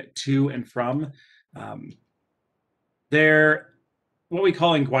moving to and from. They're what we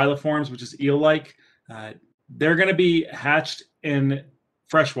call anguilliforms, which is eel-like. They're going to be hatched in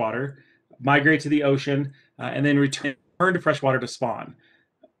freshwater, migrate to the ocean, and then return to freshwater to spawn.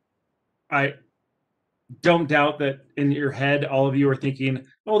 I don't doubt that in your head, all of you are thinking,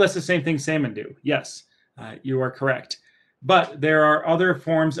 oh, that's the same thing salmon do. Yes, you are correct. But there are other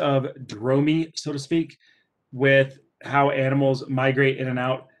forms of dromy, so to speak, with how animals migrate in and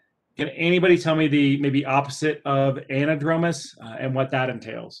out. Can anybody tell me the maybe opposite of anadromous and what that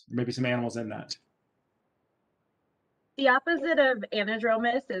entails? Maybe some animals in that. The opposite of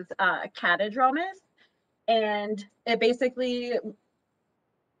anadromous is catadromous, and it basically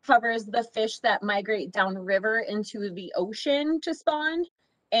covers the fish that migrate downriver into the ocean to spawn.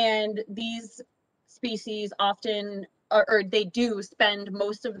 And these species often, or they do spend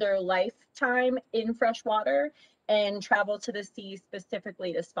most of their lifetime in fresh water and travel to the sea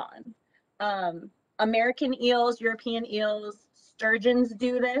specifically to spawn. American eels, European eels, sturgeons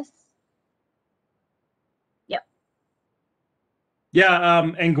do this. Yep. Yeah,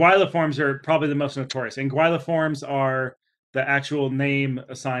 anguilliforms are probably the most notorious. Anguilliforms are the actual name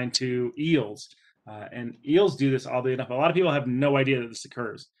assigned to eels. And eels do this oddly enough. A lot of people have no idea that this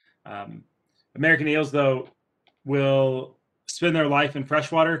occurs. Um, American eels, though, will spend their life in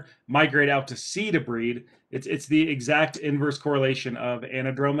freshwater, migrate out to sea to breed. It's the exact inverse correlation of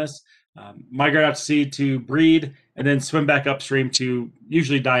anadromous. Migrate out to sea to breed, and then swim back upstream to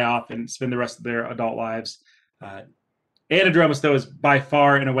usually die off and spend the rest of their adult lives. Anadromous, though, is by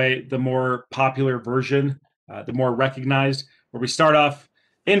far, in a way, the more popular version, the more recognized, where we start off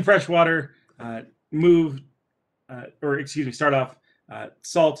in freshwater, move, or excuse me, start off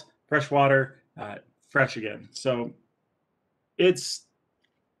salt, freshwater, fresh again. So it's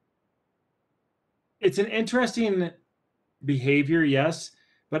an interesting behavior, yes,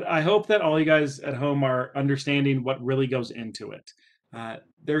 but I hope that all you guys at home are understanding what really goes into it.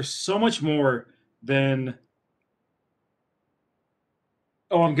 There's so much more than,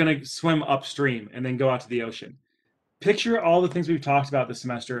 oh, I'm going to swim upstream and then go out to the ocean. Picture all the things we've talked about this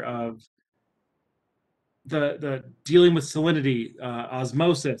semester of the dealing with salinity,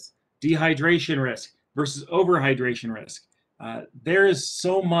 osmosis, dehydration risk versus overhydration risk. There is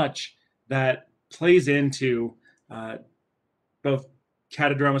so much that plays into both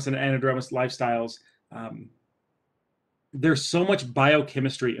catadromous and anadromous lifestyles. Um, there's so much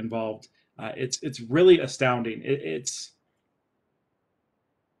biochemistry involved. It's really astounding. It's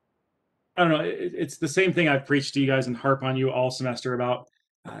I don't know. It's the same thing I've preached to you guys and harp on you all semester about.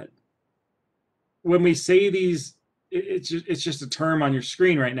 Uh, when we say these, it's just a term on your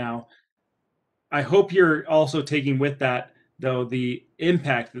screen right now. I hope you're also taking with that, though, the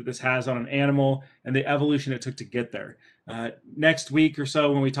impact that this has on an animal and the evolution it took to get there. Next week or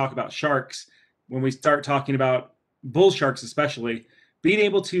so, when we talk about sharks, when we start talking about bull sharks, especially, being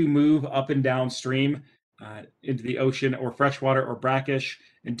able to move up and downstream into the ocean or freshwater or brackish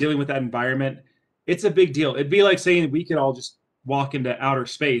and dealing with that environment, it's a big deal. It'd be like saying we could all just walk into outer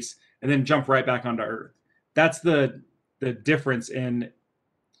space and then jump right back onto Earth. That's the difference in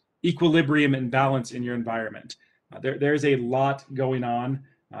equilibrium and balance in your environment. There's a lot going on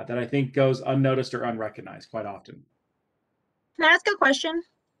that I think goes unnoticed or unrecognized quite often. Can I ask a question?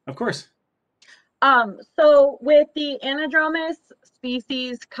 Of course. So with the anadromous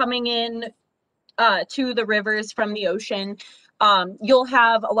species coming in to the rivers from the ocean, you'll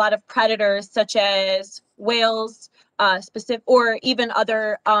have a lot of predators such as whales, specific, or even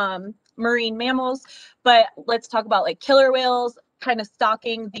other marine mammals. But let's talk about like killer whales kind of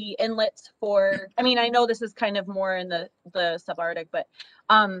stalking the inlets for, I mean, I know this is kind of more in the subarctic, but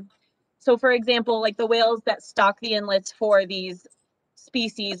so for example, like the whales that stalk the inlets for these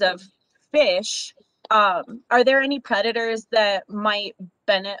species of fish, are there any predators that might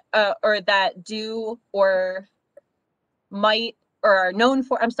or that do or might or are known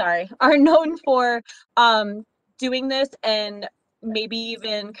for, I'm sorry, are known for doing this and maybe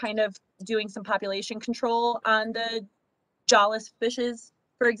even kind of doing some population control on the jawless fishes,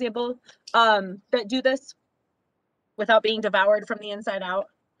 for example, that do this without being devoured from the inside out?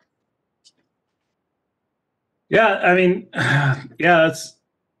 Yeah, I mean, yeah, that's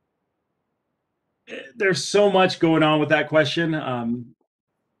there's so much going on with that question. I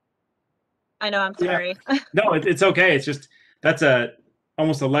know, I'm Yeah, sorry. no, it's okay. It's just that's a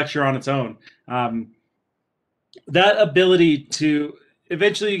almost a lecture on its own. That ability to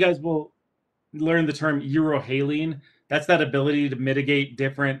eventually, you guys will learn the term Eurohaline. That's that ability to mitigate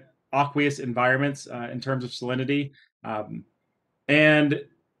different aqueous environments in terms of salinity. And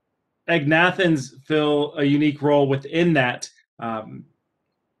Agnathans fill a unique role within that. Um,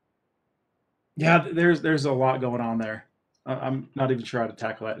 yeah, there's a lot going on there. I'm not even sure how to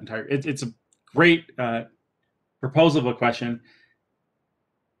tackle that entire. It's a great proposal of a question.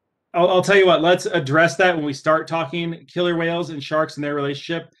 I'll tell you what. Let's address that when we start talking killer whales and sharks and their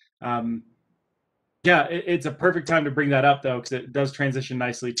relationship. Um, Yeah, it's a perfect time to bring that up, though, because it does transition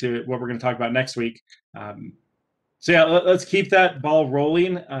nicely to what we're going to talk about next week. So, yeah, let's keep that ball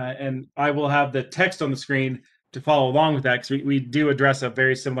rolling, and I will have the text on the screen to follow along with that, because we do address a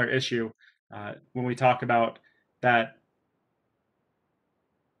very similar issue when we talk about that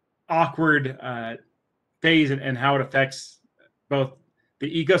awkward phase and how it affects both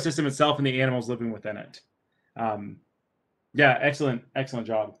the ecosystem itself and the animals living within it. Yeah, excellent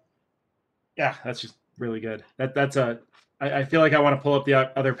job. Yeah, that's just really good. I feel like I want to pull up the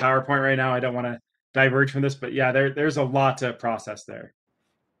other PowerPoint right now. I don't want to diverge from this, but yeah, there's a lot to process there.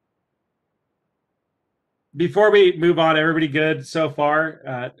 Before we move on, everybody good so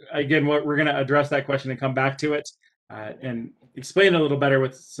far? Again, we're going to address that question and come back to it and explain it a little better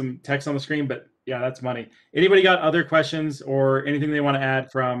with some text on the screen. But yeah, that's money. Anybody got other questions or anything they want to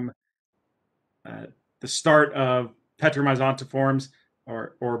add from the start of Petromyzonta forms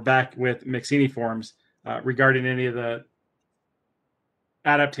or back with Myxini regarding any of the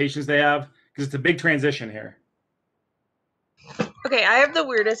adaptations they have? Because it's a big transition here. Okay, I have the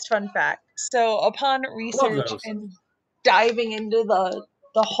weirdest fun fact. So upon research and diving into the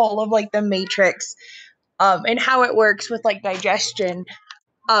whole of like the matrix, and how it works with like digestion,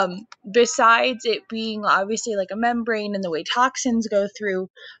 besides it being obviously like a membrane and the way toxins go through,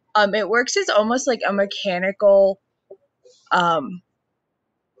 it works as almost like a mechanical,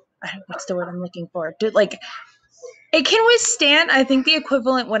 what's the word I'm looking for? Like it can withstand, I think the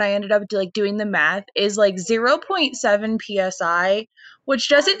equivalent when I ended up doing the math is like 0.7 psi, which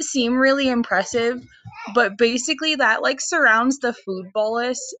doesn't seem really impressive, but basically that like surrounds the food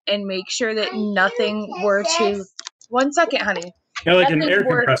bolus and makes sure that nothing were to, one second, honey. Yeah, like an air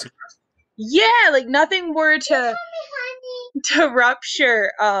compressor. Yeah, like nothing were to rupture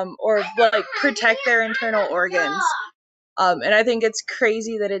or like protect their internal organs. And I think it's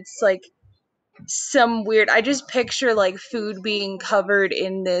crazy that it's like some weird, I just picture like food being covered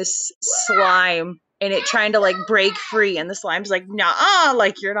in this slime and it trying to like break free, and the slime's like, nah,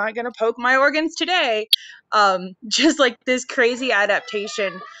 like you're not gonna poke my organs today. Just like this crazy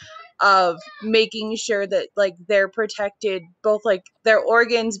adaptation of making sure that like they're protected, both like their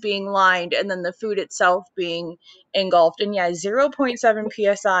organs being lined and then the food itself being engulfed. And yeah,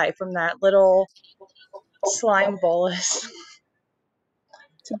 0.7 psi from that little slime bolus.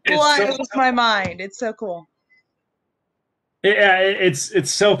 Blows my mind. It's so cool. Yeah,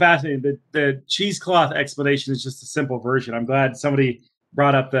 it's so fascinating. The cheesecloth explanation is just a simple version. I'm glad somebody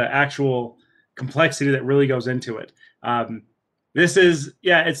brought up the actual complexity that really goes into it. This is,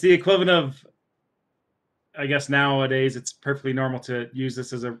 yeah, it's the equivalent of, I guess nowadays it's perfectly normal to use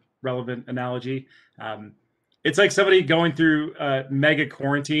this as a relevant analogy. It's like somebody going through a mega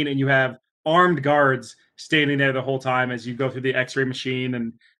quarantine and you have armed guards standing there the whole time as you go through the x-ray machine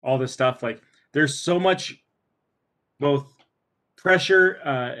and all this stuff. Like there's so much both pressure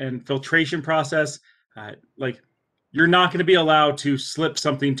and filtration process. Like you're not going to be allowed to slip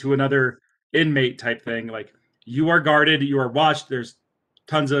something to another inmate type thing. Like you are guarded, you are watched. There's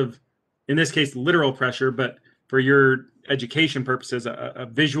tons of, in this case, literal pressure, but for your education purposes, a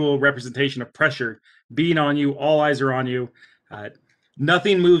visual representation of pressure being on you. All eyes are on you.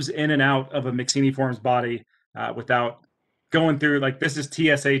 Nothing moves in and out of a Myxiniform's body without going through, like, this is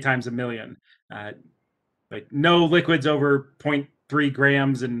TSA times a million. Like no liquids over 0.3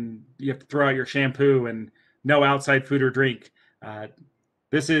 grams, and you have to throw out your shampoo, and no outside food or drink.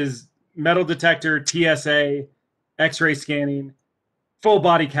 This is metal detector, TSA, X-ray scanning, full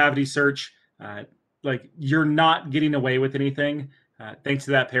body cavity search. Like you're not getting away with anything thanks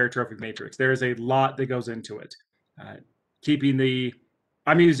to that paratrophic matrix. There is a lot that goes into it. Keeping the,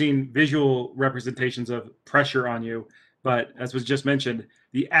 I'm using visual representations of pressure on you, but as was just mentioned,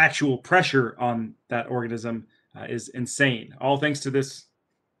 the actual pressure on that organism is insane. All thanks to this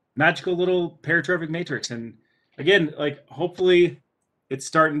magical little paratrophic matrix. And again, like hopefully it's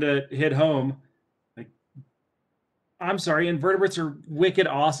starting to hit home. Like, I'm sorry, invertebrates are wicked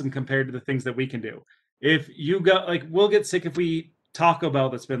awesome compared to the things that we can do. If you go, like, we'll get sick if we eat Taco Bell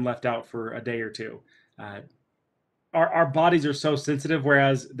that's been left out for a day or two. Our bodies are so sensitive,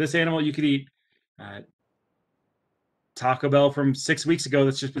 whereas this animal, you could eat Taco Bell from 6 weeks ago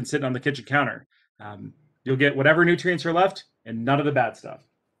that's just been sitting on the kitchen counter. You'll get whatever nutrients are left and none of the bad stuff.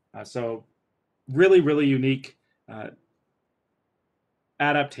 So really, really unique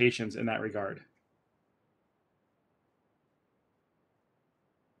adaptations in that regard.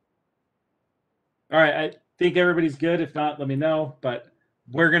 All right, I think everybody's good. If not, let me know. But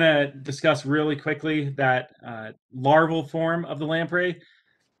we're going to discuss really quickly that larval form of the lamprey.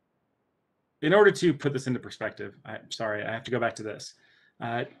 In order to put this into perspective, I'm sorry, I have to go back to this.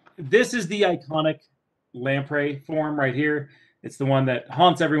 This is the iconic lamprey form right here. It's the one that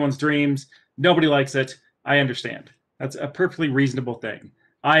haunts everyone's dreams. Nobody likes it. I understand. That's a perfectly reasonable thing.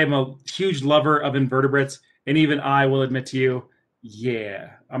 I am a huge lover of invertebrates, and even I will admit to you,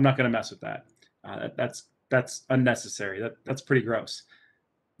 yeah, I'm not going to mess with that. That's unnecessary. That's pretty gross.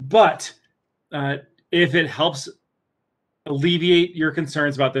 But if it helps alleviate your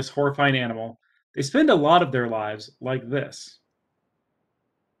concerns about this horrifying animal, they spend a lot of their lives like this.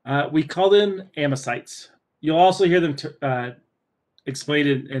 We call them ammocytes. You'll also hear them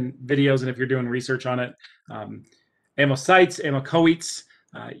explained in videos, and if you're doing research on it, ammocytes, ammocoites.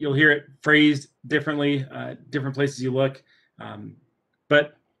 You'll hear it phrased differently, different places you look.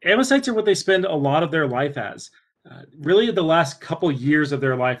 But ammocytes are what they spend a lot of their life as. Really, the last couple years of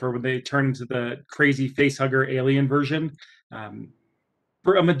their life are when they turn into the crazy facehugger alien version.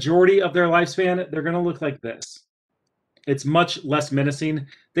 For a majority of their lifespan, they're going to look like this. It's much less menacing.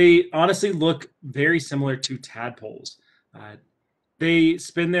 They honestly look very similar to tadpoles. They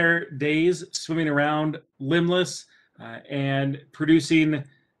spend their days swimming around limbless and producing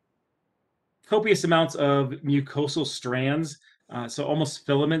copious amounts of mucosal strands, so almost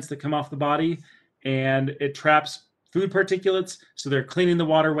filaments that come off the body, and it traps food particulates, so they're cleaning the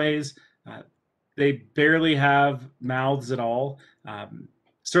waterways. They barely have mouths at all.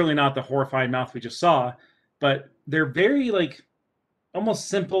 Certainly not the horrifying mouth we just saw, but they're very like almost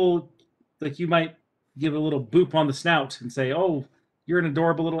simple. Like you might give a little boop on the snout and say, "Oh, you're an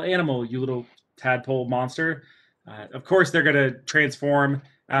adorable little animal, you little tadpole monster." Of course, they're going to transform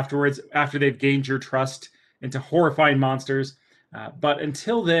afterwards after they've gained your trust into horrifying monsters. But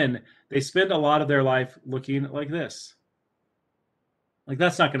until then, they spend a lot of their life looking like this. Like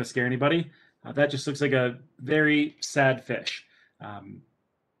that's not going to scare anybody. That just looks like a very sad fish.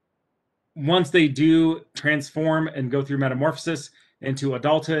 Once they do transform and go through metamorphosis into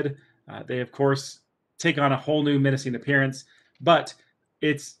adulthood, they of course take on a whole new menacing appearance. But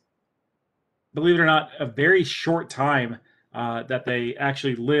it's, believe it or not, a very short time that they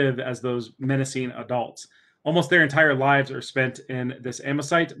actually live as those menacing adults. Almost their entire lives are spent in this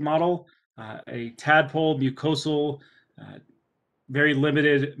ammocyte model, a tadpole, mucosal, very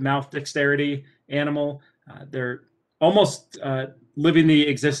limited mouth dexterity animal. They're almost living the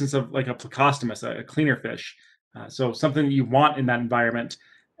existence of like a plecostomus, a cleaner fish. So something that you want in that environment.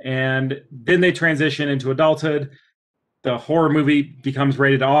 And then they transition into adulthood. The horror movie becomes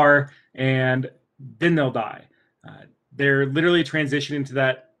rated R, and then they'll die. They're literally transitioning to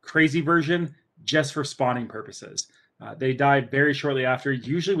that crazy version just for spawning purposes. They die very shortly after,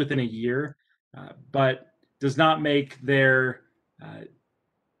 usually within a year, but does not make their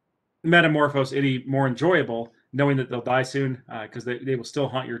metamorphose any more enjoyable, knowing that they'll die soon, because they will still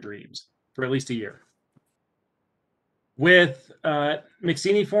haunt your dreams for at least a year. With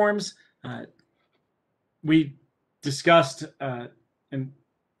Mixini forms, we discussed, and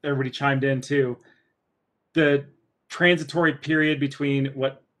everybody chimed in too, the transitory period between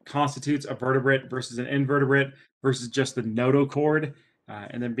what constitutes a vertebrate versus an invertebrate versus just the notochord,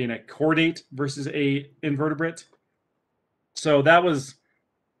 and then being a chordate versus a invertebrate. So that was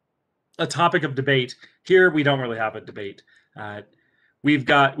a topic of debate. Here we don't really have a debate. We're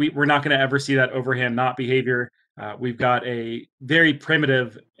not going to ever see that overhand knot behavior. We've got a very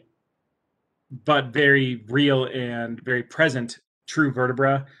primitive but very real and very present true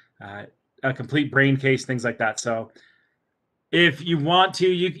vertebra, a complete brain case, things like that. So if you want to,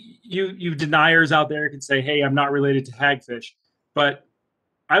 you deniers out there can say, "Hey, I'm not related to hagfish," but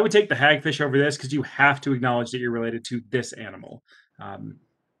I would take the hagfish over this because you have to acknowledge that you're related to this animal.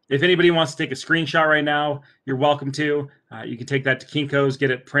 If anybody wants to take a screenshot right now, you're welcome to. You can take that to Kinko's,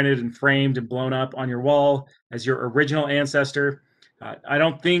 get it printed and framed and blown up on your wall as your original ancestor. I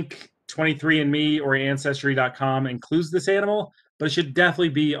don't think 23andMe or Ancestry.com includes this animal, but it should definitely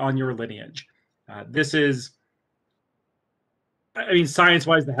be on your lineage. This is, I mean,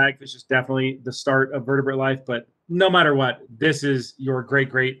 science-wise, the hagfish is definitely the start of vertebrate life, but no matter what, this is your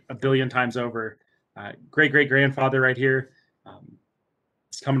great-great a billion times over. Great-great-grandfather right here.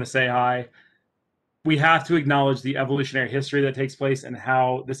 He's coming to say hi. We have to acknowledge the evolutionary history that takes place and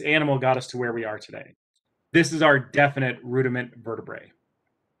how this animal got us to where we are today. This is our definite rudiment vertebrae.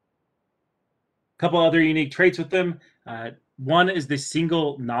 A couple other unique traits with them. One is the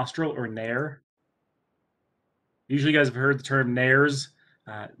single nostril or nair. Usually you guys have heard the term nares,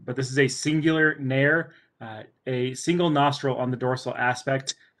 but this is a singular nair, a single nostril on the dorsal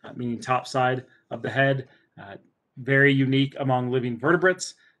aspect, meaning top side of the head. Very unique among living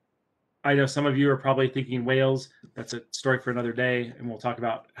vertebrates. I know some of you are probably thinking whales. That's a story for another day, and we'll talk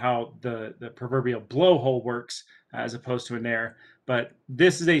about how the proverbial blowhole works as opposed to a nair. But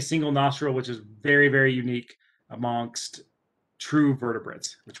this is a single nostril, which is very, very unique amongst true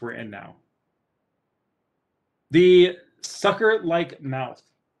vertebrates, which we're in now. The sucker-like mouth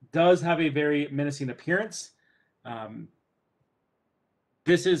does have a very menacing appearance.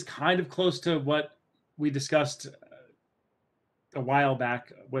 This is kind of close to what we discussed a while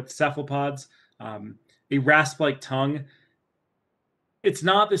back with cephalopods. a rasp-like tongue. It's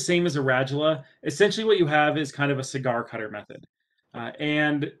not the same as a radula. Essentially, what you have is kind of a cigar cutter method.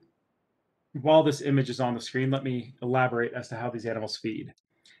 And while this image is on the screen, let me elaborate as to how these animals feed.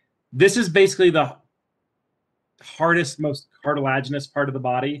 This is basically the hardest, most cartilaginous part of the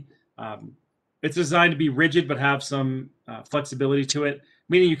body. It's designed to be rigid but have some flexibility to it,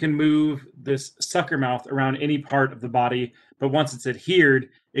 meaning you can move this sucker mouth around any part of the body, but once it's adhered,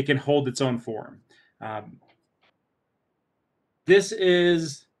 it can hold its own form. This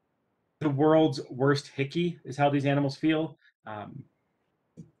is the world's worst hickey, is how these animals feel.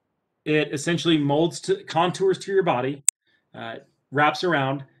 It essentially molds to contours to your body, wraps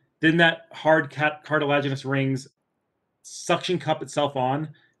around, then that hard cartilaginous rings suction cup itself on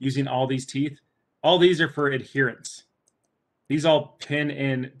using all these teeth. All these are for adherence. These all pin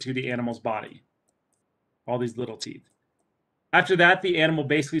in to the animal's body, all these little teeth. After that, the animal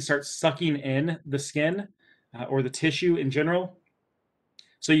basically starts sucking in the skin or the tissue in general.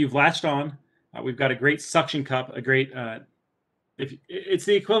 So you've latched on. We've got a great suction cup, a great, if it's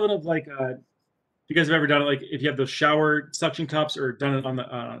the equivalent of like, if you guys have ever done it, like if you have those shower suction cups or done it on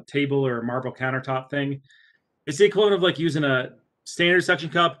the table or a marble countertop thing, it's the equivalent of like using a standard suction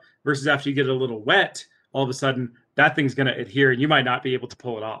cup versus after you get it a little wet, all of a sudden that thing's going to adhere and you might not be able to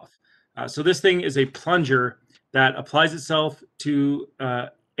pull it off. So this thing is a plunger that applies itself to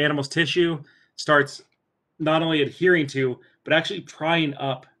animal's tissue, starts not only adhering to, but actually prying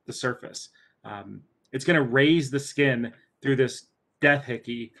up the surface. It's going to raise the skin through this death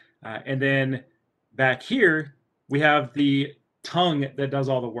hickey. And then back here, we have the tongue that does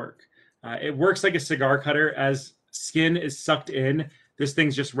all the work. It works like a cigar cutter. As skin is sucked in, this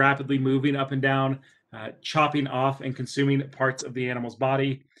thing's just rapidly moving up and down, chopping off and consuming parts of the animal's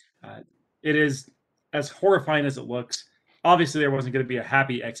body. It is as horrifying as it looks. Obviously, there wasn't going to be a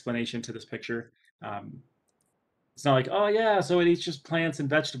happy explanation to this picture. It's not like, oh yeah, so it eats just plants and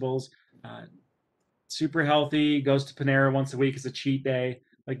vegetables. Super healthy, goes to Panera once a week as a cheat day.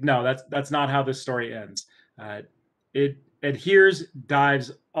 Like, no, that's not how this story ends. It adheres,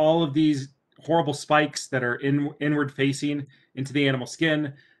 dives all of these horrible spikes that are inward facing into the animal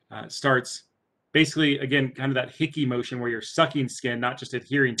skin, starts basically, again, kind of that hickey motion where you're sucking skin, not just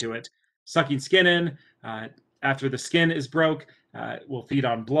adhering to it, sucking skin in. After the skin is broke, will feed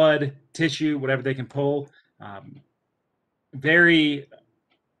on blood, tissue, whatever they can pull. Very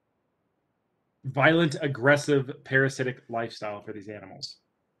violent, aggressive, parasitic lifestyle for these animals.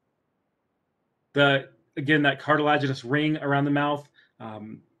 Again, that cartilaginous ring around the mouth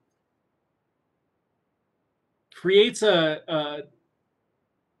creates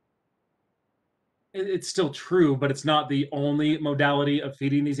it's still true, but it's not the only modality of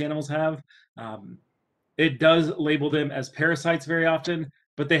feeding these animals have. It does label them as parasites very often,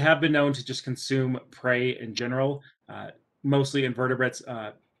 but they have been known to just consume prey in general, mostly invertebrates,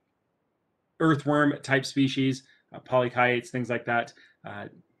 earthworm type species, polychaetes, things like that.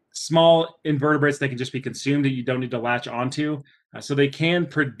 Small invertebrates that can just be consumed that you don't need to latch onto. So they can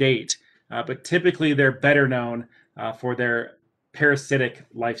predate, but typically they're better known for their parasitic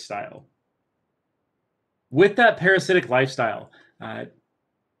lifestyle. With that parasitic lifestyle,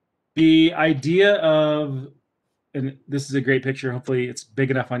 the idea of, and this is a great picture, hopefully it's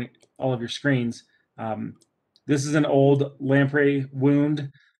big enough on all of your screens. This is an old lamprey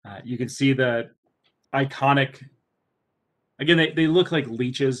wound. You can see the iconic, again, they look like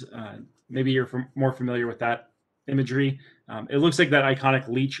leeches. Maybe you're more familiar with that imagery. It looks like that iconic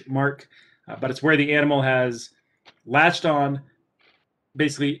leech mark, but it's where the animal has latched on,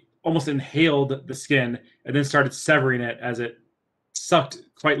 basically almost inhaled the skin, and then started severing it as it sucked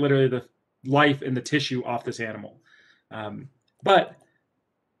quite literally the life and the tissue off this animal. But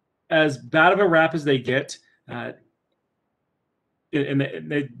as bad of a rap as they get, and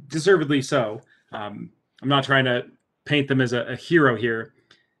they deservedly so, I'm not trying to paint them as a hero here,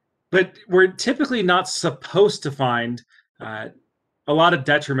 but we're typically not supposed to find a lot of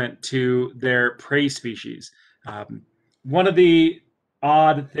detriment to their prey species. One of the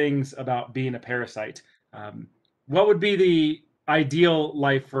odd things about being a parasite, what would be the ideal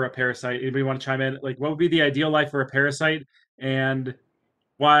life for a parasite? Anybody want to chime in? Like, what would be the ideal life for a parasite? And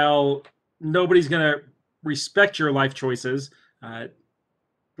while nobody's going to respect your life choices,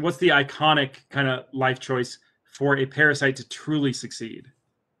 what's the iconic kind of life choice for a parasite to truly succeed?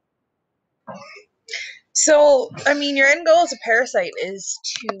 So, I mean, your end goal as a parasite is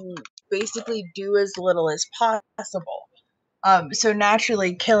to basically do as little as possible. So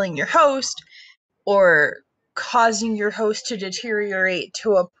naturally killing your host or causing your host to deteriorate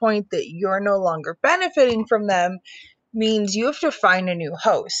to a point that you're no longer benefiting from them means you have to find a new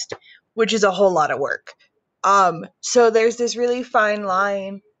host, which is a whole lot of work. So there's this really fine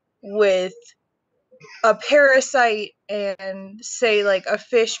line with a parasite and, say, like a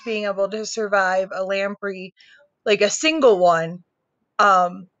fish being able to survive a lamprey, like a single one.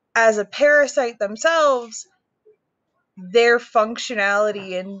 As a parasite themselves, their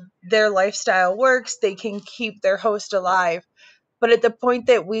functionality and their lifestyle works, they can keep their host alive. But at the point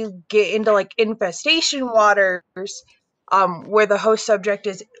that we get into like infestation waters, where the host subject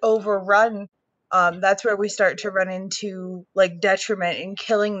is overrun, that's where we start to run into like detriment in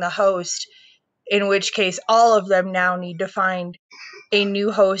killing the host, in which case all of them now need to find a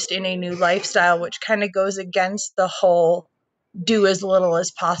new host in a new lifestyle, which kind of goes against the whole do as little as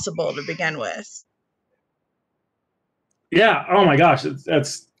possible to begin with. Yeah. Oh my gosh.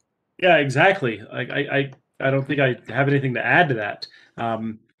 That's yeah, exactly. Like I don't think I have anything to add to that.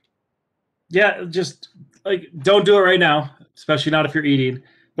 Um, yeah, just like don't do it right now, especially not if you're eating.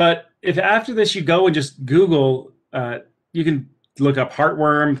 But if after this you go and just Google, you can look up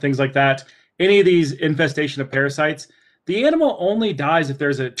heartworm, things like that. Any of these infestation of parasites, the animal only dies if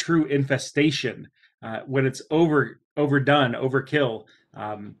there's a true infestation. When it's overdone, overkill.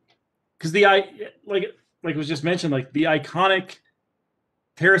 Because the like was just mentioned, like the iconic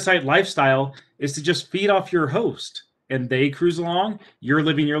parasite lifestyle is to just feed off your host, and they cruise along. You're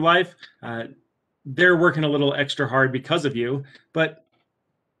living your life. They're working a little extra hard because of you, but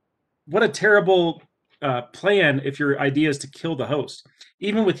what a terrible plan if your idea is to kill the host.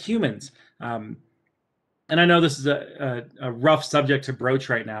 Even with humans, and I know this is a rough subject to broach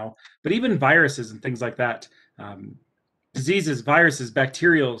right now, but even viruses and things like that, diseases, viruses,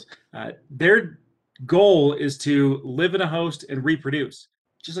 bacterials, their goal is to live in a host and reproduce,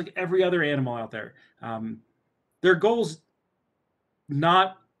 just like every other animal out there. Their goals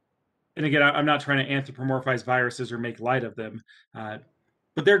not, and again, I'm not trying to anthropomorphize viruses or make light of them,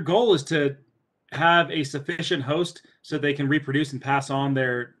 but their goal is to have a sufficient host so they can reproduce and pass on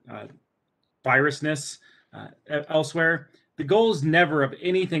their virusness elsewhere. The goal is never of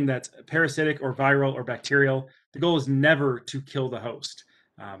anything that's parasitic or viral or bacterial. The goal is never to kill the host.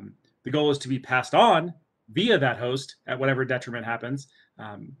 The goal is to be passed on via that host at whatever detriment happens.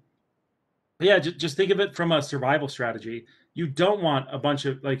 Yeah, just think of it from a survival strategy. You don't want a bunch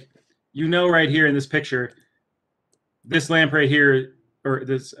of like, right here in this picture, this lamprey here, or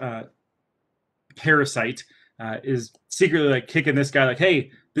this parasite is secretly like kicking this guy like, hey,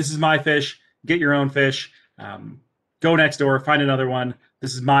 this is my fish, get your own fish, go next door, find another one,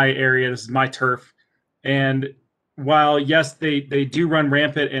 this is my area, this is my turf. And while yes, they do run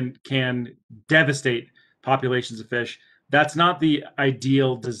rampant and can devastate populations of fish, that's not the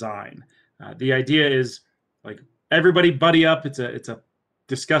ideal design. The idea is like everybody buddy up. It's a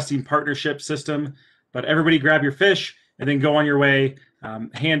disgusting partnership system, but everybody grab your fish and then go on your way,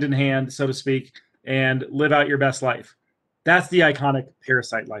 hand in hand, so to speak, and live out your best life. That's the iconic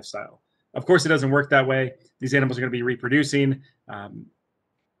parasite lifestyle. Of course, it doesn't work that way. These animals are going to be reproducing.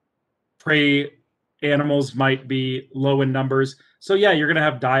 Prey animals might be low in numbers. So, yeah, you're going to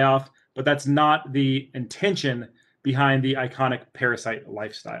have die off, but that's not the intention behind the iconic parasite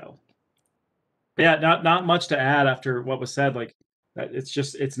lifestyle. Yeah, not much to add after what was said. Like,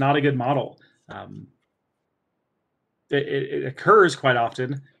 it's not a good model. It occurs quite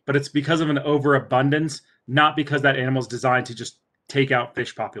often, but it's because of an overabundance, not because that animal is designed to just take out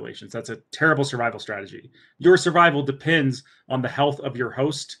fish populations. That's a terrible survival strategy. Your survival depends on the health of your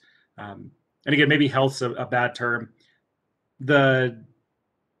host. And again, maybe health's a bad term. The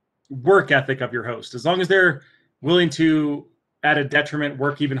work ethic of your host. As long as they're willing to, at a detriment,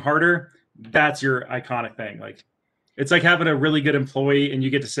 work even harder, that's your iconic thing. Like, it's like having a really good employee and you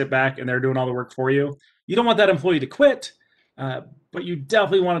get to sit back and they're doing all the work for you. You don't want that employee to quit, but you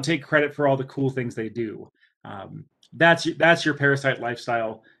definitely want to take credit for all the cool things they do. That's your parasite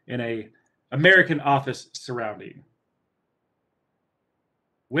lifestyle in a American office surrounding.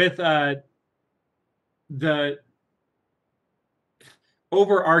 With the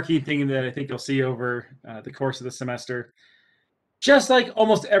overarching thing that I think you'll see over the course of the semester, just like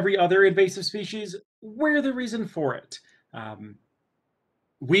almost every other invasive species, we're the reason for it.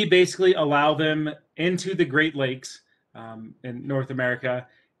 We basically allow them into the Great Lakes in North America.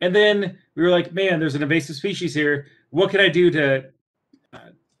 And then we were like, man, there's an invasive species here. What can I do to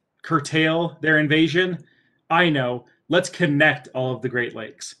curtail their invasion? I know. Let's connect all of the Great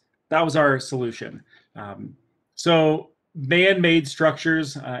Lakes. That was our solution. So man-made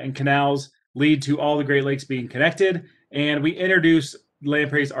structures and canals lead to all the Great Lakes being connected. And we introduce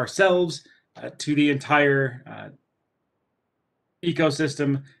lampreys ourselves to the entire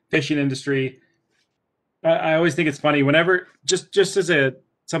ecosystem, fishing industry. I always think it's funny whenever, just as a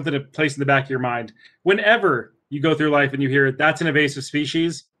something to place in the back of your mind. Whenever you go through life and you hear that's an invasive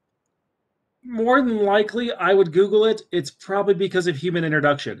species, more than likely I would Google it. It's probably because of human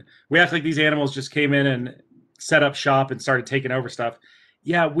introduction. We act like these animals just came in and set up shop and started taking over stuff.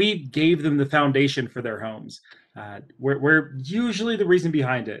 Yeah, we gave them the foundation for their homes. We're usually the reason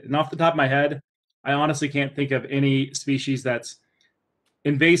behind it. And off the top of my head, I honestly can't think of any species that's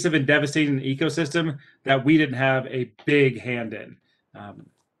invasive and devastating the ecosystem that we didn't have a big hand in. Um,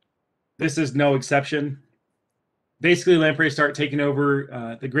 this is no exception. Basically, lampreys start taking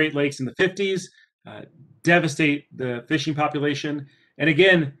over the Great Lakes in the 50s, uh, devastate the fishing population. And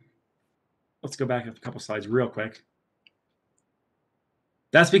again, let's go back a couple slides real quick.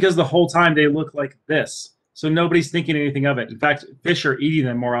 That's because the whole time they look like this. So nobody's thinking anything of it. In fact, fish are eating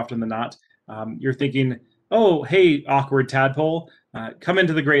them more often than not. You're thinking, oh, hey, awkward tadpole, come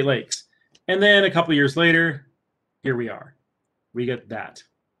into the Great Lakes. And then a couple years later, here we are. We get that.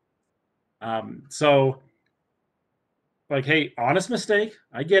 So, like, hey, honest mistake.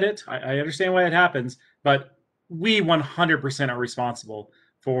 I get it. I understand why it happens. But we 100% are responsible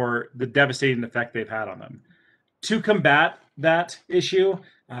for the devastating effect they've had on them. To combat that issue,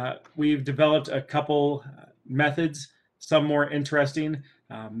 we've developed a couple methods, some more interesting,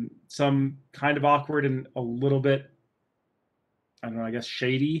 some kind of awkward and a little bit, I don't know, I guess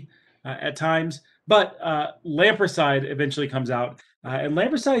shady at times. But lampricide eventually comes out, and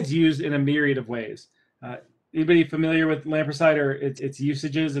lampricide's used in a myriad of ways. Anybody familiar with lampricide or its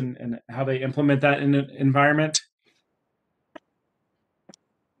usages and how they implement that in an environment?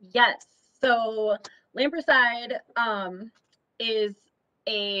 Yes. So lampricide is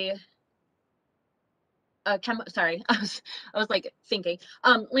a sorry, I was like thinking.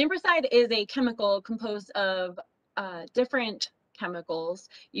 Lampricide is a chemical composed of different chemicals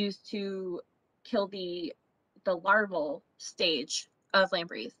used to kill the larval stage of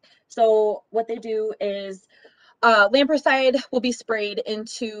lampreys. So what they do is lampricide will be sprayed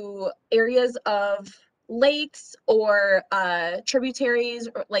into areas of lakes or tributaries,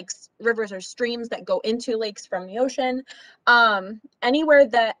 or like rivers or streams that go into lakes from the ocean. Anywhere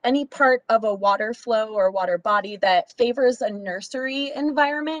that any part of a water flow or water body that favors a nursery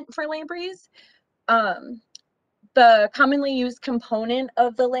environment for lampreys. The commonly used component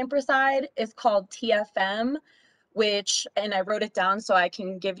of the lampricide is called TFM, which, and I wrote it down so I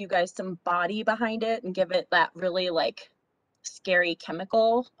can give you guys some body behind it and give it that really like scary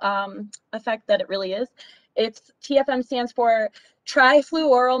chemical effect that it really is. It's TFM stands for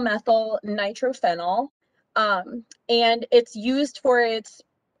trifluoromethyl nitrophenol, and it's used for its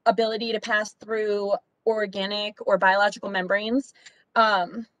ability to pass through organic or biological membranes.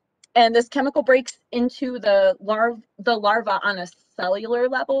 And this chemical breaks into the larva on a cellular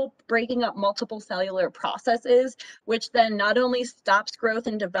level, breaking up multiple cellular processes, which then not only stops growth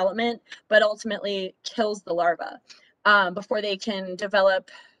and development, but ultimately kills the larva before they can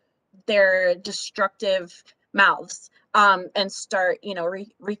develop their destructive mouths and start,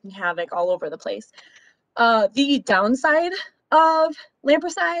 wreaking havoc all over the place. The downside of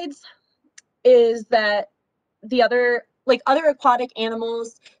lampricides is that the other aquatic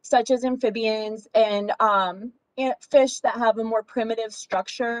animals such as amphibians and fish that have a more primitive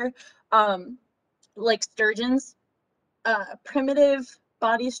structure, like sturgeons, primitive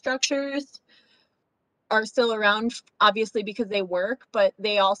body structures are still around, obviously, because they work, but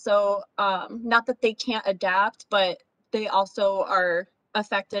they also, not that they can't adapt, but they also are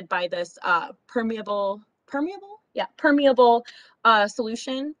affected by this permeable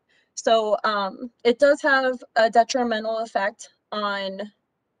solution. So it does have a detrimental effect on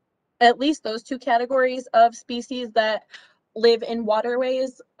at least those two categories of species that live in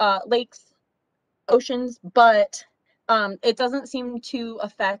waterways, lakes, oceans, but it doesn't seem to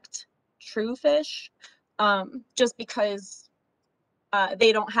affect true fish, just because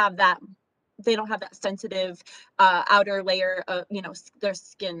they don't have that sensitive outer layer of their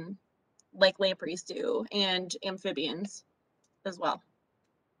skin like lampreys do, and amphibians as well.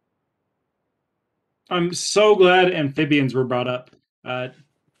 I'm so glad amphibians were brought up,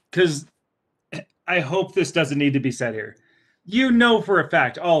 because I hope this doesn't need to be said here. You know for a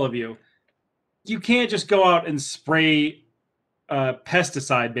fact, all of you, you can't just go out and spray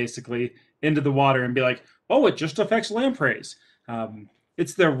pesticide basically into the water and be like, oh, it just affects lampreys.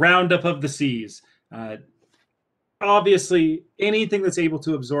 It's the roundup of the seas. Obviously, anything that's able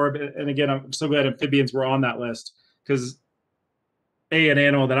to absorb, and again, I'm so glad amphibians were on that list because an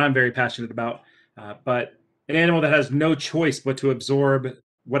animal that I'm very passionate about, but an animal that has no choice but to absorb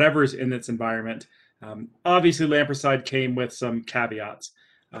whatever's in its environment. Obviously, lampricide came with some caveats.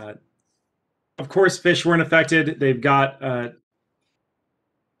 Of course, fish weren't affected. They've got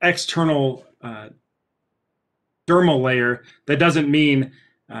external dermal layer, that doesn't mean,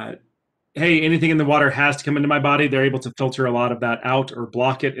 hey, anything in the water has to come into my body. They're able to filter a lot of that out or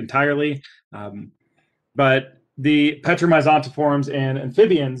block it entirely. But the petromyzontiforms and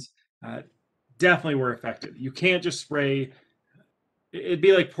amphibians definitely were affected. You can't just spray. It'd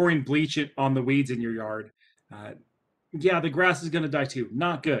be like pouring bleach on the weeds in your yard. Yeah, the grass is going to die too.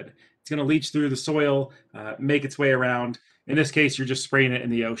 Not good. It's going to leach through the soil, make its way around. In this case, you're just spraying it in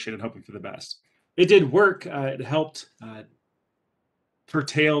the ocean and hoping for the best. It did work. It helped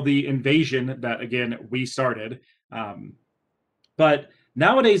curtail the invasion that, again, we started. But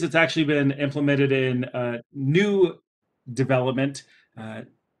nowadays, it's actually been implemented in new development, and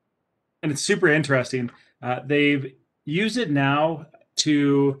it's super interesting. They've used it now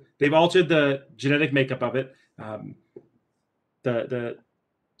they've altered the genetic makeup of it, the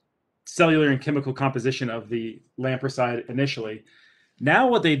cellular and chemical composition of the lamprey initially. Now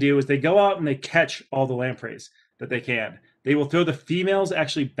what they do is they go out and they catch all the lampreys that they can. They will throw the females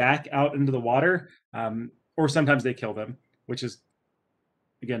actually back out into the water, or sometimes they kill them, which is,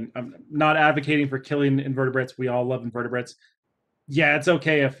 again, I'm not advocating for killing invertebrates. We all love invertebrates. Yeah, it's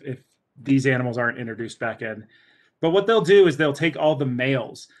okay if these animals aren't introduced back in. But what they'll do is they'll take all the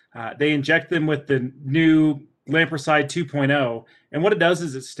males, they inject them with the new Lampricide 2.0, and what it does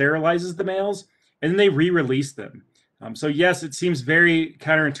is it sterilizes the males, and then they re-release them. So yes, it seems very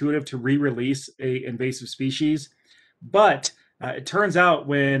counterintuitive to re-release a invasive species, but it turns out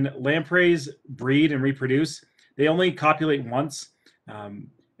when lampreys breed and reproduce, they only copulate once. And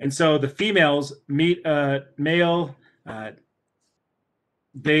so the females meet a male,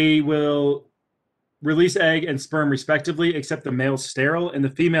 they will release egg and sperm respectively, except the male's sterile, and the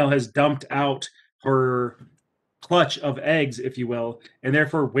female has dumped out her clutch of eggs, if you will, and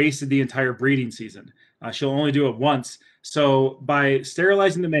therefore wasted the entire breeding season. She'll only do it once. So by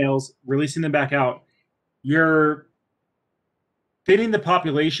sterilizing the males, releasing them back out, you're fitting the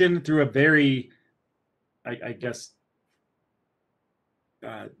population through a very, I guess,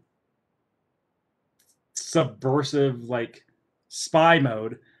 subversive, like, spy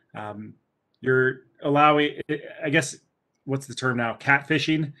mode. You're allowing, I guess, what's the term now?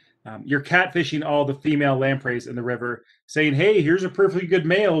 Catfishing. You're catfishing all the female lampreys in the river, saying, hey, here's a perfectly good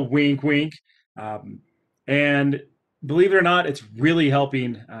male, wink, wink. And believe it or not, it's really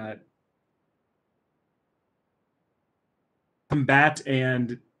helping combat,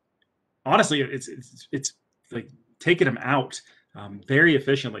 and honestly, it's like taking them out very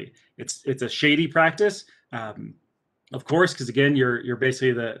efficiently. It's a shady practice, of course, because again, you're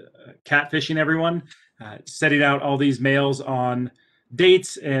basically the catfishing everyone, setting out all these males on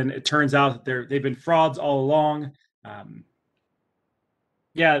dates, and it turns out that they've been frauds all along.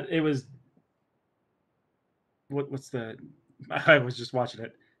 Yeah, it was what's the I was just watching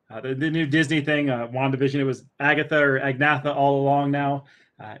it. The new Disney thing, WandaVision, it was Agatha or Agnatha all along now.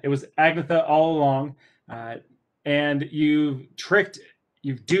 It was Agnatha all along. And you've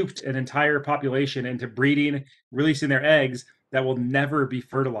duped an entire population into breeding, releasing their eggs that will never be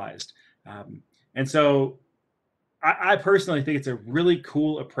fertilized. And so I personally think it's a really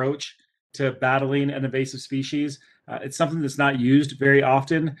cool approach to battling an invasive species. It's something that's not used very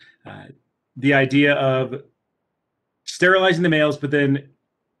often. The idea of sterilizing the males, but then,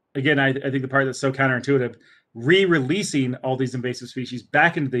 again, I think the part that's so counterintuitive, re-releasing all these invasive species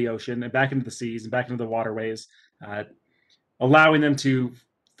back into the ocean and back into the seas and back into the waterways, allowing them to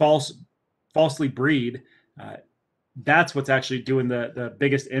falsely breed. That's what's actually doing the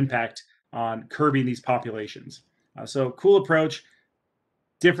biggest impact on curbing these populations. So cool approach,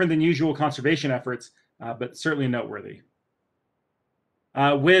 different than usual conservation efforts, but certainly noteworthy.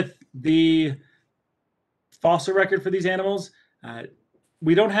 With the fossil record for these animals,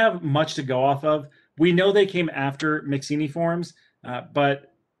 we don't have much to go off of. We know they came after myxiniforms,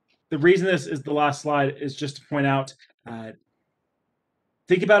 but the reason this is the last slide is just to point out,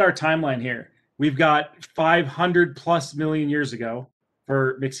 think about our timeline here. We've got 500 plus million years ago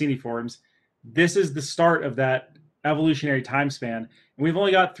for myxiniforms. This is the start of that evolutionary time span, and we've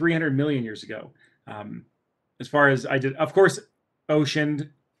only got 300 million years ago. As far as of course,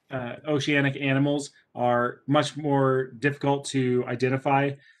 oceanic animals are much more difficult to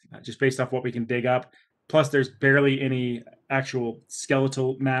identify, just based off what we can dig up. Plus, there's barely any actual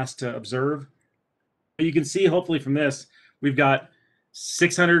skeletal mass to observe. But you can see, hopefully, from this, we've got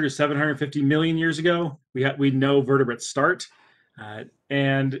 600 or 750 million years ago. We know vertebrates start,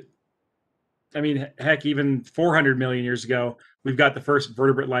 and I mean, heck, even 400 million years ago, we've got the first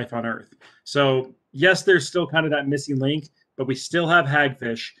vertebrate life on Earth. So yes, there's still kind of that missing link, but we still have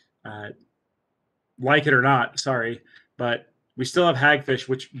hagfish, like it or not. Sorry, but we still have hagfish,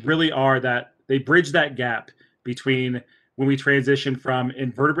 which really are that they bridge that gap between when we transition from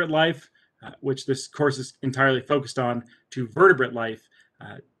invertebrate life, which this course is entirely focused on, to vertebrate life.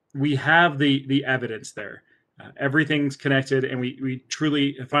 We have the evidence there. Everything's connected, and we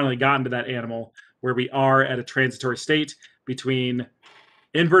truly have finally gotten to that animal where we are at a transitory state between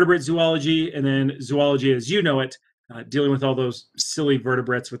invertebrate zoology and then zoology as you know it, dealing with all those silly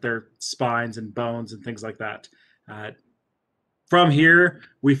vertebrates with their spines and bones and things like that. From here,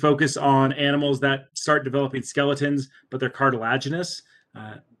 we focus on animals that start developing skeletons, but they're cartilaginous.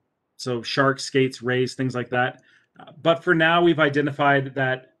 So sharks, skates, rays, things like that. But for now, we've identified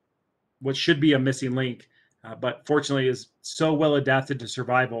that what should be a missing link, but fortunately is so well adapted to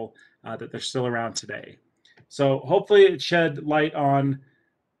survival that they're still around today. So hopefully it shed light on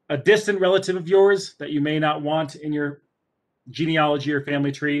a distant relative of yours that you may not want in your genealogy or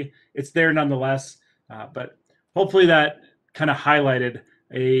family tree. It's there nonetheless, but hopefully that kind of highlighted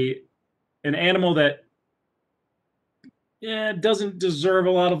an animal that doesn't deserve a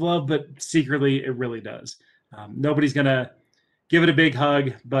lot of love, but secretly it really does. Nobody's gonna give it a big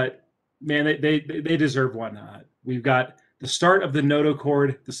hug, but man, they deserve one. We've got the start of the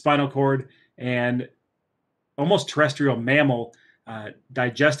notochord, the spinal cord, and almost terrestrial mammal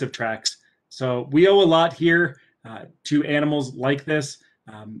digestive tracts. So we owe a lot here to animals like this.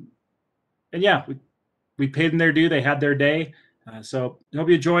 And yeah, we paid them their due. They had their day. So I hope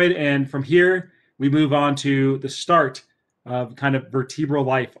you enjoyed. And from here, we move on to the start of kind of vertebral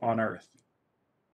life on Earth.